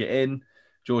didn't make it in.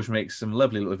 George makes some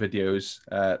lovely little videos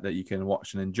that you can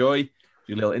watch and enjoy.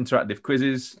 Do little interactive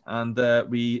quizzes, and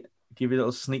we give you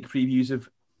little sneak previews of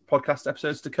podcast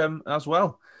episodes to come as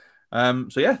well.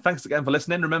 So yeah, thanks again for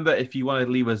listening. Remember, if you want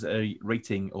to leave us a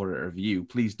rating or a review,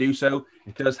 please do so.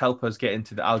 It does help us get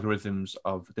into the algorithms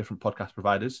of different podcast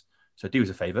providers. So do us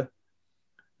a favor.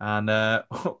 And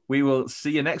we will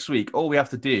see you next week. All we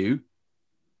have to do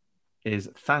is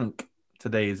thank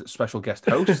today's special guest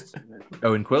host,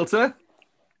 Owen Quilter.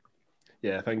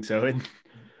 yeah, thanks, Owen.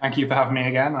 Thank you for having me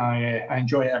again. I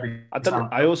enjoy it every time.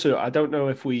 I don't know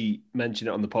if we mention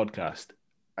it on the podcast,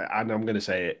 and I'm going to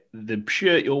say it. The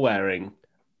shirt you're wearing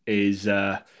is.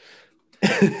 That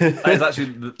is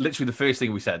actually literally the first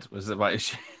thing we said. Was that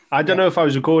right? I don't know if I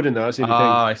was recording though. That's the only thing.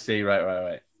 I see.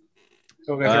 Right.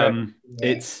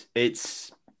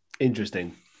 It's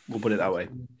interesting. We'll put it that way.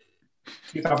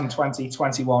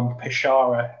 2020-21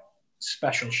 Peshara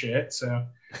special shirt. So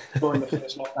during the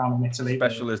first lockdown in Italy.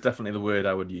 Special is definitely the word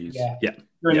I would use. Yeah. Yeah.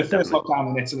 During the first definitely.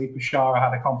 lockdown in Italy, Peshara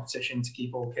had a competition to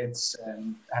keep all kids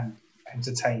and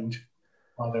entertained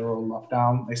while they were all locked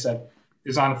down. They said,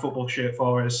 design a football shirt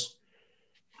for us,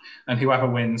 and whoever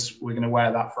wins, we're going to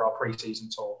wear that for our pre-season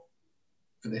tour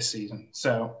for this season.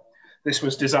 So this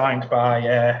was designed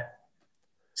by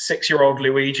 6-year-old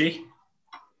Luigi.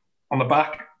 On the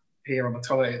back here on the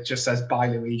toilet, it just says "Bye,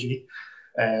 Luigi."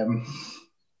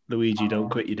 Luigi, don't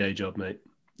quit your day job, mate.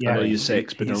 Yeah, I know you're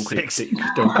 6, but he's don't quit 6.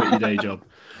 don't quit your day job.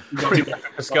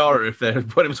 Mascara if they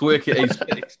put him to work at age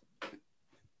 6.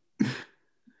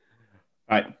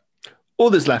 Right. All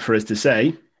that's left for us to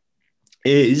say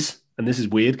is, and this is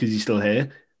weird because he's still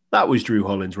here, that was Drew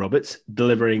Hollins-Roberts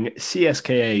delivering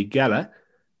CSKA Gala,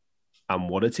 and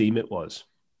what a team it was.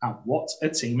 And what a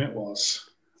team it was.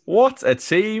 What a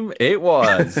team it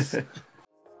was.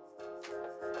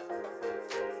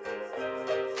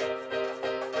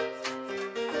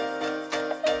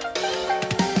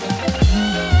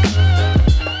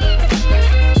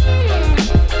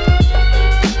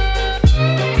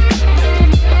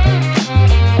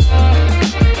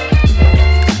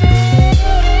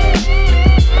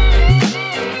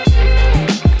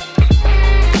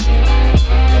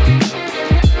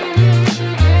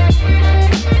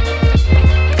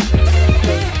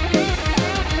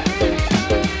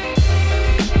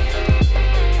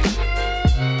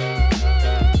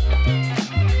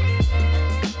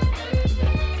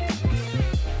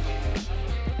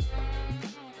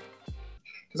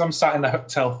 Because I'm sat in the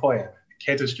hotel foyer, a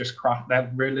kid has just crashed.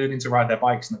 They're really learning to ride their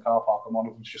bikes in the car park, and one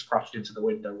of them's just crashed into the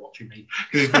window watching me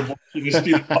because he's been watching us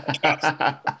do the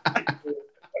podcast.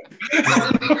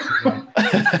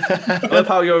 I love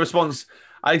how your response,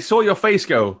 I saw your face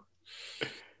go,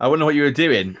 I wonder what you were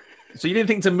doing. So you didn't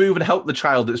think to move and help the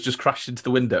child that's just crashed into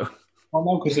the window? Oh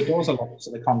no, because the doors are locked,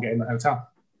 so they can't get in the hotel.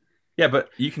 Yeah, but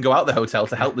you can go out the hotel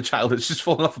to help the child that's just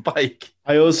fallen off a bike.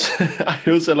 I also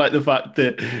like the fact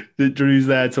that Drew's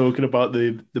there talking about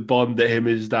the bond that him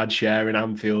and his dad share in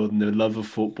Anfield and the love of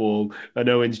football. And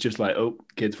Owen's just like, oh,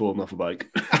 kid's falling off a bike.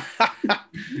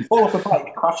 Fall off a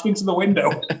bike, crashed into the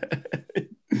window.